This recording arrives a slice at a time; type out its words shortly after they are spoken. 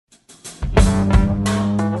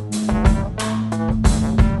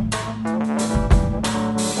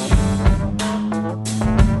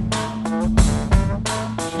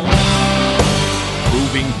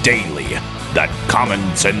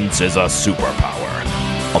common sense is a superpower.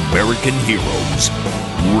 American heroes,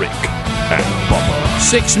 Rick and Bubba.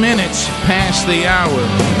 6 minutes past the hour.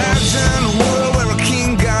 Imagine a world where a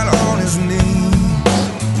king got on his knees,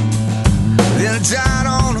 then died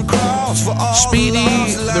on a cross for all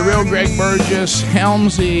Speedy, the real Greg Burgess,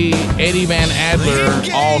 Helmsy, Eddie Van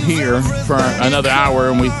Adler, all here for another hour,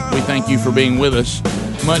 and we thank you for being with us.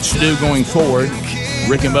 Much to do going forward.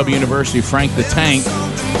 Rick and Bubba University, Frank the Tank,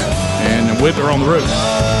 and Whitler on the roof.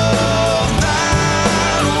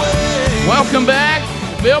 Welcome back,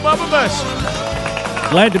 Bill Bubba Bussey.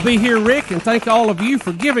 Glad to be here, Rick, and thank all of you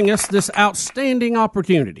for giving us this outstanding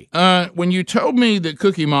opportunity. When you told me that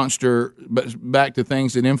Cookie Monster, back to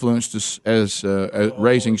things that influenced us as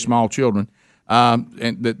raising small children,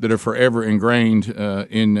 and that are forever ingrained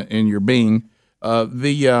in your being,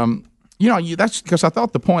 that's because I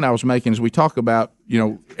thought the point I was making is we talk about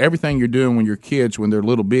everything you're doing when you're kids, when they're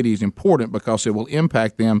little bitty, is important because it will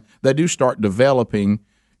impact them. They do start developing.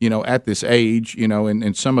 At this age,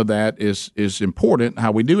 and some of that is important,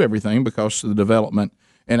 how we do everything because of the development.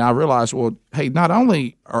 And I realized, well, hey, not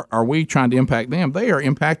only are we trying to impact them, they are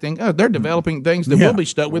impacting us. They're developing things that we'll be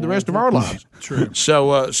stuck with the rest of our lives. True.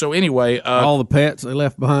 So anyway. All the pets they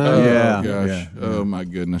left behind. Oh, gosh. Yeah. Oh, my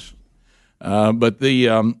goodness. But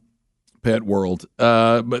the pet world.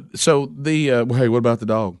 Hey, what about the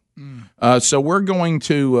dog? So we're going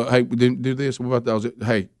to, do this. What about those?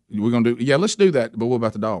 Hey. We're gonna do, let's do that. But what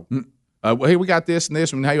about the dog? Hey, we got this and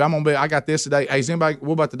this, and hey, I got this today. Hey, is anybody?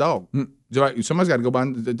 What about the dog? Somebody's got to go buy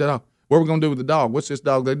the dog. What are we gonna do with the dog? What's this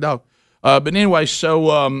dog? That dog. But anyway,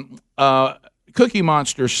 so Cookie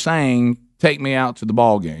Monster sang "Take Me Out to the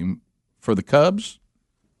Ball Game" for the Cubs.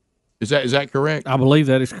 Is that correct? I believe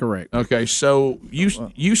that is correct. Okay, so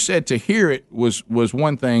you said to hear it was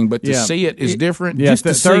one thing, but to see it is different. Yes,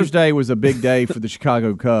 Thursday was a big day for the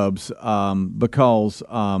Chicago Cubs because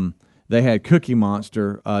they had Cookie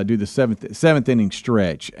Monster do the seventh inning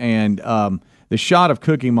stretch, and the shot of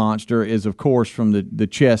Cookie Monster is, of course, from the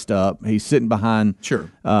chest up. He's sitting behind the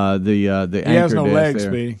anchor. He has no desk legs,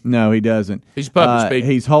 there. Speedy. No, he doesn't. He's puppet speed.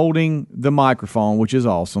 He's holding the microphone, which is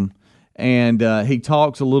awesome. And he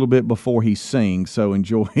talks a little bit before he sings, so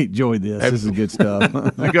enjoy this. This is good stuff.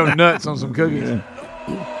 I go nuts on some cookies.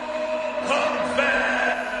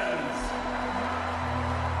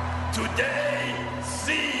 Today,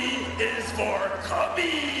 C is for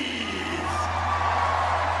Cubbies.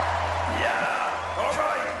 Yeah, all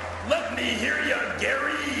right. Let me hear you,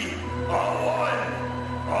 Gary. On one,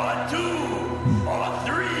 on two, on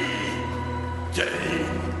three. Take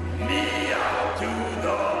me out to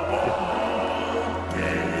the ball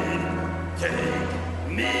game. Take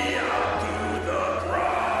me out to the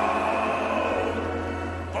crowd.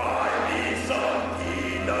 Buy me some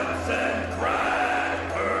peanuts and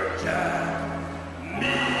Cracker Jack.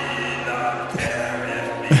 Me not care if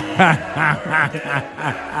me.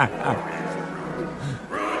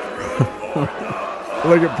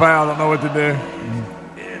 Look at Powell, don't know what to do.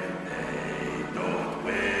 If they don't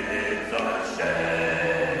win, it's a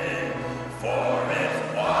shame. For it's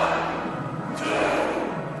 1, 2,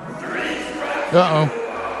 3 strikes.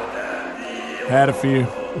 Had a few.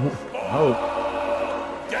 Oh.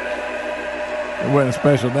 It wasn't a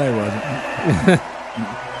special day, was it?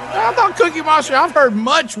 I thought Cookie Monster, I've heard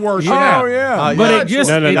much worse than Oh, that. yeah. But it just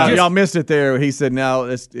No, it just- y'all missed it there. He said, "Now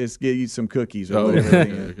let's get you some cookies or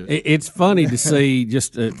whatever." It's funny to see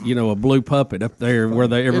just a blue puppet up there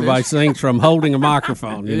where everybody sings from holding a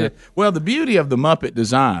microphone. You know? Well, the beauty of the Muppet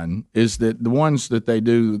design is that the ones that they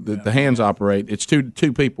do, that the hands operate, it's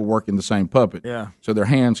two people working the same puppet. Yeah. So their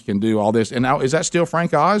hands can do all this. And now, is that still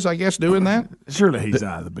Frank Oz, I guess, doing that? Surely he's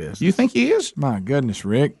out of the business. You think he is? My goodness,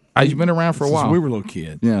 Rick. He's been around for a while. Since we were little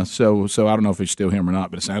kids. Yeah, so I don't know if it's still him or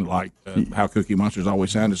not, but it sounded like how Cookie Monster's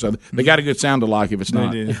always sounded. So they got a good sound alike if it's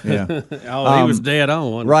not. They did. Yeah. He was dead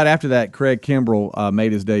on. Right after that, Craig Kimbrell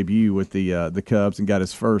made his debut with the Cubs and got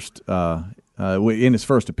his first in his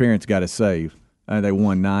first appearance got a save. They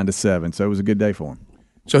won 9-7, so it was a good day for him.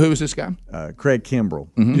 So who is this guy? Craig Kimbrell.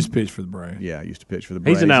 Just pitched for the Braves. Yeah, used to pitch for the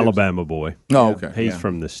Braves. He's an Alabama boy. Oh, okay. He's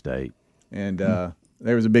from the state. And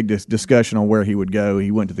there was a big discussion on where he would go. He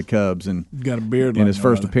went to the Cubs and Got a beard. in like his no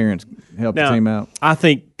first other. appearance helped Now, the team out. I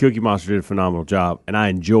think Cookie Monster did a phenomenal job, and I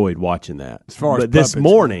enjoyed watching that. As far as but this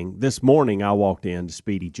puppets. morning, I walked in to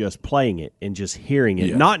Speedy just playing it and just hearing it,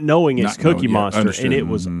 Yeah. not knowing it's Not knowing, Cookie yeah, Monster, understood. and it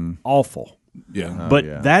was awful. Yeah.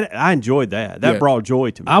 But that I enjoyed that. That Yeah. brought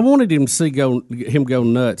joy to me. I wanted him to see him go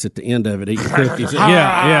nuts at the end of it, eating cookies.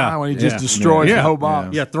 yeah. When he just destroys the whole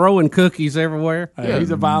box. Yeah, throwing cookies everywhere.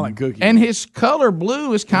 He's a violent cookie. And his color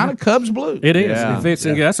blue is kind of Cubs blue. It is. Yeah. It fits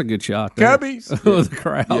in. That's a good shot. There. Cubbies. The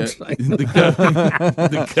crowd.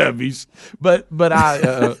 the Cubbies. But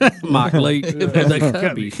I Mike Leach. The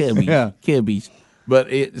Cubbies. Cubbies.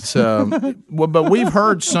 But it's but we've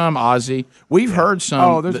heard some, Ozzy. We've heard some.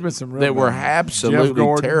 Oh, there's been some real that were bad. absolutely Jeff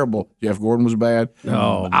Gordon. terrible. Jeff Gordon was bad.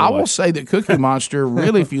 Oh, I boy. will say that Cookie Monster.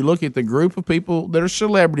 Really, if you look at the group of people that are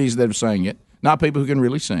celebrities that have sang it, not people who can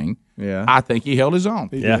really sing. Yeah. I think he held his own.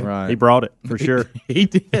 yeah, Right. he brought it for sure. He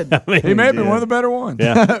did. He may have been one of the better ones.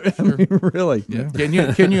 Yeah, Really?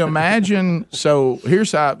 Can you imagine? So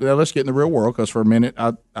here's how. Now let's get in the real world, because for a minute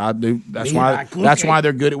I do. That's why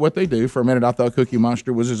they're good at what they do. For a minute I thought Cookie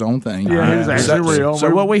Monster was his own thing. Yeah, he was actually real. So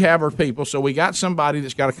what we have are people. So we got somebody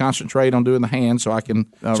that's got to concentrate on doing the hand, so I can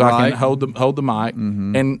I can hold the mic,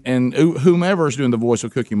 and whomever is doing the voice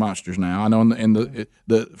of Cookie Monsters now. I know in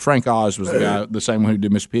the Frank Oz was the guy, the same one who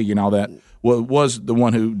did Miss Piggy and all that. Was the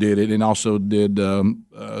one who did it, and also did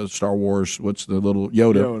Star Wars. What's the little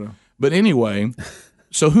Yoda? But anyway,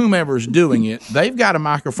 so whomever's doing it, they've got a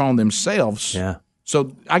microphone themselves. yeah.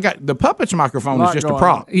 So I got the puppet's microphone is Lot just a going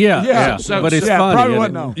prop. Yeah. So- But it's yeah, funny. probably isn't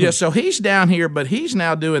wasn't it? no. Yeah, so he's down here, but he's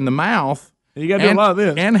now doing the mouth. You got to do a lot of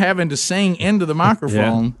this. and having to sing into the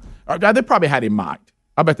microphone. Or, they probably had him mic'd.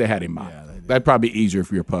 I bet they had him mic'd. That'd probably be easier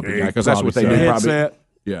if you're a puppet guy, because that's what they do. Probably. Headset.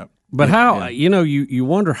 Yeah. But how, you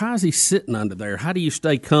wonder, how's he sitting under there? How do you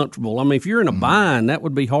stay comfortable? I mean, if you're in a bind, that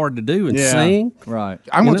would be hard to do and sing. Right.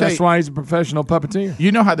 I'm gonna tell That's you. why he's a professional puppeteer.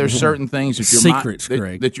 You know how there's certain things that your Secrets, mind,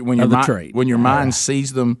 Greg, that you, when your of the mind, trade. when your mind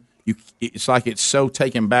sees them, it's like it's so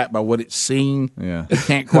taken back by what it's seen. Yeah. You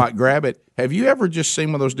can't quite grab it. Have you ever just seen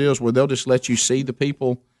one of those deals where they'll just let you see the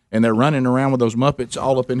people? And they're running around with those Muppets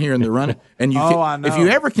all up in here, and they're running. And I know. if you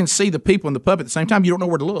ever can see the people and the puppet at the same time, you don't know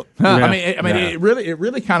where to look. I mean, it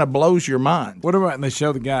really kind of blows your mind. What about when they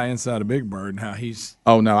show the guy inside a Big Bird and how he's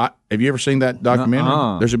Oh no! Have you ever seen that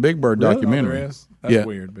documentary? There's a Big Bird documentary. There is? That's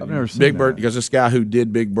weird. But I've never seen Big that. Bird, because this guy who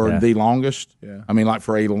did Big Bird the longest. Yeah. I mean, like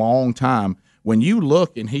for a long time. When you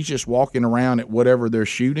look and he's just walking around at whatever they're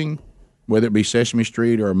shooting, whether it be Sesame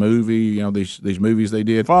Street or a movie, these movies they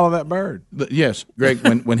did. follow that bird. Yes, Greg.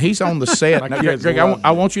 When he's on the set, now, kids Greg, love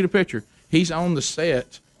I want you to picture. He's on the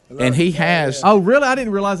set, and he has. Oh, really? I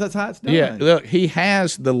didn't realize that's how it's done. Yeah, look, he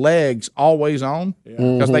has the legs always on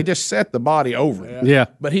because they just set the body over it. Yeah.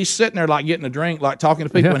 But he's sitting there like getting a drink, like talking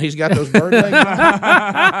to people, and he's got those bird legs.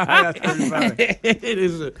 That's pretty funny. It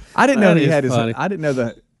is. I didn't know That he is had his. funny. I didn't know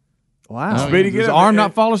that. Wow. Speedy, Does get his up arm and-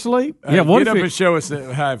 not fall asleep? Yeah, what Get if up it- and show us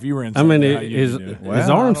how if you were in. I mean, how you his would do it.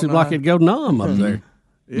 Well, arms I seem don't like know. it'd go numb up there.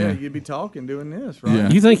 Yeah, you'd be talking doing this, right? Yeah.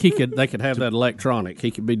 You think they could have that electronic?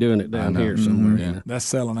 He could be doing it down here somewhere. Yeah. That's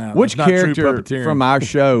selling out. Which That's not true character puppeteering. from our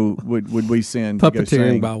show would we send to go Puppeteering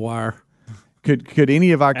sing? by wire. Could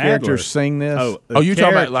any of our characters Adler. sing this? Oh, you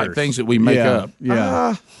talking about like things that we make yeah, up?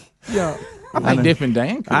 Yeah. Yeah. I think Dip and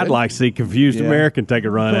Dan could. I'd like to see Confused Yeah. American take a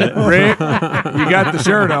run at it. Rick, you got the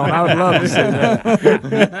shirt on. I would love to see that.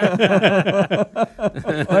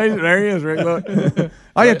 There he is, Rick. Look.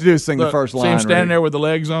 All you have to do is sing the Look, first see line. him standing Rick. there with the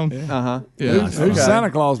legs on. Uh-huh. Yeah. Who's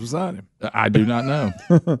Santa Claus beside him? I do not know.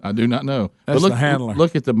 I do not know. That's but look, the handler.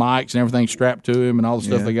 Look at the mics and everything strapped to him and all the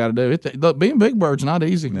stuff they got to do. Look, being Big Bird's not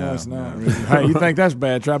easy. No, it's not. Really. Hey, you think that's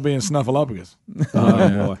bad? Try being Snuffleupagus.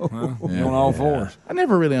 Oh, boy. On all fours. I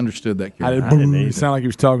never really understood that I character. did boom. It sounded like he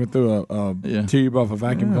was talking through a Yeah. tube off a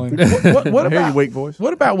vacuum cleaner. What I hear about your weak voice.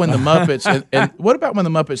 What about when the Muppets and what about when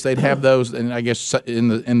the Muppets they'd have those, and I guess in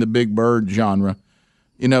the Big Bird genre,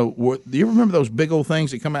 do you remember those big old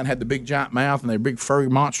things that come out and had the big giant mouth and they're big furry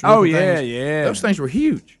monster? Oh, looking yeah, things? yeah. Those things were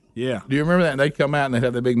huge. Yeah. Do you remember that? And they'd come out and they'd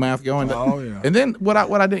have the big mouth going. Oh, yeah. And then what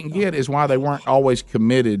I didn't get is why they weren't always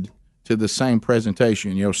committed to the same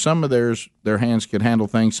presentation. Some of their hands could handle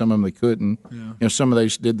things, some of them they couldn't. Yeah. Some of they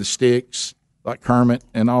did the sticks like Kermit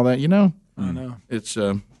and all that. I know. It's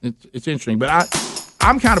interesting, but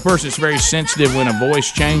I'm kind of person that's very sensitive when a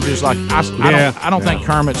voice changes. Like I don't think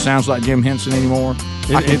Kermit sounds like Jim Henson anymore.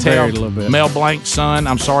 I can it tell varied a little bit. Mel Blanc's son.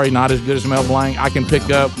 I'm sorry, not as good as Mel Blanc. I can pick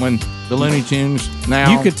up when the Looney Tunes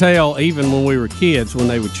now. You could tell even when we were kids when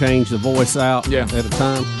they would change the voice out at a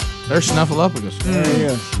time. They're Snuffleupagus.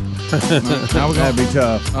 Yeah. Now we're That'd gonna, be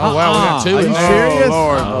tough. oh wow, we got two. Are you in there. serious?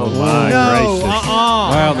 Lord. Oh, my No. gracious.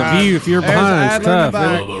 Wow, the view if you're behind is Adler in the tough.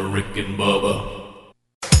 back. isn't it? Bubba, Rick and Bubba.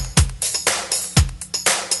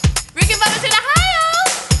 Rick and Bubba's in Ohio.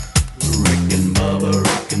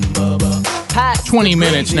 20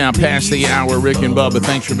 minutes now past the hour. Rick and Bubba,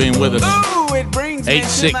 thanks for being with us. Ooh, it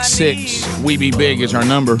 866-WE-BE-BIG is our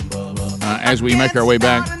number as we make our way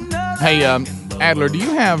back. Hey, Adler, do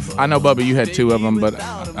you have, I know, Bubba, you had two of them, but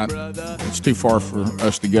it's too far for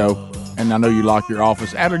us to go, and I know you lock your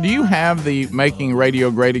office. Adler, do you have the Making Radio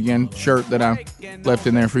Great Again shirt that I left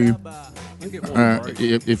in there for you?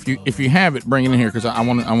 If you have it, bring it in here because I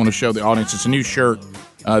want to show the audience. It's a new shirt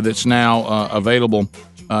that's now available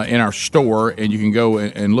in our store, and you can go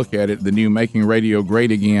and look at it. The new Making Radio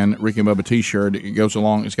Great Again Rick and Bubba T-shirt. It goes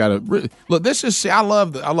along. It's got a look. This is I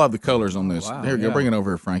love the colors on this. Wow, here we go. Bring it over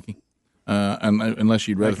here, Frankie. Unless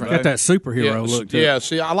you'd rather got that superhero look to it. Yeah,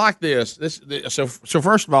 see, I like this. So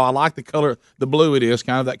first of all, I like the color, the blue it is,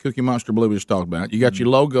 kind of that Cookie Monster blue we just talked about. You got your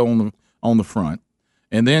logo on the front,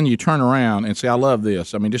 and then you turn around and see, I love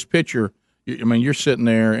this. I mean, just picture. I mean, you're sitting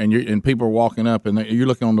there, and people are walking up, and you're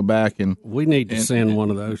looking on the back, and we need to send one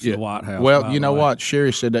of those to the White House. Well, you know what?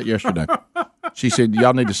 Sherry said that yesterday. She said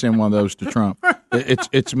y'all need to send one of those to Trump.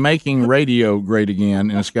 It's Making Radio Great Again,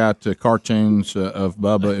 and it's got cartoons of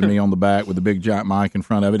Bubba and me on the back with a big giant mic in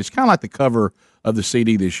front of it. It's kind of like the cover of the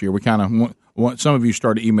CD this year. We kind of want some of you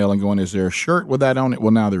started emailing, going, "Is there a shirt with that on it?" Well,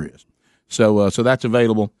 now there is. So that's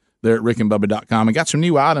available there at rickandbubba.com. I got some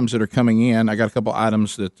new items that are coming in. I got a couple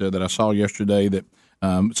items that I saw yesterday that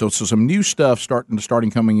so some new stuff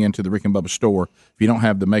starting coming into the Rick and Bubba store. If you don't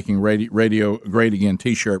have the Making Radio Great Again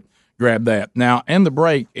T-shirt, grab that. Now, in the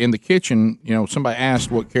break in the kitchen, somebody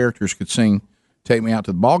asked what characters could sing "Take Me Out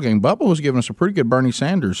to the Ball Game." Bubba was giving us a pretty good Bernie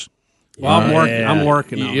Sanders. Well, I'm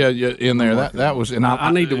working on it. Yeah, in there. That was, and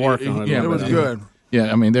I need to work on it. Yeah, it was good.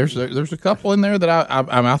 Yeah, I mean, there's a couple in there that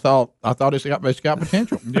I thought it's got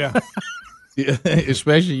potential. Yeah. Yeah,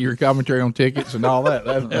 especially your commentary on tickets and all that.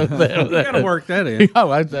 You got to work that in. Oh,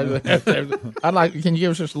 I'd like. Can you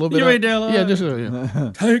give us just a little bit? You mean down? Yeah, just a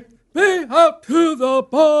little. Take me out to the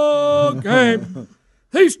ball game.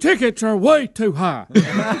 These tickets are way too high.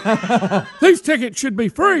 These tickets should be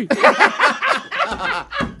free.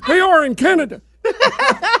 They are in Canada.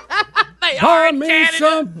 Buy me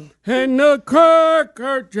some in the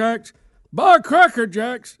Cracker Jacks. Buy Cracker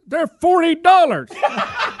Jacks. They're $40.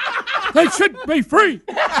 They should be free.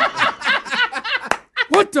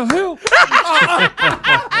 What the hell?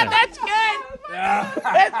 That's good.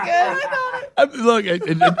 That's good. Look,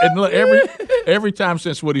 and look, every time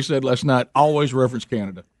since what he said last night, always reference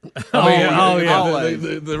Canada.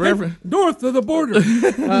 The reference North of the border.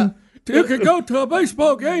 You could go to a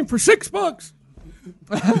baseball game for $6.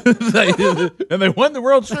 and they won the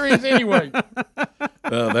World Series anyway.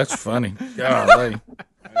 Oh, that's funny. Golly.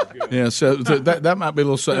 Yeah, so that might be a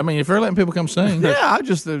little. I mean, if they're letting people come sing, yeah, I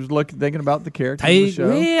just was thinking about the characters Take of the show.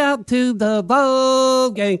 me out to the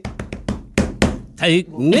ball game. Take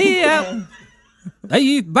me out. They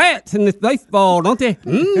use bats in this baseball, don't they?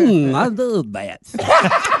 I love bats.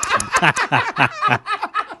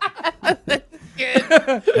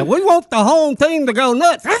 And we want the home team to go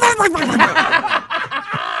nuts.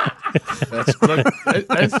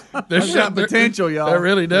 There's got potential, y'all. That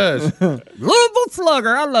really does. Louisville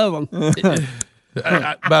Slugger, I love them.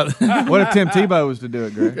 What if Tim Tebow was to do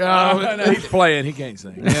it, Greg? He's playing. He can't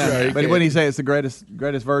sing. Yeah, but wouldn't he say it's the greatest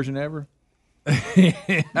version ever?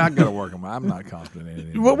 I got to work on. I'm not confident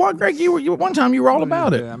in it. Well, what, Greg? You were one time you were all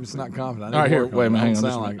about it. Yeah, I'm just not confident. All right, here. Wait a minute.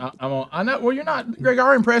 Hang on. I know. Well, you're not, Greg.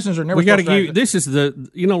 Our impressions are never. We got to give. This is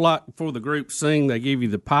like for the group sing, they give you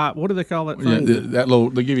the pipe. What do they call that thing? Yeah, that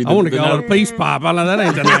little. They give you. I want to call it a peace pipe. I know that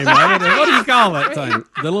ain't the name of it. What do you call that thing?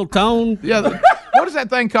 The little tone. Yeah. What is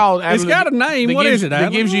that thing called? It's got a name. What is it?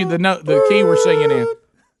 That gives you the note, the key we're singing in.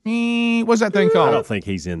 What's that thing called? I don't think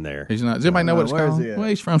he's in there. He's not. Does anybody know what it's where is called? he at? Well,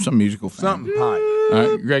 he's from some musical thing. Something pipe. All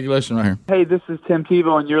right, Greg, you listen right here. Hey, this is Tim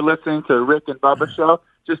Tebow, and you're listening to Rick and Bubba Show.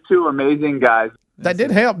 Just two amazing guys. That did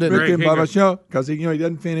help, didn't Rick it? and Bubba Show, because he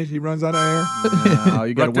doesn't finish. He runs out of air. Oh,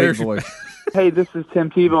 you got a weak voice. Hey, this is Tim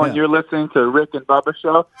Tebow, and you're listening to Rick and Bubba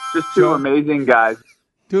Show. Just two amazing guys.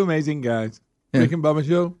 Two amazing guys. Yeah. Rick and Bubba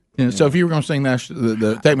Show. Yeah, so if you were going to sing that,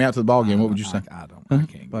 the "Take Me Out to the Ball Game," what would you say? I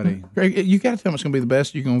can't, buddy. Greg, you got to tell me it's going to be the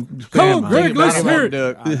best you can. Come on, Greg, let's hear it.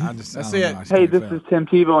 That's it. Hey, this is Tim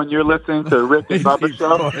Tebow, and you're listening to Rick and Bubba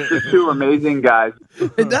Show. Just two amazing guys.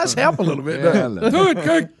 It does help a little bit. Doesn't it? Do it,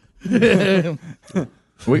 Greg.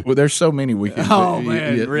 There's so many we can. Oh,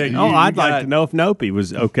 man, Rick. I'd like to know if Nopey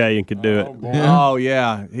was okay and could do it. Oh,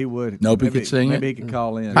 yeah, he would. Nope, he could sing it. Maybe he could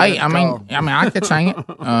call in. Hey, I mean, I could sing it.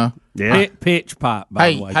 Yeah. Pitch pipe,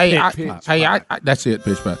 by the way. That's it,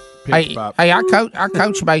 pitch pipe. Pitch pipe. I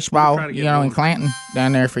coached baseball, in Clanton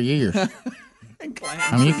down there for years. I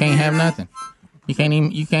mean, you can't have nothing. You can't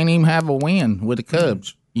even have a win with the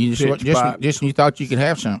Cubs. You just you thought you could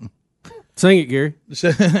have something. Sing it, Gary.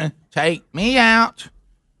 Take me out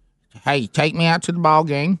hey, take me out to the ball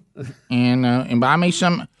game and buy me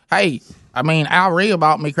some. Hey, I mean, Al Rio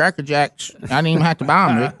bought me Cracker Jacks. I didn't even have to buy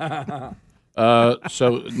them, Rick.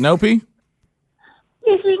 So, Nopey?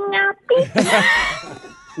 This is Nopey.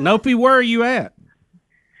 Nopey, where are you at?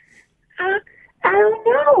 I don't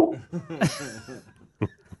know.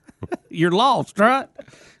 You're lost, right?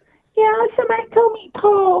 Yeah, somebody told me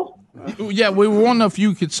Paul. Yeah, we were wondering if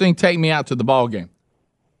you could sing "Take Me Out to the Ball Game."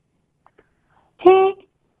 Take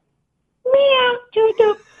me out to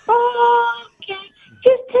the ball game.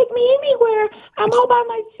 Just take me anywhere. I'm all by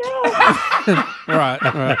myself. Right.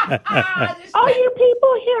 All you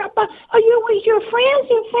people here, are you with your friends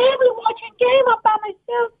and family watching game? I'm by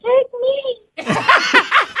myself. Take me.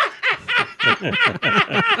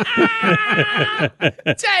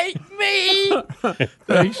 Take me.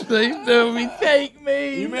 Thanks, Steve. Nopey, take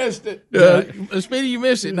me. You missed it. Speedy, you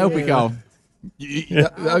missed it. Nopey call. I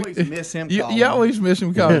always miss him calling. You always miss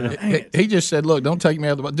him calling. He just said, "Look, don't take me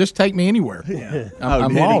out of the ball. Just take me anywhere.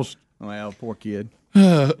 I'm lost." Well, poor kid.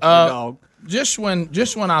 Dog. Just when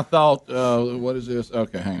I thought, what is this?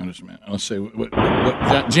 Okay, hang on just a minute. Let's see. What,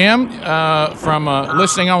 Jim, from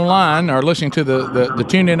listening online or listening to the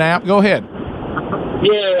TuneIn app, go ahead.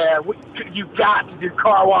 Yeah, you got to do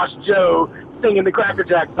Car Wash Joe singing the Cracker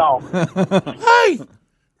Jack song. Hey,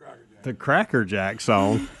 The Cracker Jack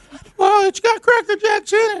song. well, it's got Cracker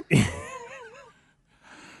Jacks in it.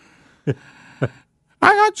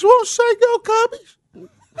 I just want to say, go Cubbies.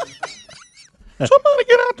 Somebody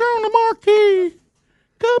get out there on the marquee.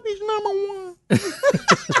 Cubbies #1.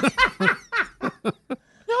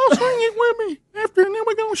 Y'all sing it with me after, and then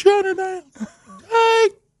we're going to shut it down.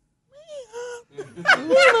 Take me out to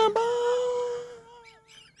the ball.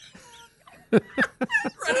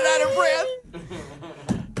 Running out of breath.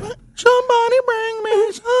 Somebody bring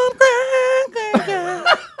me some Cracker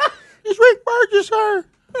Jack. Is Rick Burgess here?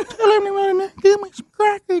 Tell him to run there. Give me some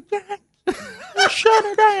Cracker Jack. Shut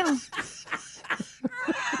her down.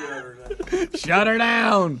 Shut her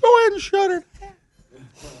down. Go ahead and shut her down.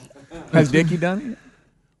 Has Dickie done it?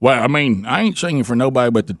 Well, I mean, I ain't singing for nobody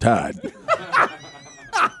but the Tide.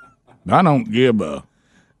 I don't give a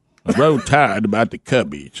row Tide about the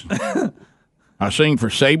Cubbies. I sing for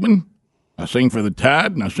Saban, I sing for the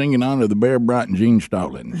Tide, and I sing in honor of the Bear Bryant and Gene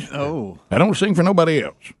Stallings. Oh. I don't sing for nobody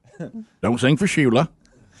else. Don't sing for Sheila.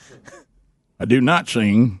 I do not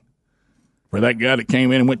sing for that guy that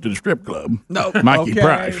came in and went to the strip club, Mikey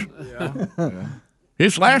Price. Yeah.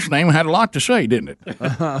 His last name had a lot to say, didn't it?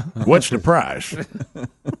 What's the price?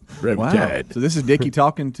 Wow. Tide. So this is Dickie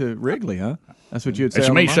talking to Wrigley, huh? That's what you would say. It's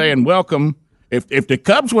on me the mic? saying, welcome. If the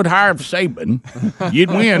Cubs would hire Saban, you'd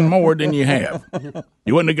win more than you have.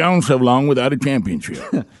 You wouldn't have gone so long without a championship.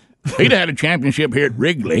 He'd had a championship here at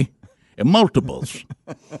Wrigley and multiples.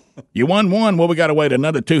 You won one, well, we got to wait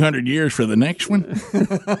another 200 years for the next one.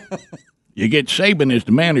 You get Saban as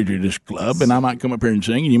the manager of this club, and I might come up here and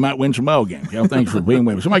sing, and you might win some ball games. Y'all, thanks for being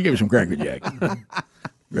with me. Somebody give me some Cracker Jack.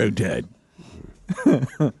 Road Tide.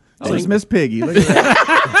 Oh, it's Miss Piggy. Look at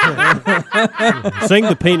that. Sing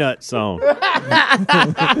the Peanut song. The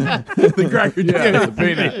Cracker Jack. The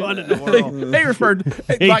Peanut. They referred.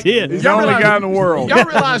 He did. He's the only guy in the world. Y'all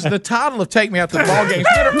realize the title of "Take Me Out to the Ball Game"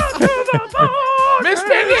 Miss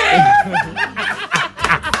Piggy.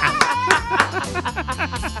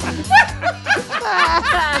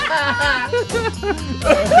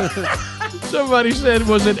 Somebody said,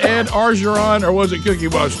 was it Ed Orgeron or was it Cookie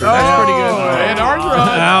Monster? That's pretty good. Ed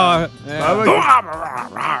Orgeron.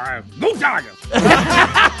 Go Tigers.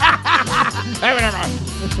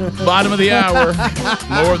 Bottom of the hour.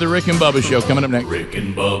 More of the Rick and Bubba Show coming up next. Rick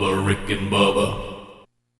and Bubba, Rick and Bubba.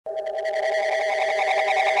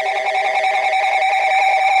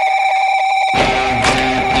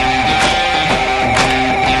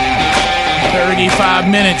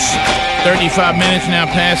 Minutes. 35 minutes now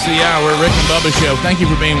past the hour. Rick and Bubba Show. Thank you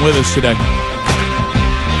for being with us today.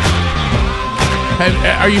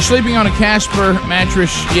 Are you sleeping on a Casper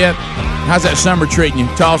mattress yet? How's that summer treating you?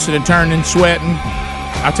 Tossing and turning, sweating?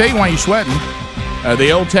 I'll tell you why you're sweating.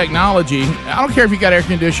 The old technology, I don't care if you got air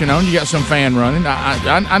conditioning on, you got some fan running.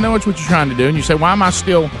 I know it's what you're trying to do. And you say, why am I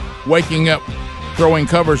still waking up, throwing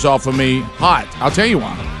covers off of me hot? I'll tell you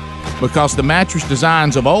why. Because the mattress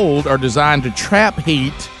designs of old are designed to trap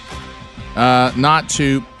heat, not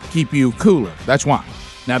to keep you cooler. That's why.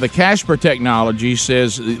 Now, the Casper technology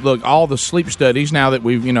says, look, all the sleep studies, now that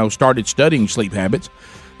we've started studying sleep habits,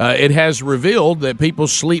 it has revealed that people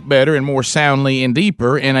sleep better and more soundly and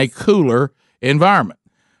deeper in a cooler environment.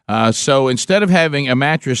 So instead of having a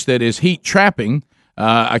mattress that is heat trapping,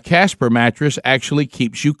 a Casper mattress actually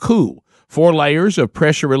keeps you cool. 4 layers of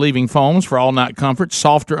pressure-relieving foams for all-night comfort,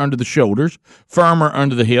 softer under the shoulders, firmer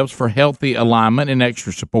under the hips for healthy alignment and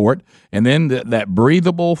extra support. And then that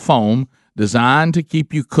breathable foam designed to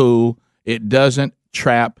keep you cool. It doesn't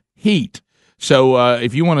trap heat. So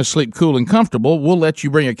if you want to sleep cool and comfortable, we'll let you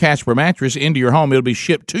bring a Casper mattress into your home. It'll be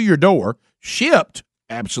shipped to your door. Shipped,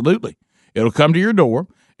 absolutely. It'll come to your door,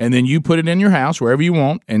 and then you put it in your house wherever you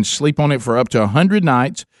want and sleep on it for up to 100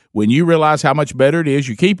 nights. When you realize how much better it is,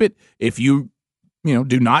 you keep it. If you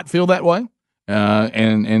do not feel that way,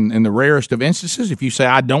 and in the rarest of instances, if you say,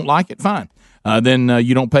 I don't like it, fine. Then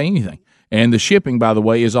you don't pay anything. And the shipping, by the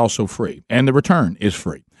way, is also free. And the return is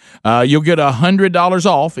free. You'll get $100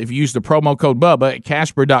 off if you use the promo code Bubba at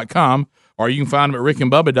Casper.com, or you can find them at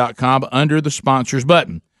RickandBubba.com under the sponsors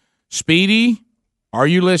button. Speedy, are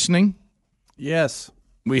you listening? Yes.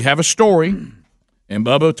 We have a story, and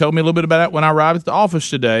Bubba told me a little bit about it when I arrived at the office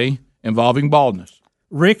today, involving baldness.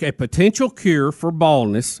 Rick, a potential cure for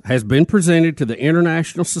baldness has been presented to the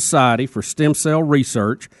International Society for Stem Cell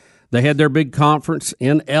Research. They had their big conference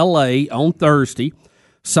in L.A. on Thursday.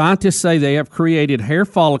 Scientists say they have created hair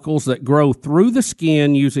follicles that grow through the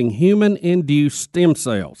skin using human-induced stem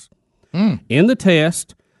cells. In the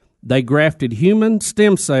test, they grafted human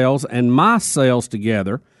stem cells and mice cells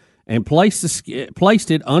together and placed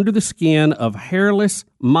it under the skin of hairless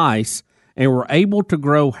mice and were able to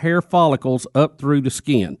grow hair follicles up through the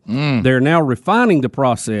skin. They're now refining the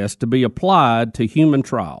process to be applied to human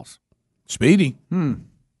trials. Speedy.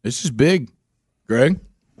 This is big, Greg.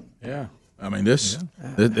 Yeah. I mean, this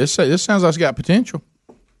sounds like it's got potential.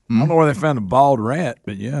 I don't know where they found a bald rat,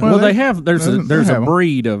 but yeah. Well, they have. There's a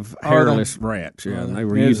breed of hairless rats. Yeah, and they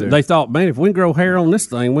were using. They thought, man, if we can grow hair on this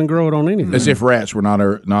thing, we can grow it on anything. As if rats were not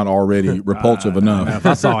already repulsive enough. If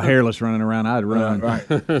I saw a hairless running around, I'd run.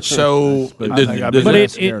 Right. So, but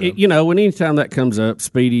anytime that comes up,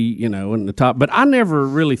 Speedy, in the top. But I never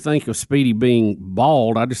really think of Speedy being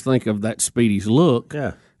bald. I just think of that Speedy's look.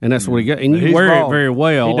 Yeah. And that's what he got. And you wear it very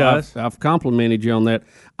well. He does. I've complimented you on that.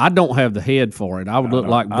 I don't have the head for it. I would look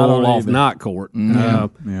like Bull off Night Court. Yeah,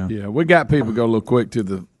 we got people go a little quick to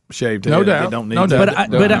the shaved head. No doubt. They don't need No that.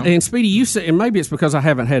 doubt. And Speedy, you said, and maybe it's because I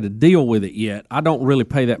haven't had to deal with it yet. I don't really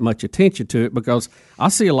pay that much attention to it because I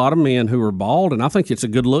see a lot of men who are bald, and I think it's a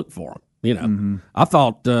good look for them. I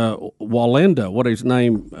thought Walinda, what is his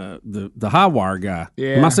name, the high wire guy. Yeah.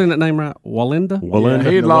 Am I saying that name right? Walinda?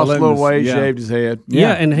 Yeah, he'd lost a little weight, shaved his head.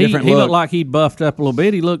 Yeah, and he looked like he'd buffed up a little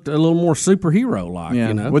bit. He looked a little more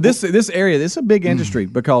superhero-like, Well, this area, this is a big industry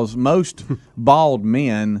because most bald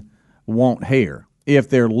men want hair.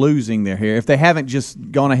 If they're losing their hair, if they haven't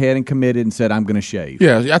just gone ahead and committed and said, I'm going to shave.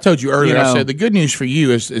 Yeah, I told you earlier, I said the good news for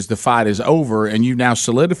you is the fight is over and you now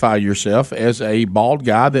solidify yourself as a bald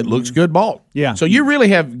guy that looks good bald. Yeah. So you really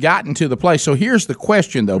have gotten to the place. So here's the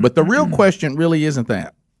question, though, but the real question really isn't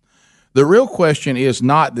that. The real question is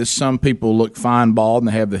not that some people look fine bald and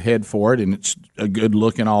they have the head for it and it's a good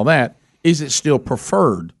look and all that. Is it still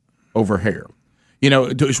preferred over hair?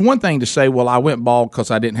 It's one thing to say, well, I went bald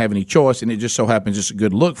because I didn't have any choice, and it just so happens it's a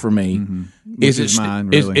good look for me. Is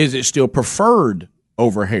it still preferred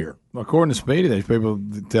over hair? Well, according to Speedy, there's people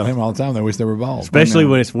that tell him all the time they wish they were bald. Especially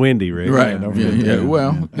when it's windy, Rick. Right.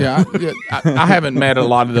 Well, I haven't met a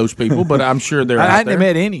lot of those people, but I'm sure they're out there. I haven't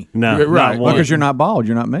met any. No, right. Because you're not bald.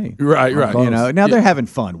 You're not me. Right. Now they're having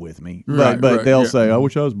fun with me, but they'll say, I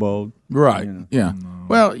wish I was bald. Right. Yeah.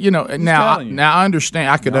 Well, now I understand.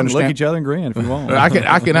 I could understand. Look at each other and grin if you want.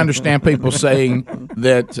 I can understand people saying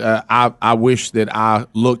that I wish that I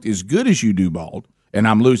looked as good as you do bald, and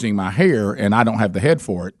I'm losing my hair, and I don't have the head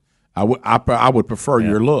for it. I would prefer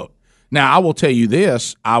your look. Now, I will tell you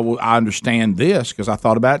this. I understand this because I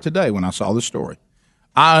thought about it today when I saw the story.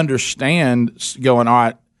 I understand going, all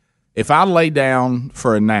right, if I lay down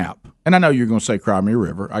for a nap, and I know you're going to say Cry Me a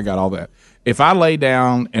River. I got all that. If I lay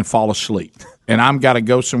down and fall asleep and I'm got to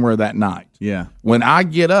go somewhere that night, when I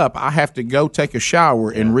get up, I have to go take a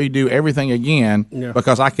shower and redo everything again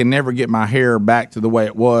because I can never get my hair back to the way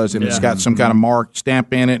it was, and it's got some kind of mark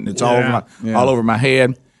stamp in it, and it's all over my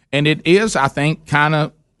head. And it is, I think, kind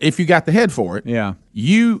of, if you got the head for it. Yeah.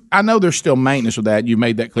 I know there's still maintenance with that. You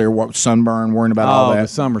made that clear. Sunburn, worrying about all that. The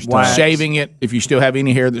summer stuff. Shaving it, if you still have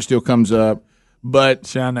any hair that still comes up.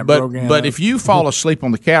 But if you fall asleep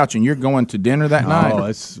on the couch and you're going to dinner that night,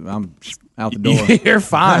 I'm out the door. You're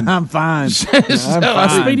fine. I'm fine.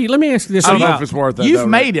 Speedy, let me ask you this: I don't know if it's worth it. You've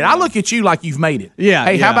made it. I look at you like you've made it. Yeah.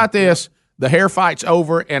 Hey, how about this? The hair fight's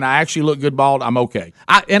over, and I actually look good bald. I'm okay.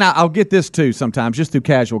 I'll get this too sometimes, just through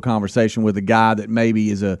casual conversation with a guy that maybe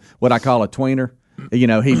is what I call a tweener. You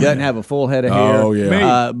know, he doesn't have a full head of hair. Oh,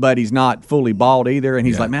 yeah. But he's not fully bald either. And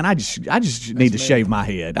he's like, man, I just need to shave my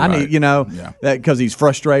head. I need, because he's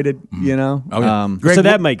frustrated. You know. Oh, yeah. Greg, so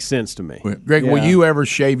that makes sense to me. Greg, will you ever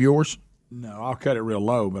shave yours? No, I'll cut it real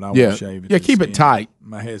low, but I won't shave it. Yeah, keep it tight.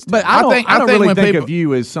 My head's But I don't really think of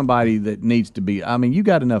you as somebody that needs to be. I mean, you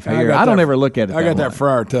got enough hair. I don't ever look at it. I got that that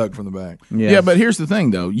friar tuck from the back. Yeah, but here's the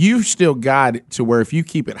thing, though. You've still got it to where if you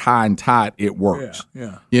keep it high and tight, it works.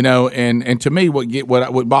 Yeah. You know, and to me,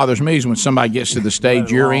 what bothers me is when somebody gets to the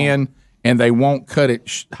stage you're in and they won't cut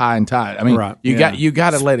it high and tight. I mean, you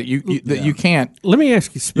got to let it. You can't. Let me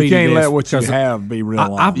ask you, Speedy. You can't this, let what you have be real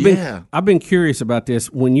long. I've been curious about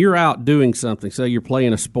this. When you're out doing something, say you're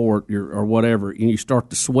playing a sport or whatever, and you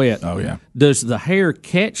start to sweat. Oh yeah. Does the hair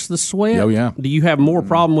catch the sweat? Oh yeah. Do you have more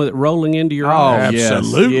problem with it rolling into your eyes?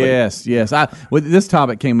 Absolutely. Yes. This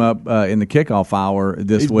topic came up in the kickoff hour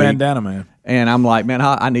this week. Bandana man. And I'm like, man,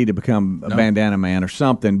 I need to become a bandana man or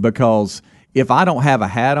something because if I don't have a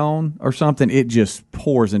hat on or something, it just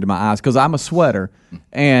pours into my eyes because I'm a sweater.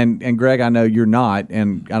 And Greg, I know you're not,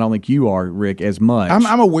 and I don't think you are, Rick, as much.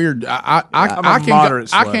 I'm a weird. I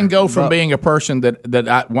can go from being a person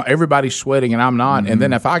that everybody's sweating and I'm not, and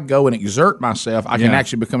then if I go and exert myself, I can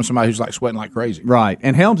actually become somebody who's like sweating like crazy. Right.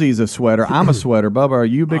 And Helmsy's a sweater. I'm a sweater. Bubba, are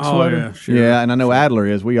you a big sweater? Yeah, sure. Yeah, and I know Adler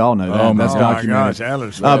is. We all know that. That's documented. My gosh,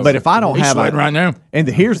 Adler's sweating. But if I don't He's have sweating right now. And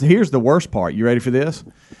here's the worst part. You ready for this?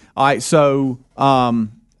 All right, so I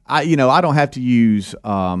don't have to use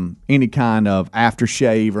any kind of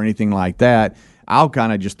aftershave or anything like that. I'll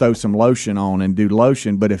kind of just throw some lotion on and do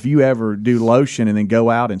lotion. But if you ever do lotion and then go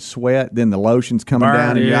out and sweat, then the lotion's coming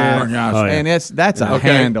down in your eye. And that's a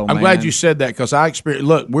handle, I'm man. glad you said that because I experienced.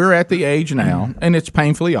 Look, we're at the age now, and it's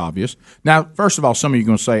painfully obvious. Now, first of all, some of you are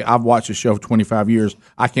going to say, I've watched the show for 25 years.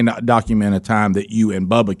 I cannot document a time that you and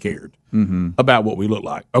Bubba cared. About what we look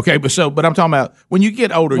like. Okay, but I'm talking about when you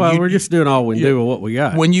get older. Well, we're just doing all we do with what we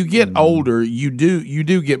got. When you get older, you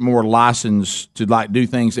do get more license to like do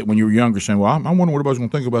things that when you were younger, saying, "Well, I wonder what everybody's going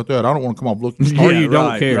to think about that. I don't want to come off looking smart." You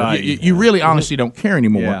don't care. Right. You really, honestly, don't care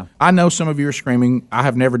anymore. Yeah. I know some of you are screaming. I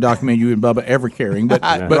have never documented you and Bubba ever caring,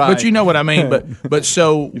 but you know what I mean. But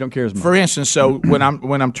so you don't care as much. For instance, so when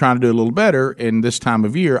I'm trying to do a little better in this time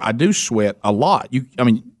of year, I do sweat a lot.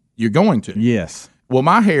 You're going to. Yes. Well,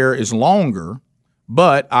 my hair is longer.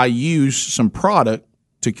 But I use some product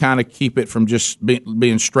to kind of keep it from just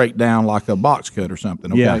being straight down like a box cut or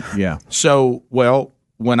something. Okay? Yeah. So,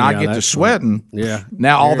 when I get to sweating,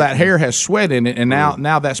 now all that hair has sweat in it, and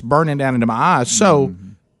now that's burning down into my eyes. So,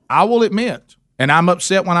 I will admit, and I'm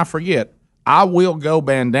upset when I forget, I will go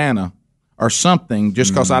bandana or something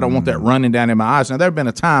just because I don't want that running down in my eyes. Now, there have been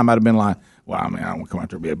a time I'd have been like, well, I don't want to come out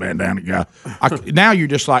there and be a bandana guy. Now you're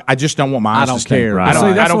just like, I just don't want my eyes to stink. Right.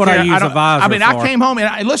 That's what I use a visor for. I came home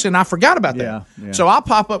and I forgot about that. Yeah. So I'll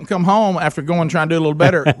pop up and come home after going and trying to do a little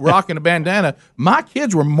better, rocking a bandana. My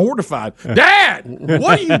kids were mortified. Dad,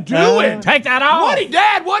 what are you doing? Take that off.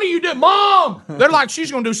 Dad, what are you doing? Mom! They're like,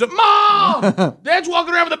 she's going to do something. Mom! Dad's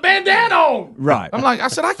walking around with a bandana on. Right. I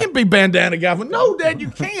said, I can be bandana guy. But no, Dad, you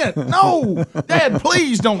can't. No. Dad,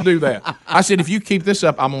 please don't do that. I said, if you keep this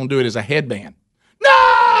up, I'm going to do it as a headband.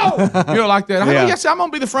 No! Like that. Yes, I'm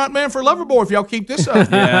going to be the front man for Loverboy if y'all keep this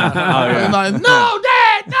up. I'm like, no,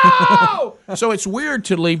 Dad, no! So it's weird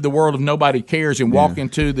to leave the world of nobody cares and walk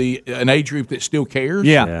into an age group that still cares.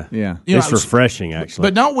 Yeah. It's refreshing, actually.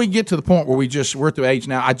 But don't we get to the point where we're at the age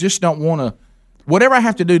now, I just don't want to. Whatever I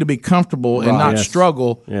have to do to be comfortable and not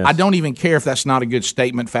struggle, I don't even care if that's not a good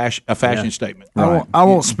statement, a fashion statement. Right. I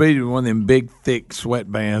won't speed with one of them big, thick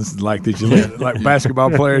sweatbands like that like basketball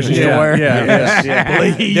players used to wear.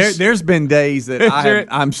 Yeah. Please. There's been days that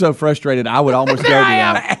I'm so frustrated I would almost go to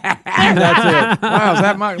that. That's it. Wow, is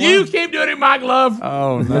that Mike Love? You keep doing it, Mike Love.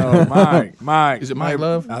 Oh, no. Mike. Is it Mike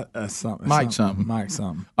Love? Something. Mike something. Mike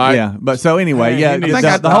something. Yeah, but so anyway, I think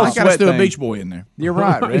I whole got to do a Beach Boy in there. You're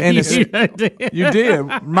right, Rick. You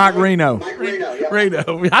did. Mike Reno.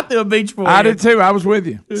 Reno. I threw a Beach Boy. I did too. I was with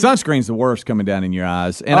you. Sunscreen's the worst coming down in your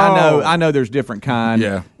eyes. And I know there's different kind.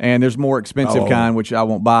 Yeah. And there's more expensive kind, which I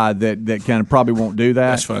won't buy that kind of probably won't do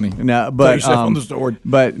that. That's funny. No, but on the sword.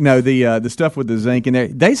 But no, the stuff with the zinc in there,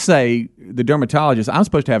 they say the dermatologist, I'm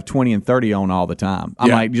supposed to have 20 and 30 on all the time. I'm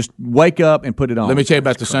like, just wake up and put it on. Let me tell you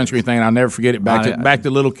about the sunscreen thing. I'll never forget it. Back to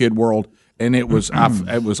little kid world. And it was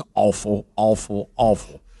it was awful, awful,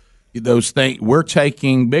 awful. Those things. We're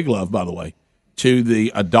taking Big Love, by the way, to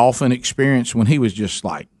a dolphin experience when he was just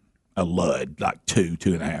like a lud, like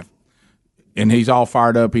 2.5. And he's all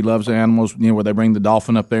fired up. He loves animals. Where they bring the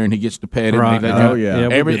dolphin up there and he gets to pet it. Right.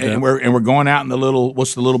 And we're going out in the little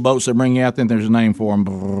boats they bring you out there? And there's a name for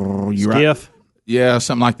them. Skiff. Yeah,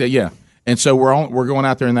 something like that. Yeah. And so we're going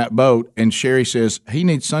out there in that boat, and Sherry says he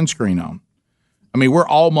needs sunscreen on. I mean, we're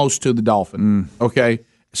almost to the dolphin. Okay,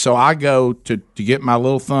 so I go to get my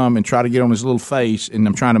little thumb and try to get on his little face, and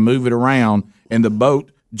I'm trying to move it around, and the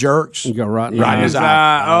boat jerks You go right in in his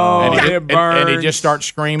eye. Oh, and it burns. and he just starts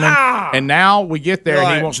screaming. And now we get there,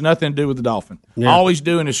 and he wants nothing to do with the dolphin. All he's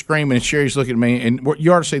doing is screaming, and Sherry's looking at me, and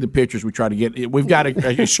you ought to see the pictures we try to get. We've got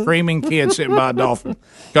a screaming kid sitting by a dolphin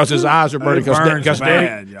because his eyes are burning.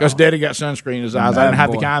 Because Daddy got sunscreen in his eyes. I didn't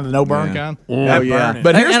have the kind, the no burn kind. Oh, yeah.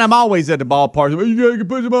 But And I'm always at the ballpark. Well, you can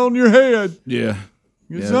put them on your head. Yeah.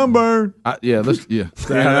 Get sunburn. Let's. They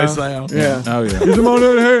sound. Yeah. Oh yeah. Get them on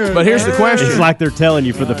their head. But here's the question. It's like they're telling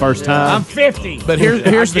you for the first time. I'm 50. But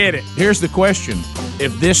here's the question.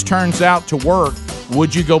 If this turns out to work,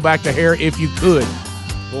 would you go back to hair if you could?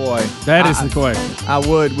 Boy, That is the question. I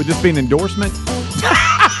would. Would this be an endorsement?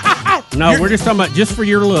 No, we're just talking about just for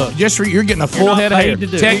your look. Just for you're getting a full not head of hair. paid to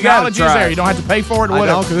do it. Technology's You gotta try there. it. You don't have to pay for it or I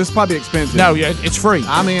whatever. don't, because this is probably expensive. No, yeah, it's free.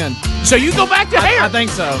 I'm in. So you go back to hair. I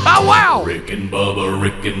think so. Oh wow. Rick and Bubba,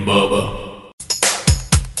 Rick and Bubba.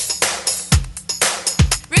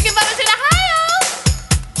 Rick and Bubba's in Ohio.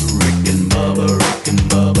 Rick and Bubba, Rick and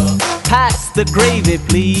Bubba. Pass the gravy,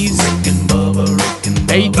 please. Rick and Bubba, Rick and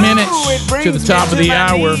Bubba. 8 minutes to the top of the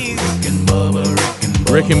hour. Rick and Bubba, Rick and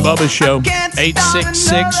Bubba. Rick and Bubba Show.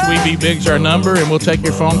 866 We Be Big's our number, and we'll take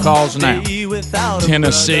your phone calls now.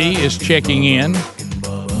 Tennessee is checking in.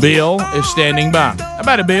 Bill is standing by. How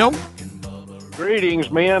about it, Bill? Greetings,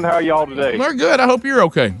 men. How are y'all today? We're good. I hope you're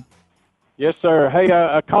okay. Yes, sir. Hey,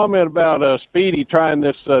 a comment about Speedy trying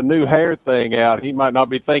this new hair thing out. He might not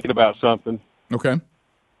be thinking about something. Okay.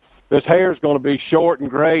 This hair is going to be short and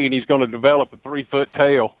gray, and he's going to develop a 3-foot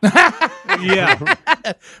tail. Yeah.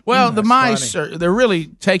 Well, the mice they're really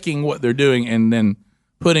taking what they're doing and then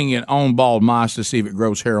putting it on bald mice to see if it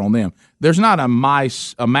grows hair on them. There's not a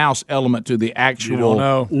mouse element to the actual.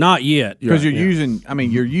 No, not yet. Because you're using. I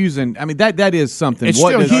mean, that is something. It's what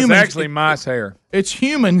still does, human. it's actually mice hair. It's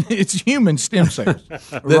human. It's human stem cells.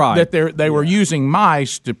 Right. That they were using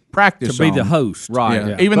mice to practice To be on. the host. Right.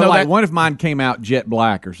 Yeah. Even But though like, that- what if mine came out jet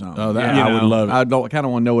black or something? Oh, that I would love it. I kind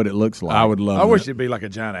of want to know what it looks like. I would love. I wish it. it'd be like a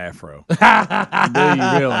giant afro. Do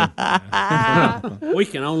you really? We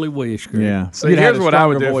can only wish. Greg. Yeah. See, You'd have here's a what I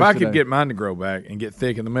would stronger do. If voice I could today. get mine to grow back and get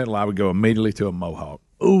thick in the middle, I would go immediately to a mohawk.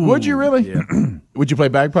 Would you really? Yeah. Would you play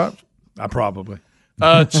bagpipes? I probably.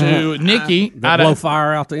 To Nikki Blow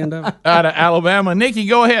fire out the end of it. out of Alabama. Nikki,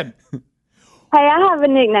 go ahead. Hey, I have a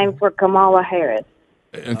nickname for Kamala Harris.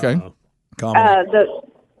 Okay. The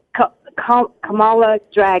Kamala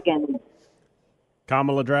Dragon.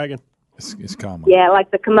 Kamala Dragon? It's Kamala. Yeah,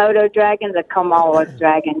 like the Komodo dragon, the Kamala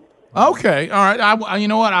Dragon. Okay. All right. I you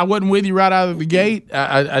know what? I wasn't with you right out of the gate.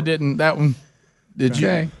 I didn't. That one. Did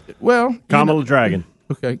you? Well, Kamala Dragon.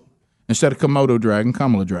 Okay. Instead of Komodo dragon,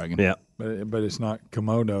 Kamala dragon. Yeah. But it's not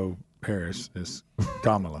Komodo Harris. It's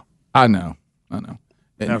Kamala. I know. Now,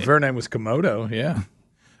 if her name was Komodo, yeah.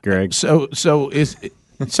 Greg. So is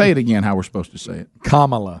say it again how we're supposed to say it.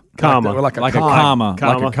 Kamala. Comma. Like a like comma. a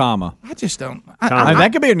comma, like a comma. I just don't. I mean,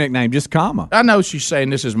 that could be a nickname, just comma. I know she's saying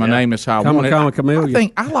this is my name. That's how I want it. Comma, chameleon. I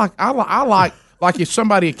think I like if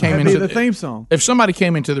somebody came That'd be into the theme song. If somebody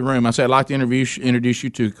came into the room, I said I'd like to introduce you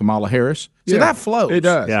to Kamala Harris. See, that flows. It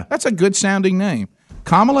does. Yeah. That's a good sounding name.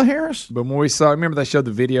 Kamala Harris. But when we saw, remember they showed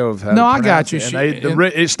the video of how No, to I got pronounce you. it, and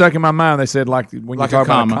it stuck in my mind. They said when you Like talk a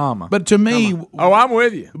comma. about a comma. But to me, Oh, I'm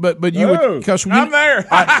with you. but you would because I'm there.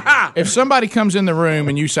 if somebody comes in the room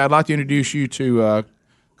and you say I'd like to introduce you to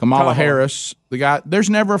Kamala Harris, the guy, there's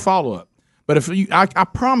never a follow up. But if you, I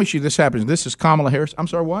promise you, this happens. This is Kamala Harris. I'm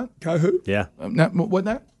sorry, what? Who? Yeah. What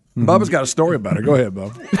that? Bubba's got a story about her. Go ahead,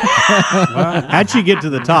 Bubba. How'd she get to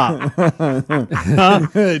the top?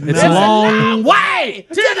 It's a long Way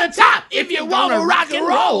to the top if you want to rock and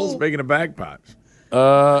roll. Speaking of bagpipes,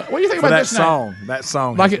 What do you think for about that this name? song, that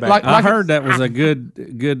song, Like has it- like- bagpipes. I heard that was a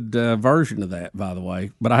good version of that, by the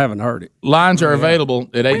way, but I haven't heard it. Lines are available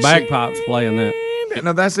at 8. Bagpipes playing that.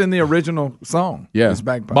 No, that's in the original song. Yeah, It's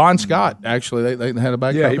bagpipes. Bon Scott actually they had a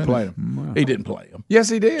bagpipe. Yeah, he in played it. them. He didn't play them. Yes,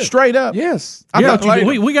 he did. Straight up. Yes. I Yeah, thought you played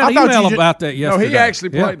did. them. We got I an thought you email ju- about that No, yesterday. he actually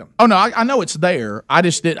Yeah. played them. Oh no, I know it's there. I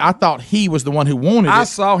just did. I thought he was the one who wanted it. I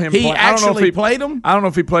saw him. He play. I don't know if actually he played them. I don't know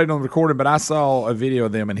if he played it on the recording, but I saw a video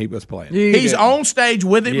of them and he was playing. He's on stage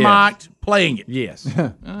with it Yes. mic'd, playing it. Yes,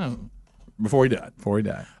 Before he died. before he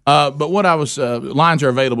died. But what I was lines are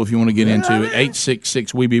available if you want to get into it.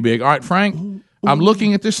 866 We Be Big. All right, Frank. I'm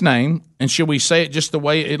looking at this name, and should we say it just the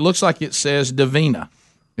way it looks like it says Davina?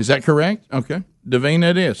 Is that correct? Okay, Davina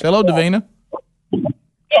it is. Hello, Davina.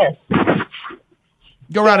 Yes.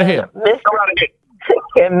 Go right ahead.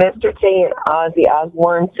 Can Mr. T and Ozzy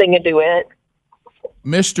Osbourne sing a duet?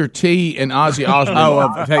 Mr. T and Ozzy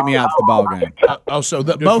Osbourne. Take Me Out to the Ball Game. So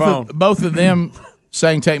both of them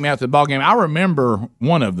sang "Take Me Out to the Ball Game." I remember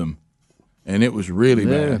one of them, and it was really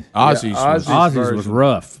bad. Ozzy's was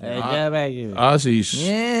rough. Ozzy's.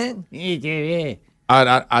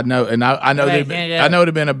 I know, and I know it'd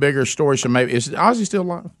have been a bigger story. So maybe is Ozzy still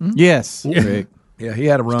alive? Yes, Rick. Yeah, he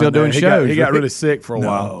had a run. Still doing shows. He got really sick for a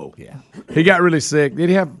while. Yeah, he got really sick. Did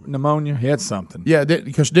he have pneumonia? He had something. Yeah,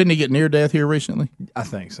 because didn't he get near death here recently? I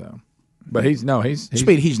think so. But he's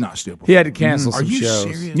Speedy. He's not still. He had to cancel some Are you shows.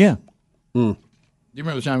 serious? Yeah. Do you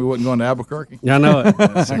remember the time we wasn't going to Albuquerque? Yeah, I know it.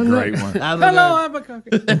 That's a great one. Hello, Albuquerque.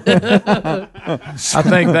 I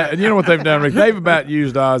think that you know what they've done, Rick. They've about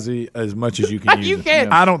used Ozzy as much as you can use.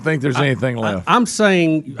 I don't think there's anything left. I'm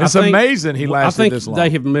saying it's amazing he lasted this long. I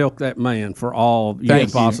think they have milked that man for all you can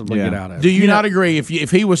possibly get out of it. Do you not agree? If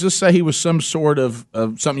he was, let's say he was some sort of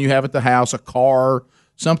something you have at the house, a car,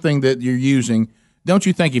 something that you're using, don't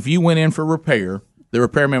you think if you went in for repair, the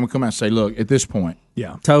repairman would come out and say, "Look, at this point,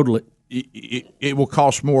 totally." It will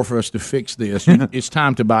cost more for us to fix this. It's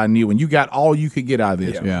time to buy a new one. You got all you could get out of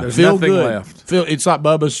this. Yeah. There's Feel nothing good. left. It's like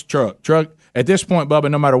Bubba's truck. At this point,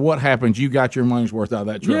 Bubba, no matter what happens, you got your money's worth out of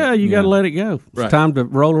that truck. Yeah, you got to let it go. It's time to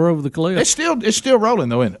roll her over the cliff. It's still rolling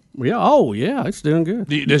though, isn't it? Yeah. Oh, yeah. It's doing good.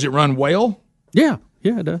 Does it run well? Yeah.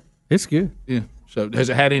 Yeah, it does. It's good. Yeah. So has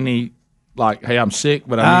it had any like, hey, I'm sick,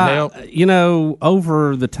 but I need help? You know,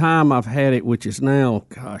 over the time I've had it, which is now,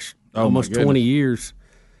 almost 20 years.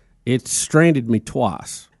 It's stranded me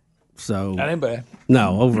twice. So that ain't bad.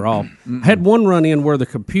 No, overall. I had one run in where the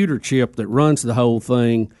computer chip that runs the whole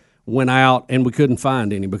thing went out and we couldn't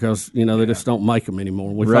find any because, they just don't make them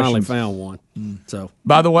anymore. We finally found one. So,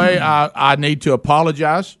 by the way, I need to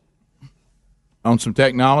apologize on some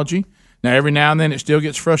technology. Now, every now and then it still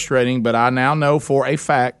gets frustrating, but I now know for a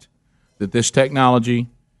fact that this technology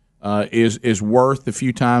is worth the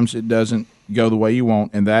few times it doesn't go the way you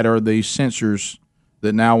want, and that are the sensors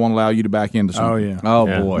that now won't allow you to back into something. Oh yeah. Oh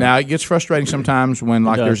boy. Now it gets frustrating sometimes when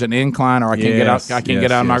there's an incline or I can't get out. I can't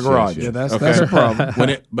get out of my garage. Yeah, that's a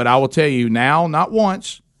problem. But I will tell you now, not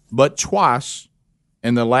once, but twice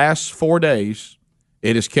in the last 4 days,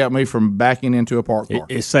 it has kept me from backing into a parked car.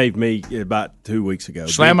 It saved me about 2 weeks ago.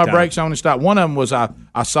 Slam my brakes on and stop. One of them was I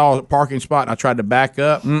saw a parking spot and I tried to back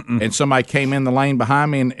up and somebody came in the lane behind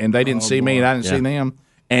me and they didn't see me and I didn't see them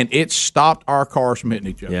and it stopped our cars from hitting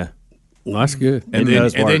each other. Yeah. Well, that's good. And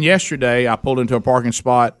then yesterday, I pulled into a parking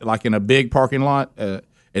spot, like in a big parking lot,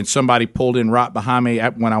 and somebody pulled in right behind me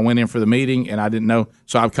when I went in for the meeting, and I didn't know.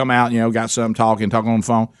 So I've come out, got something talking on the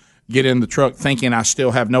phone, get in the truck thinking I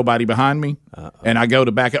still have nobody behind me, and I go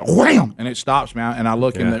to back up, wham, and it stops me, and I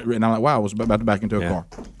look and I'm like, wow, I was about to back into a car.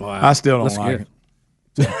 Wow. I still don't like it.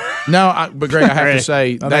 No, but Greg, I have to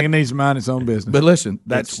say, I think it needs to mind its own business. But listen,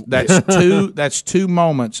 that's two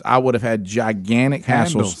moments I would have had gigantic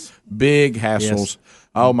hassles. Big hassles. Yes.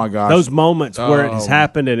 Oh my gosh! Those moments where it has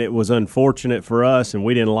happened and it was unfortunate for us and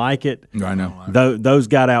we didn't like it. I know. Those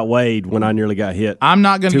got outweighed when I nearly got hit. I'm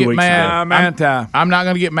not going to get mad. I'm not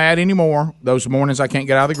going to get mad anymore. Those mornings I can't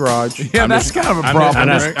get out of the garage. Yeah, that's kind of a problem.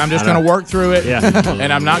 I'm just going to work through it. Yeah.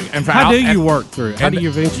 And I'm not. In fact, how do you work through it? How do you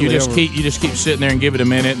eventually? You just keep sitting there and give it a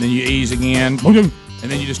minute, and then you ease again. And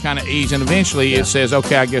then you just kind of ease, and eventually it says,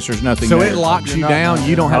 "Okay, I guess there's nothing." So there. it locks you down.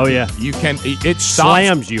 You don't have. Oh to, yeah. You can. It stops,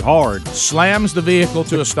 slams you hard. Slams the vehicle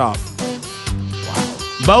to a stop. Wow.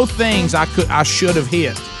 Both things I should have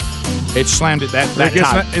hit. It slammed it that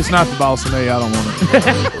tight. It's not the boss of me. I don't want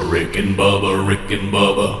it. Rick and Bubba. Rick and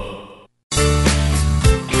Bubba.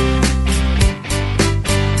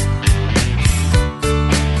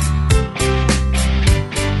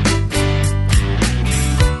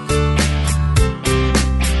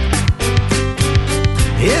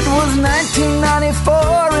 It was 1994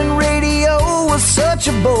 and radio was such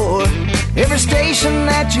a bore. Every station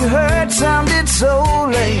that you heard sounded so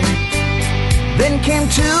lame. Then came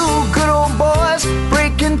two good old boys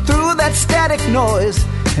breaking through that static noise,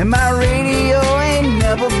 and my radio ain't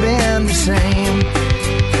never been the same.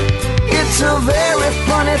 It's a very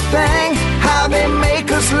funny thing how they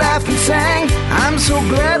make us laugh and sing. I'm so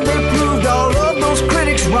glad they proved all of those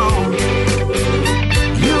critics wrong.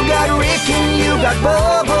 You got Rick and you got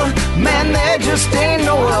Bubba, man, there just ain't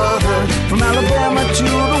no other. From Alabama to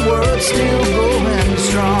the world, still going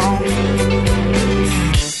strong.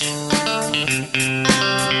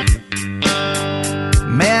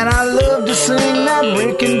 Man, I love to sing that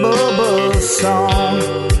Rick and Bubba song.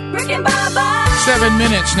 Rick and Bubba! 7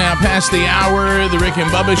 minutes now past the hour, the Rick and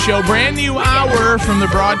Bubba Show. Brand new hour from the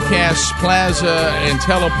Broadcast Plaza and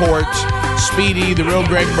Teleport Speedy, the real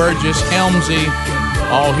Greg Burgess, Helmsy,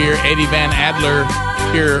 all here. Eddie Van Adler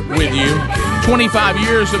here with you. 25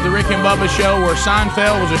 years of the Rick and Bubba Show, where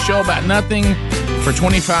Seinfeld was a show about nothing. For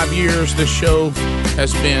 25 years, this show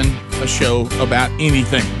has been a show about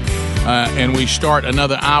anything. And we start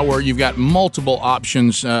another hour. You've got multiple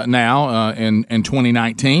options now in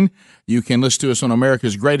 2019. You can listen to us on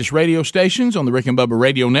America's greatest radio stations on the Rick and Bubba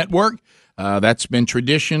Radio Network. That's been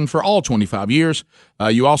tradition for all 25 years.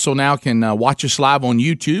 You also now can watch us live on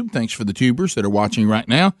YouTube. Thanks for the tubers that are watching right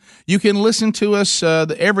now. You can listen to us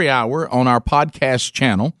every hour on our podcast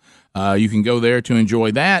channel. You can go there to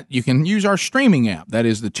enjoy that. You can use our streaming app. That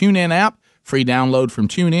is the TuneIn app. Free download from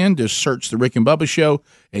TuneIn. Just search The Rick and Bubba Show,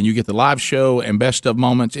 and you get the live show and best of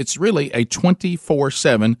moments. It's really a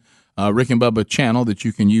 24/7 Rick and Bubba channel that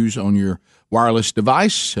you can use on your wireless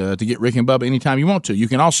device to get Rick and Bubba anytime you want to. You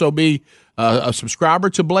can also be a subscriber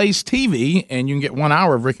to Blaze TV, and you can get 1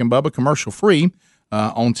 hour of Rick and Bubba commercial-free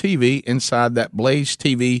on TV inside that Blaze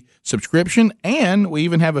TV subscription. And we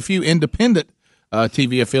even have a few independent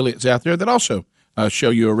TV affiliates out there that also show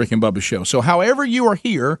you a Rick and Bubba show. So however you are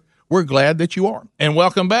here, we're glad that you are. And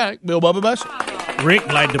welcome back, Bill Bubba Bussey. Rick,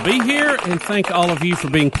 glad to be here, and thank all of you for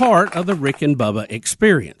being part of the Rick and Bubba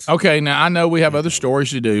experience. Okay, now I know we have other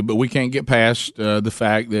stories to do, but we can't get past the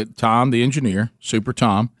fact that Tom, the engineer, Super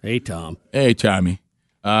Tom. Hey, Tom. Hey, Tommy.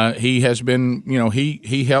 He has been,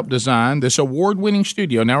 he helped design this award-winning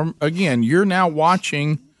studio. Now, again, you're now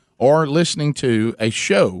watching or listening to a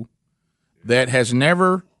show that has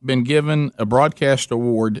never been given a broadcast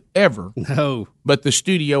award ever. No. But the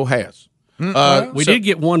studio has. We did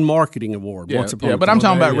get one marketing award once upon a time. But I'm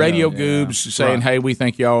talking about Radio Goobs saying, hey, we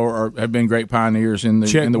think y'all have been great pioneers in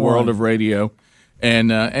the world of radio.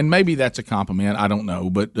 And maybe that's a compliment. I don't know.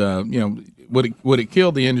 But, would it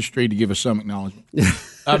kill the industry to give us some acknowledgement?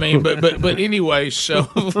 I mean, but anyway, so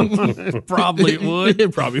probably it would.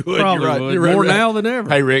 It probably would. Probably You're right. would. You're right. More now than ever.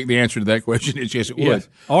 Hey, Rick, the answer to that question is yes, it would.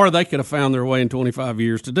 Or they could have found their way in 25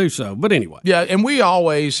 years to do so. But anyway. Yeah, and we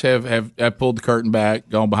always have pulled the curtain back,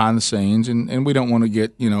 gone behind the scenes, and we don't want to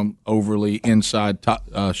get overly inside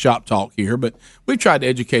shop talk here, but we've tried to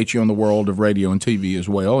educate you on the world of radio and TV as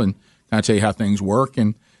well, and kind of tell you how things work.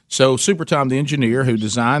 And so Super Tom, the engineer who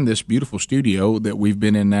designed this beautiful studio that we've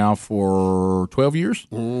been in now for 12 years.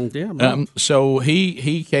 So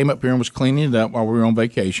he came up here and was cleaning it up while we were on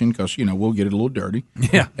vacation because, we'll get it a little dirty.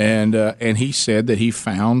 Yeah. And he said that he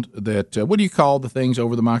found that, what do you call the things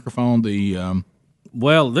over the microphone?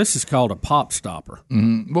 Well, this is called a pop stopper.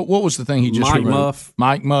 Mm-hmm. What was the thing he just Mic muff.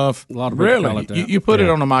 Mic muff. A lot of people call it that. You put it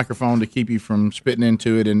on a microphone to keep you from spitting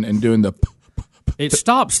into it and doing the... It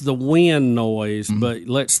stops the wind noise, but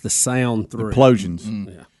lets the sound through. Implosions.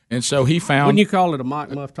 Mm. Yeah. And so he found... Wouldn't you call it a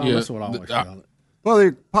mic muff, Tom? That's what I always call it. Well,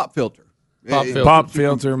 they're pop filter. Pop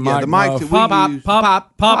filter, mic the mics muff. that we use.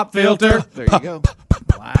 Pop filter. There you go.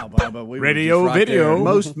 Wow, Bubba. We were Radio, just right video. there.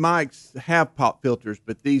 Most mics have pop filters,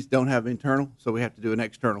 but these don't have internal, so we have to do an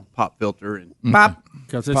external pop filter and pop.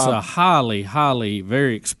 Because it's a highly, highly,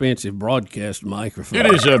 very expensive broadcast microphone.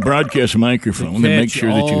 It is a broadcast microphone that makes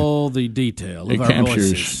sure that all the detail it of our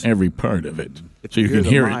captures voices. every part of it, If so you you can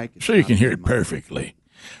hear hear the it. mic, it's So you not can hear the it mic. perfectly.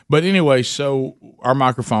 But anyway, so our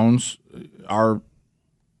microphones, our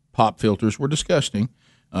pop filters were disgusting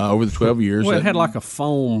over the 12 years. Well, it had like a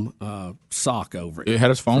foam sock over it. It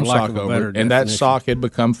had a foam for lack sock of a over better it, and that definition. sock had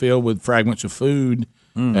become filled with fragments of food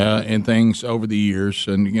and things over the years.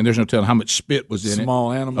 And again, there's no telling how much spit was in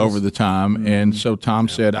Small it animals. over the time. And so Tom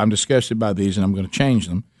said, I'm disgusted by these, and I'm going to change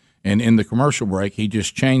them. And in the commercial break, he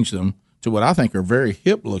just changed them to what I think are very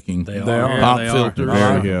hip-looking They pop are. filters.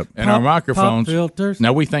 Very hip. And our microphones. Pop filters.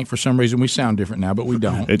 Now, we think for some reason we sound different now, but we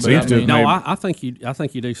don't. It But seems I to mean, have No, made- I think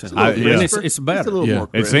you do sound. I- And yeah. it's better. It's a little more It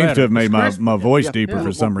crisp. seems to have made It's my voice Yeah, deeper yeah.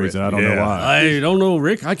 for some reason. I don't know why. I don't know,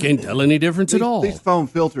 Rick. I can't tell any difference at all. These foam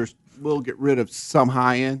filters will get rid of some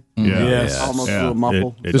high end. Yeah. Yes. Almost a little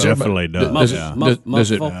muffle. It Does it- definitely does.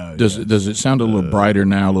 Does yeah. does it sound a little brighter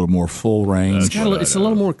now, a little more full range? It's a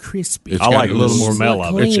little more crispy. It's I got like a little more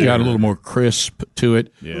mellow. It's cleaner. got a little more crisp to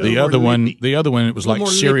it. The other one, it was like more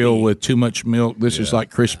cereal lippy. with too much milk. This is like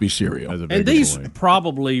crispy cereal. That's a big And these boy.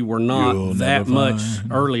 probably were not You'll that never much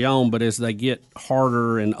find. early on, but as they get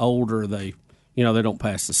harder and older, they don't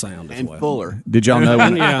pass the sound as And well. fuller. Did y'all know?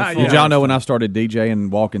 When, Yeah, did y'all know when I started DJing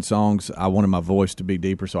and walking songs, I wanted my voice to be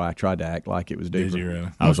deeper, so I tried to act like it was deeper. Did you really?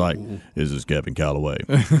 I was like, "This is Kevin Calloway.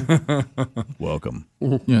 Welcome." Yeah,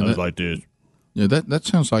 I was that, like this. yeah, that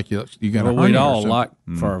sounds like you got a Well, we'd hernia or all something. like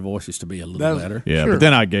for our voices to be a little better. Yeah, Sure. but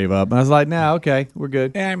then I gave up, and I was like, "No, okay, we're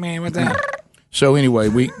good." Yeah, man, what's that? So anyway,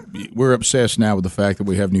 we're obsessed now with the fact that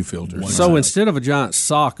we have new filters. So instead of a giant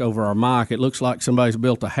sock over our mic, it looks like somebody's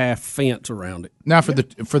built a half fence around it. Now for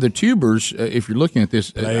the tubers, if you're looking at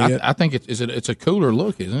this, I think it's a cooler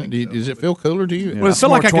look, isn't it? Does it feel cooler to you? Well, it's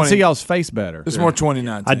like I can see y'all's face better. It's more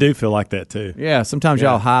 2019. I do feel like that too. Yeah, sometimes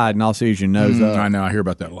y'all hide and I'll see your nose up. I know. I hear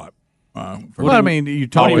about that a lot. Well, I mean, you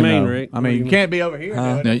totally what do you mean, know. Rick? I mean, you can't be over here.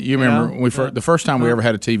 Now, you remember the first time we ever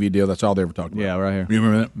had a TV deal? That's all they ever talked about. Yeah, right here. You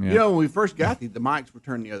remember that? Yeah. You know, when we first got the mics were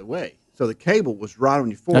turned the other way, so the cable was right on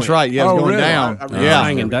your forehead. That's right. Yeah, it was going down. Yeah,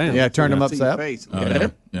 hanging down. Yeah, turned them See your upside. face.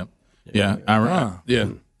 Yeah.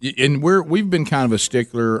 And we've been kind of a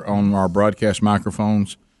stickler on our broadcast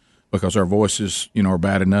microphones because our voices, are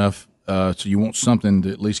bad enough. So you want something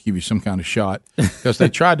to at least give you some kind of shot because they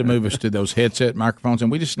tried to move us to those headset microphones,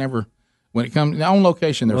 and we just never. When it comes on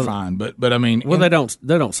location, they're fine, but I mean, they don't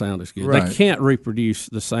sound as good. Right. They can't reproduce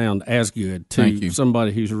the sound as good to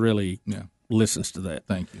somebody who's really listens to that.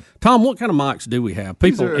 Thank you, Tom. What kind of mics do we have?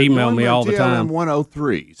 People email me all the time. TLM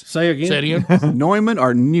 103s. Say again. Say it again. Neumann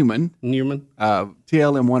or Newman.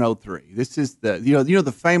 TLM 103. This is the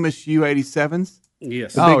the famous U87s.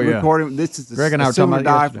 Yes. The big recording. This is Greg and I a were talking similar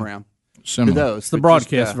about it diaphragm. Similar. To those. It's the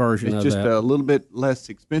broadcast version it's of just that. a little bit less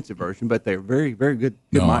expensive version, but they're very, very good.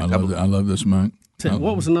 No, mics. I love this mic.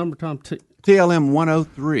 What was the number, Tom? TLM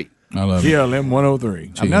 103. I love it. TLM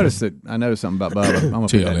 103. I noticed something about Bubba. I'm gonna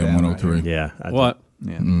put that TLM down 103. right here. Yeah. What?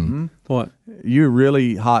 Yeah. What? You're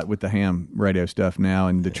really hot with the ham radio stuff now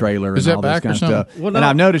and the trailer Is and that all this back or kind of stuff. something? Well, and no,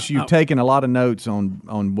 I've noticed you've taken a lot of notes on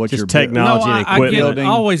what Just you're technology and equipment. I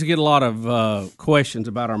always get a lot of questions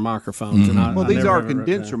about our microphones. And Well, these are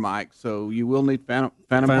condenser mics, so you will need phantom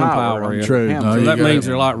power. Yeah. True. Ham. No, So you that got means it.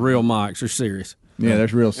 they're like real mics. They're serious. Yeah,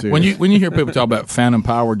 that's real serious. When you hear people talk about phantom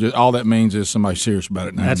power, all that means is somebody's serious about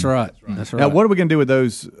it now. That's right. That's right. Now, what are we going to do with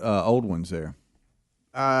those old ones there?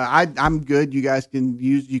 I'm good. You guys can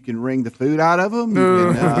wring the food out of them.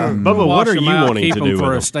 Bubba, what are you wanting keep to them do for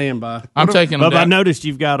with a them? standby? I'm taking them Bubba, I down. noticed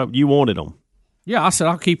you wanted them. Yeah, I said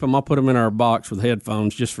I'll keep them. I'll put them in our box with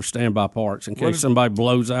headphones just for standby parts in case somebody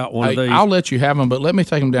blows out one of these. I'll let you have them, but let me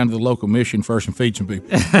take them down to the local mission first and feed some people.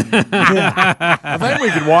 I think we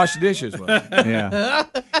could wash dishes with it. Yeah.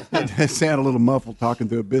 It sound a little muffled talking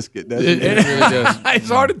through a biscuit, doesn't It it? really does. It's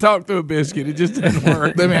hard to talk through a biscuit. It just doesn't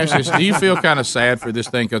work. Let me ask you this: do you feel kind of sad for this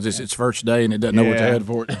thing because it's its first day and it doesn't know what's Yeah. ahead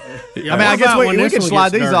for it? I mean, I guess we can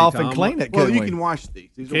slide these off and clean it. Well, couldn't you we? can wash these.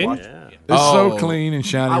 These Can are you? washable. It's so Oh. clean and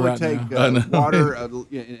shiny I would right take now. water.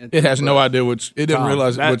 It has no idea it didn't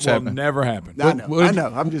realize that what's will happening. never happen. I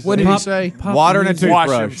know. I'm just What did saying. he say? Water and a Wash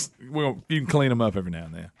toothbrush. them. Well, you can clean them up every now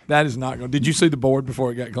and then. That is not going. Did you see the board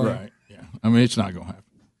before it got clean? Right. Yeah. I mean, it's not going to happen.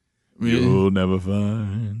 You'll never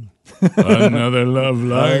find another love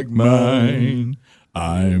like mine.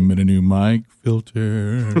 I'm in a new mic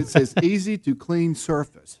filter. It says easy to clean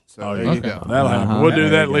surface. So there you go. That'll happen. We'll do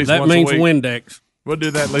that at least that once means a week. Windex. We'll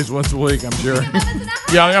do that at least once a week, I'm sure.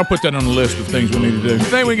 Yeah, I'll put that on the list of things we need to do. You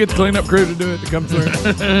think we get the cleanup crew to do it to come through?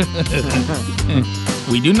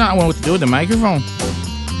 We do not know what to do with the microphone.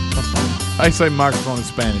 I say microphone in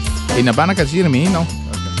Spanish. En la van a decir a mí, no.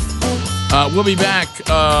 We'll be back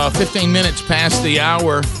 15 minutes past the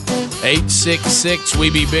hour. 866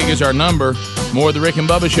 We Be Big is our number. More of the Rick and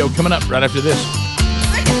Bubba Show coming up right after this.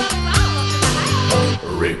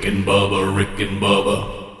 Rick and Bubba, Rick and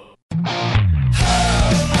Bubba.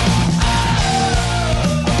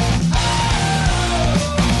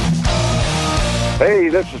 Hey,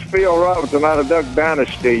 this is Phil Robinson out of Duck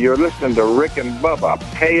Dynasty. You're listening to Rick and Bubba.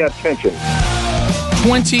 Pay attention.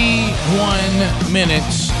 21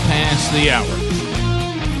 minutes past the hour.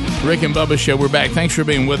 Rick and Bubba Show, we're back. Thanks for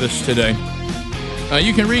being with us today.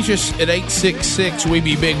 You can reach us at 866 We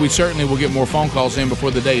Be Big. We certainly will get more phone calls in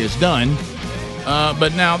before the day is done.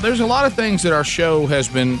 But now, there's a lot of things that our show has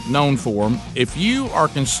been known for. If you are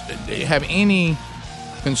have any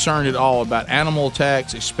concern at all about animal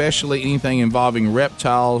attacks, especially anything involving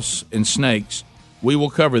reptiles and snakes, we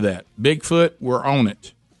will cover that. Bigfoot, we're on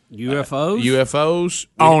it. UFOs?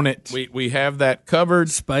 On it. We have that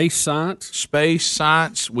covered. Space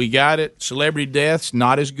science, we got it. Celebrity deaths,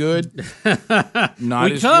 not as good. We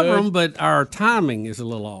cover them, but our timing is a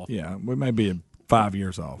little off. Yeah, we may be 5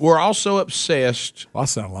 years off. We're also obsessed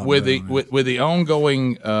with the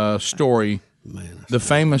ongoing story, the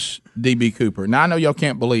famous D.B. Cooper. Now I know y'all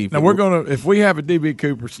can't believe. Now we're gonna, if we have a D.B.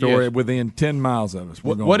 Cooper story within 10 miles of us,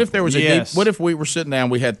 what if there was what if we were sitting down?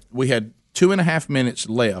 We had 2.5 minutes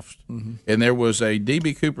left, and there was a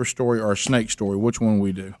D.B. Cooper story or a snake story. Which one would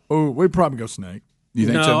we do? Oh, we'd probably go snake. You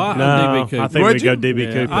think so? I'm D.B. Cooper. I think we'd go D.B.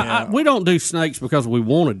 Cooper. We don't do snakes because we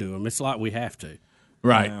want to do them. It's like we have to.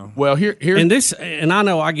 Right. Well, here's and I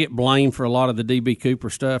know I get blamed for a lot of the DB Cooper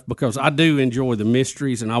stuff because I do enjoy the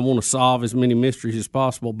mysteries and I want to solve as many mysteries as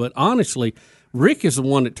possible. But honestly, Rick is the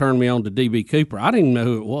one that turned me on to DB Cooper. I didn't even know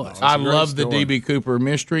who it was. I love the DB Cooper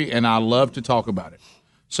mystery, and I love to talk about it.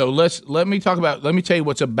 So let me tell you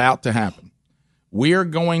what's about to happen. We are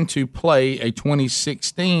going to play a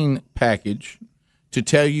 2016 package to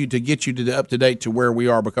get you up to date to where we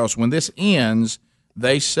are, because when this ends,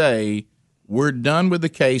 they say we're done with the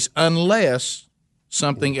case unless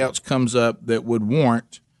something else comes up that would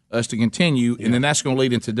warrant us to continue, and then that's going to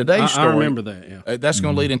lead into today's story. I remember that, yeah. That's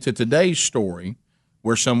going to lead into today's story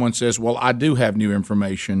where someone says, well, I do have new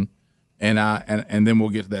information, and then we'll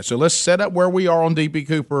get to that. So let's set up where we are on DB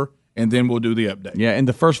Cooper, and then we'll do the update. Yeah, and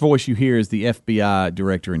the first voice you hear is the FBI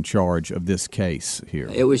director in charge of this case here.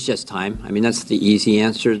 It was just time. I mean, that's the easy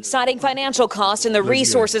answer. Citing financial costs and the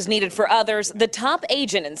resources needed for others, the top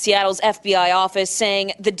agent in Seattle's FBI office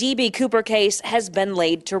saying the DB Cooper case has been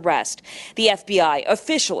laid to rest. The FBI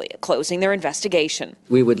officially closing their investigation.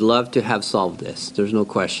 We would love to have solved this. There's no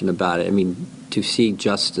question about it. I mean, to see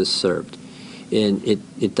justice served. And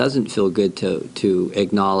it doesn't feel good to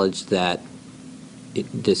acknowledge that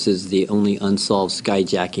this is the only unsolved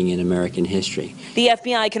skyjacking in American history. The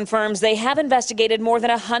FBI confirms they have investigated more than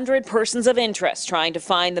 100 persons of interest trying to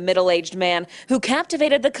find the middle-aged man who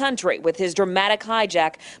captivated the country with his dramatic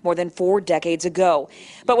hijack more than 4 decades ago.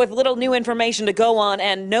 But with little new information to go on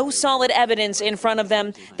and no solid evidence in front of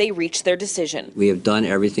them, they reached their decision. We have done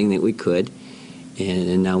everything that we could,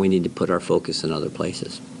 and now we need to put our focus in other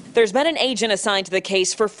places. There's been an agent assigned to the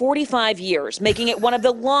case for 45 years, making it one of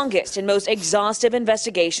the longest and most exhaustive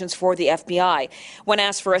investigations for the FBI. When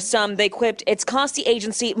asked for a sum, they quipped it's cost the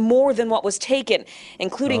agency more than what was taken,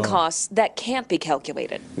 including costs that can't be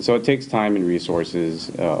calculated. So it takes time and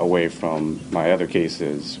resources away from my other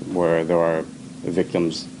cases where there are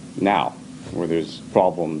victims now, where there's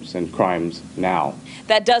problems and crimes now.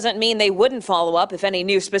 That doesn't mean they wouldn't follow up if any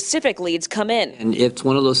new specific leads come in. And it's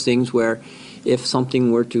one of those things where if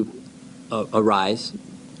something were to arise,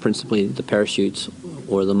 principally the parachutes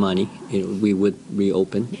or the money, we would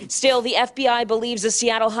reopen. Still, the FBI believes the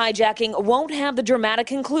Seattle hijacking won't have the dramatic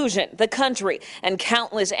conclusion the country and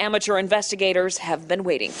countless amateur investigators have been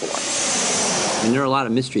waiting for. And there are a lot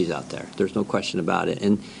of mysteries out there. There's no question about it.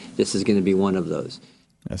 And this is going to be one of those.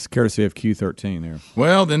 That's courtesy of Q13 there.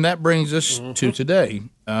 Well, then that brings us to today.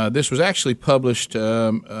 This was actually published,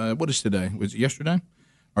 what is today? Was it yesterday?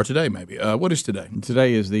 Or today, maybe. What is today?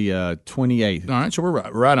 Today is the 28th. All right, so we're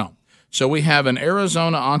right on. So we have an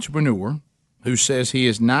Arizona entrepreneur who says he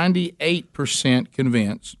is 98%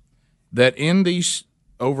 convinced that in these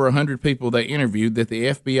over 100 people they interviewed, that the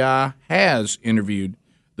FBI has interviewed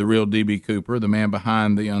the real DB Cooper, the man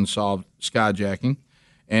behind the unsolved skyjacking.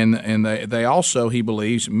 And they also, he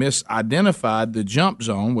believes, misidentified the jump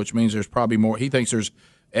zone, which means there's probably more. He thinks there's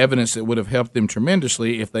evidence that would have helped them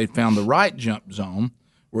tremendously if they found the right jump zone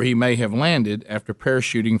where he may have landed after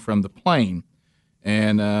parachuting from the plane.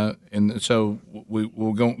 And so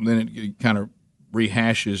we'll go, then it kind of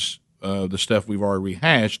rehashes the stuff we've already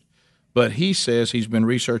rehashed. But he says he's been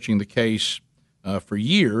researching the case for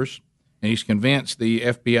years, and he's convinced the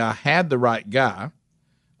FBI had the right guy,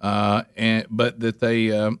 but that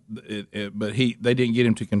they didn't get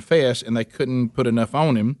him to confess, and they couldn't put enough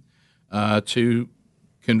on him to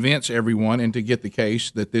convince everyone and to get the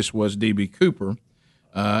case that this was DB Cooper.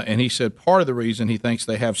 And he said part of the reason he thinks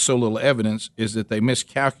they have so little evidence is that they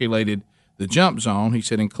miscalculated the jump zone. He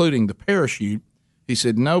said, including the parachute. He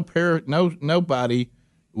said nobody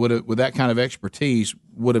would have, with that kind of expertise,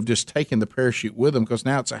 would have just taken the parachute with them, because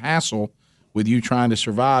now it's a hassle with you trying to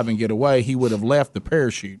survive and get away. He would have left the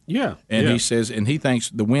parachute. Yeah. And he says, and he thinks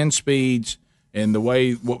the wind speeds and the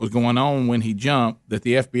way what was going on when he jumped, that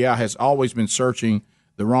the FBI has always been searching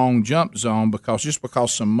the wrong jump zone, because just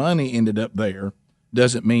because some money ended up there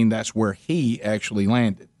doesn't mean that's where he actually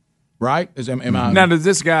landed. Right? Now, does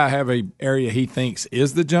this guy have an area he thinks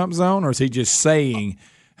is the jump zone, or is he just saying,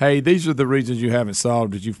 hey, these are the reasons you haven't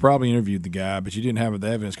solved it? You've probably interviewed the guy, but you didn't have the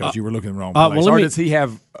evidence because you were looking in the wrong place. Or does he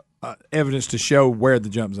have evidence to show where the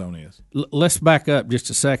jump zone is? Let's back up just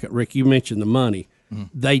a second, Rick. You mentioned the money. Mm-hmm.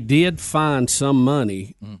 They did find some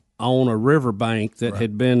money on a riverbank that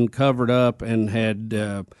had been covered up and had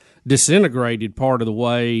disintegrated part of the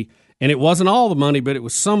way. And it wasn't all the money, but it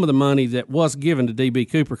was some of the money that was given to D.B.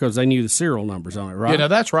 Cooper because they knew the serial numbers on it, right? Yeah, no,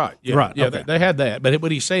 that's right. Yeah, right. Yeah, Okay. they had that. But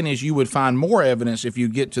what he's saying is you would find more evidence if you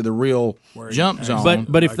get to the real jump zone.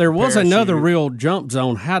 But if there was another real jump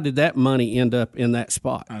zone, how did that money end up in that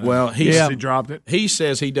spot? Well, he dropped it. He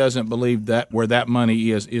says he doesn't believe that where that money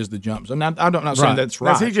is the jump zone. Now, I'm not saying that's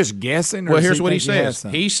right. Is he just guessing? Or Well, does here's he what he think has says.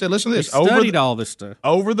 some? He said, listen to this. He studied all this stuff.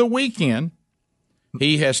 Over the weekend,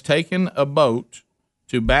 he has taken a boat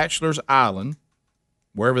to Bachelor's Island,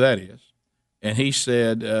 wherever that is, and he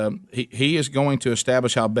said he is going to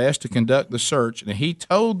establish how best to conduct the search. And he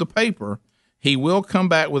told the paper he will come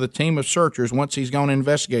back with a team of searchers once he's going to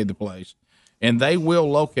investigate the place, and they will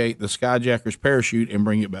locate the skyjacker's parachute and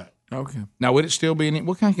bring it back. Okay. Now, would it still be in?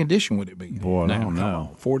 What kind of condition would it be? Boy, I don't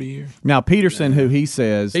know. 40 years. Now, Peterson, who he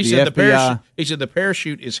says He the said FBI, he said the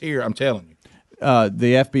parachute is here. I'm telling you.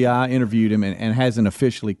 The FBI interviewed him and hasn't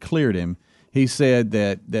officially cleared him. He said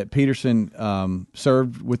that Peterson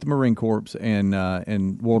served with the Marine Corps in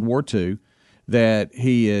World War II. That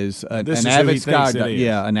he is an avid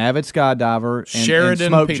skydiver and Sheridan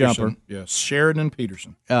smoke Peterson. jumper. Yes, Sheridan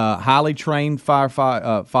Peterson. Highly trained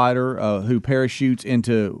fighter who parachutes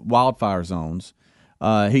into wildfire zones.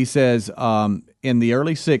 He says in the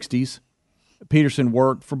early 60s, Peterson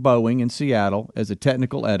worked for Boeing in Seattle as a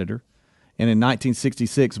technical editor, and in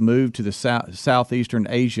 1966 moved to the southeastern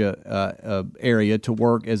Asia area to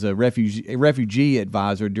work as a refugee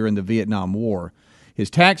advisor during the Vietnam War. His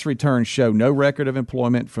tax returns show no record of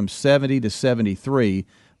employment from 70 to 73,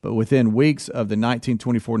 but within weeks of the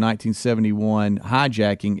 1924-1971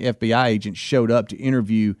 hijacking, FBI agents showed up to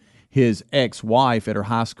interview his ex-wife at her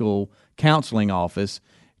high school counseling office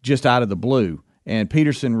just out of the blue. And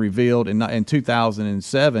Peterson revealed in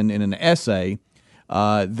 2007 in an essay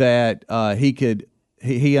that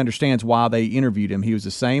he understands why they interviewed him. He was the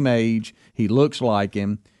same age. He looks like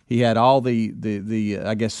him. He had all the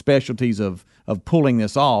I guess specialties of pulling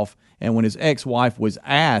this off. And when his ex-wife was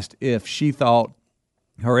asked if she thought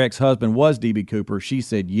her ex-husband was D.B. Cooper, she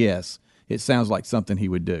said yes. It sounds like something he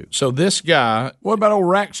would do. So this guy. What about old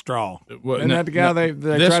Rackstraw? Isn't that the guy they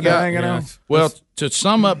tried to hang it on? Well, to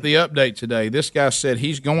sum up the update today, this guy said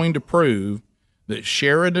he's going to prove that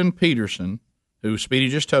Sheridan Peterson, who Speedy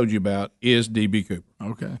just told you about, is D.B. Cooper.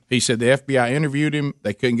 Okay. He said the FBI interviewed him.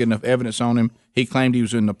 They couldn't get enough evidence on him. He claimed he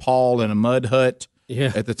was in Nepal in a mud hut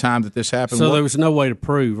at the time that this happened. So there was no way to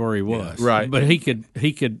prove where he was. Yeah, right. But he could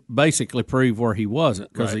basically prove where he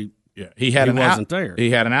wasn't because he wasn't there.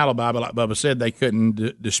 He had an alibi, but like Bubba said, they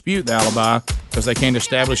couldn't dispute the alibi because they can't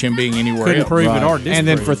establish him being anywhere Couldn't else. prove it or disprove And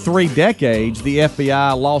then for 3 decades, the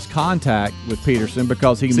FBI lost contact with Peterson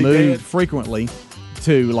because he moved frequently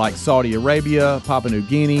to like Saudi Arabia, Papua New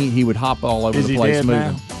Guinea. He would hop all over the place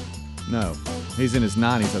moving. No, he's in his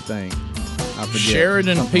 90s, I think. I forget.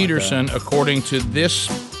 Sheridan Peterson, according to this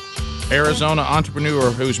Arizona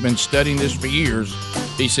entrepreneur who's been studying this for years,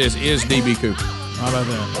 he says is D.B. Cooper. How about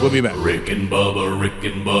that? We'll be back. Rick and Bubba, Rick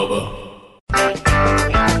and Bubba.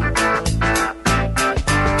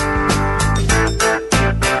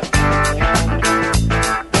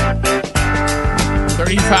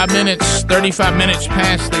 35 minutes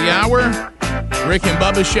past the hour. Rick and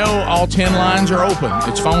Bubba Show, all 10 lines are open.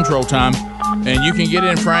 It's phone troll time. And you can get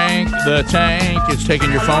in, Frank. The Tank is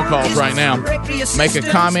taking your phone calls right now. Make a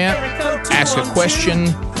comment, ask a question,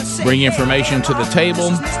 bring information to the table.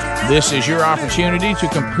 This is your opportunity to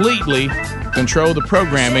completely control the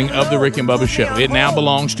programming of the Rick and Bubba Show. It now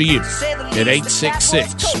belongs to you. At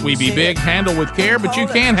 866, we be big, handle with care, but you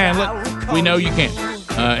can handle it. We know you can.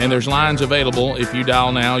 And there's lines available. If you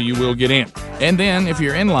dial now, you will get in. And then, if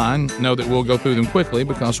you're in line, know that we'll go through them quickly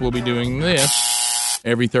because we'll be doing this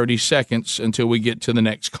every 30 seconds until we get to the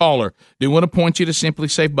next caller. Do want to point you to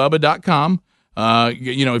simplysafebubba.com.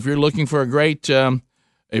 If you're looking for a great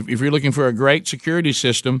if you're looking for a great security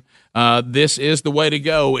system, this is the way to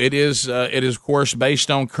go. It is of course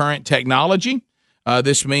based on current technology.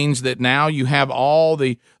 This means that now you have all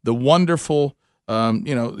the wonderful you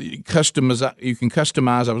can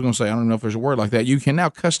customize. I was going to say, I don't know if there's a word like that. You can now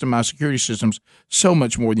customize security systems so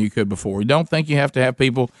much more than you could before. You don't think you have to have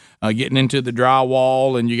people getting into the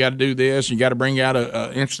drywall and you got to do this. You got to bring out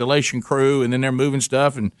a installation crew and then they're moving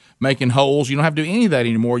stuff and making holes. You don't have to do any of that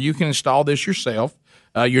anymore. You can install this yourself.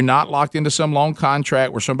 You're not locked into some long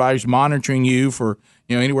contract where somebody's monitoring you for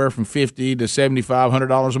anywhere from $50 to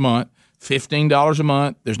 $7,500 a month. $15 a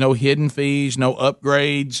month. There's no hidden fees, no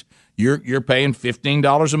upgrades. You're paying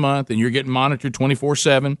 $15 a month, and you're getting monitored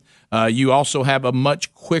 24/7. You also have a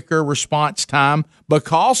much quicker response time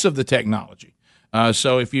because of the technology.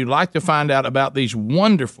 So if you'd like to find out about these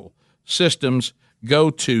wonderful systems, go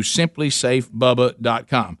to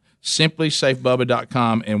simplysafebubba.com.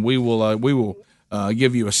 simplysafebubba.com, and we will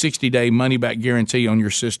give you a 60-day money-back guarantee on your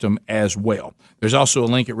system as well. There's also a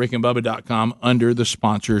link at rickandbubba.com under the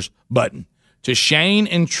sponsors button. To Shane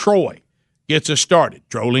and Troy gets us started.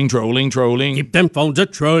 Trolling. Keep them phones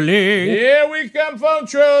a-trolling. Here we come, phone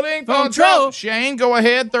trolling. Phone troll. Shane, go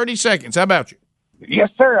ahead, 30 seconds. How about you? Yes,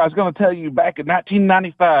 sir. I was going to tell you, back in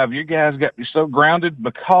 1995, you guys got me so grounded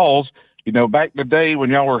because, back in the day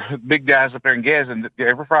when y'all were big guys up there in Gadsden,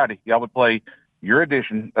 every Friday, y'all would play your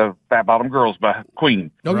edition of Fat Bottom Girls by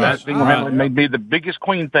Queen. Oh, yes. That made me the biggest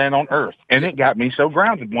Queen fan on earth, and it got me so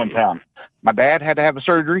grounded one time. My dad had to have a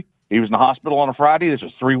surgery. He was in the hospital on a Friday. This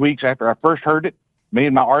was 3 weeks after I first heard it. Me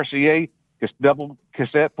and my RCA double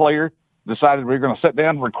cassette player decided we were going to sit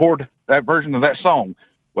down and record that version of that song.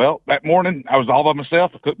 Well, that morning, I was all by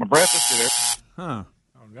myself. I cooked my breakfast. Huh.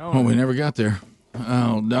 Oh, we never got there.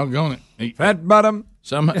 Oh, doggone it. Fat Bottom.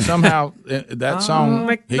 Somehow that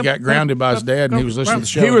song, he got grounded by his dad, and he was listening to the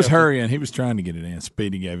show. He was hurrying. He was trying to get it in.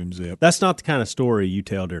 Speedy gave him zip. That's not the kind of story you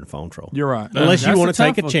tell during phone troll. You're right. Unless you want to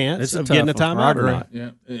take a chance of getting a timeout or not.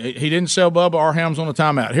 Yeah. He didn't sell Bubba or Helms on a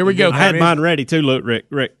timeout. Here we go. I had mine ready, too,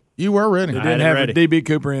 Rick. You were ready. It didn't have DB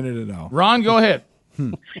Cooper in it at all. Ron, go ahead.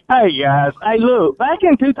 Hey, guys. Hey, look, back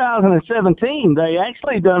in 2017, they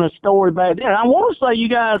actually done a story back then. I want to say you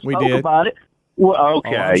guys spoke about it. Well,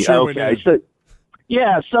 okay.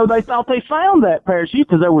 So they thought they found that parachute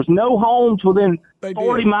because there was no homes within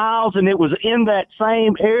 40 miles, and it was in that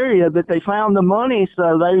same area that they found the money.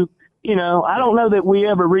 So they, I don't know that we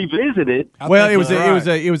ever revisited it. Well, it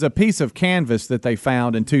was a piece of canvas that they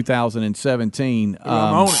found in 2017.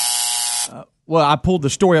 Well, I pulled the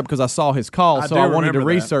story up because I saw his call, so I wanted to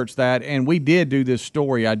research that, and we did do this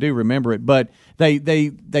story. I do remember it, but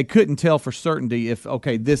they couldn't tell for certainty if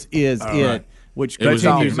this is it. Right. Which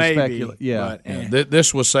continues to speculate. Yeah.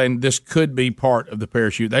 This was saying this could be part of the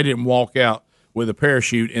parachute. They didn't walk out with a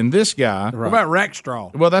parachute. And this guy. What about rack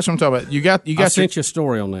straw? Well, that's what I'm talking about. I sent you a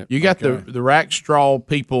story on that. You got the rack straw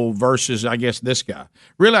people versus, I guess, this guy.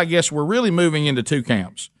 Really, I guess we're really moving into two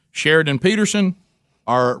camps: Sheridan Peterson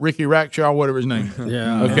or Ricky Rackshaw, whatever his name.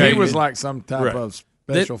 Yeah. Okay. He was like some type of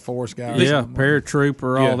special force guy. Yeah,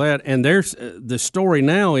 paratrooper, all that. And there's the story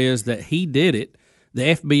now is that he did it. The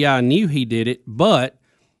FBI knew he did it, but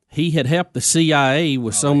he had helped the CIA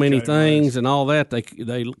with so many things and all that. They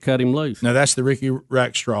cut him loose. Now that's the Ricky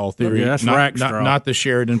Rackstraw theory. Yeah, that's Rackstraw. Not the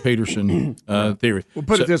Sheridan Peterson theory. We'll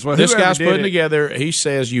put it this way: this guy's putting together. He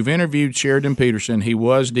says you've interviewed Sheridan Peterson. He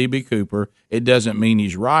was DB Cooper. It doesn't mean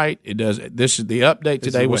he's right. It does. This is the update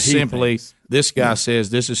today. Was simply this guy says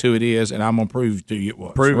this is who it is, and I'm gonna prove to you it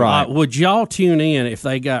was. Prove right. Would y'all tune in if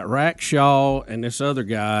they got Rackshaw and this other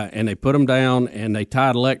guy, and they put them down and they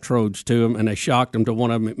tied electrodes to them and they shocked them till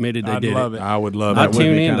one of them admitted they did it? I would love it. I'd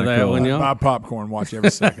tune into that, wouldn't y'all? Buy popcorn, watch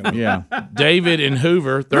every second. Yeah. David in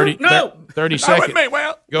Hoover, 30 seconds.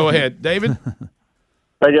 Go ahead, David.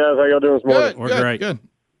 Hey guys, how y'all doing this morning? We're great. Good.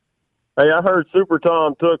 Hey, I heard Super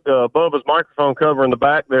Tom took Bubba's microphone cover in the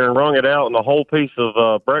back there and wrung it out, and the whole piece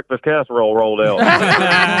of breakfast casserole rolled out.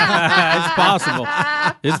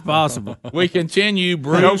 It's possible. We continue.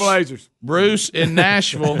 Bruce in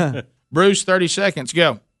Nashville. Bruce, 30 seconds.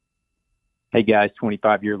 Go. Hey, guys,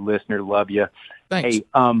 25-year listener. Love you. Thanks. Hey,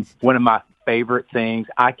 one of my favorite things,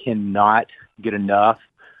 I cannot get enough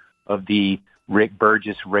of the Rick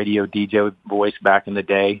Burgess radio DJ voice back in the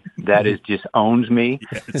day. That is just owns me.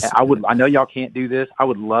 Yes. I know y'all can't do this. I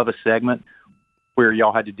would love a segment where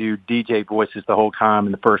y'all had to do DJ voices the whole time,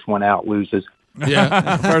 and the first one out loses.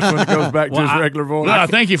 Yeah, the first one that goes back to his regular voice. Well,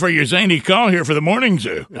 thank you for your zany call here for the morning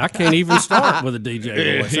zoo. I can't even start with a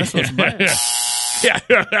DJ voice. That's what's bad.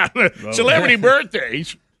 Yeah, celebrity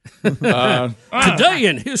birthdays. Today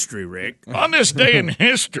in history, Rick. On this day in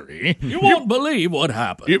history, you won't believe what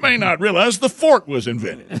happened. You may not realize the fork was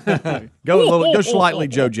invented. Go slightly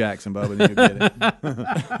Joe Jackson, Bubba, and you'll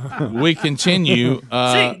get it. We continue.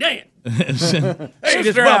 Sing, Dan. Hey,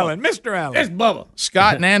 Mr. Allen. Mr. Allen. It's Bubba.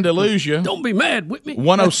 Scott in Andalusia. Don't be mad with me.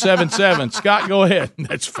 1077. Scott, go ahead.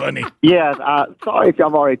 That's funny. Yeah, sorry if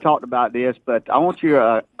y'all already talked about this, but I want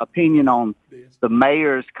your opinion on the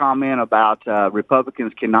mayor's comment about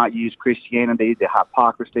Republicans cannot use Christianity, the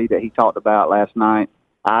hypocrisy that he talked about last night.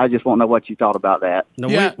 I just want to know what you thought about that.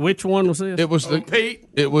 No, which one was this? It was Pete.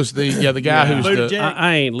 It was the guy who's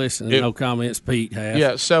I ain't listening to no comments Pete has.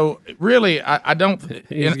 Yeah, so really, I don't.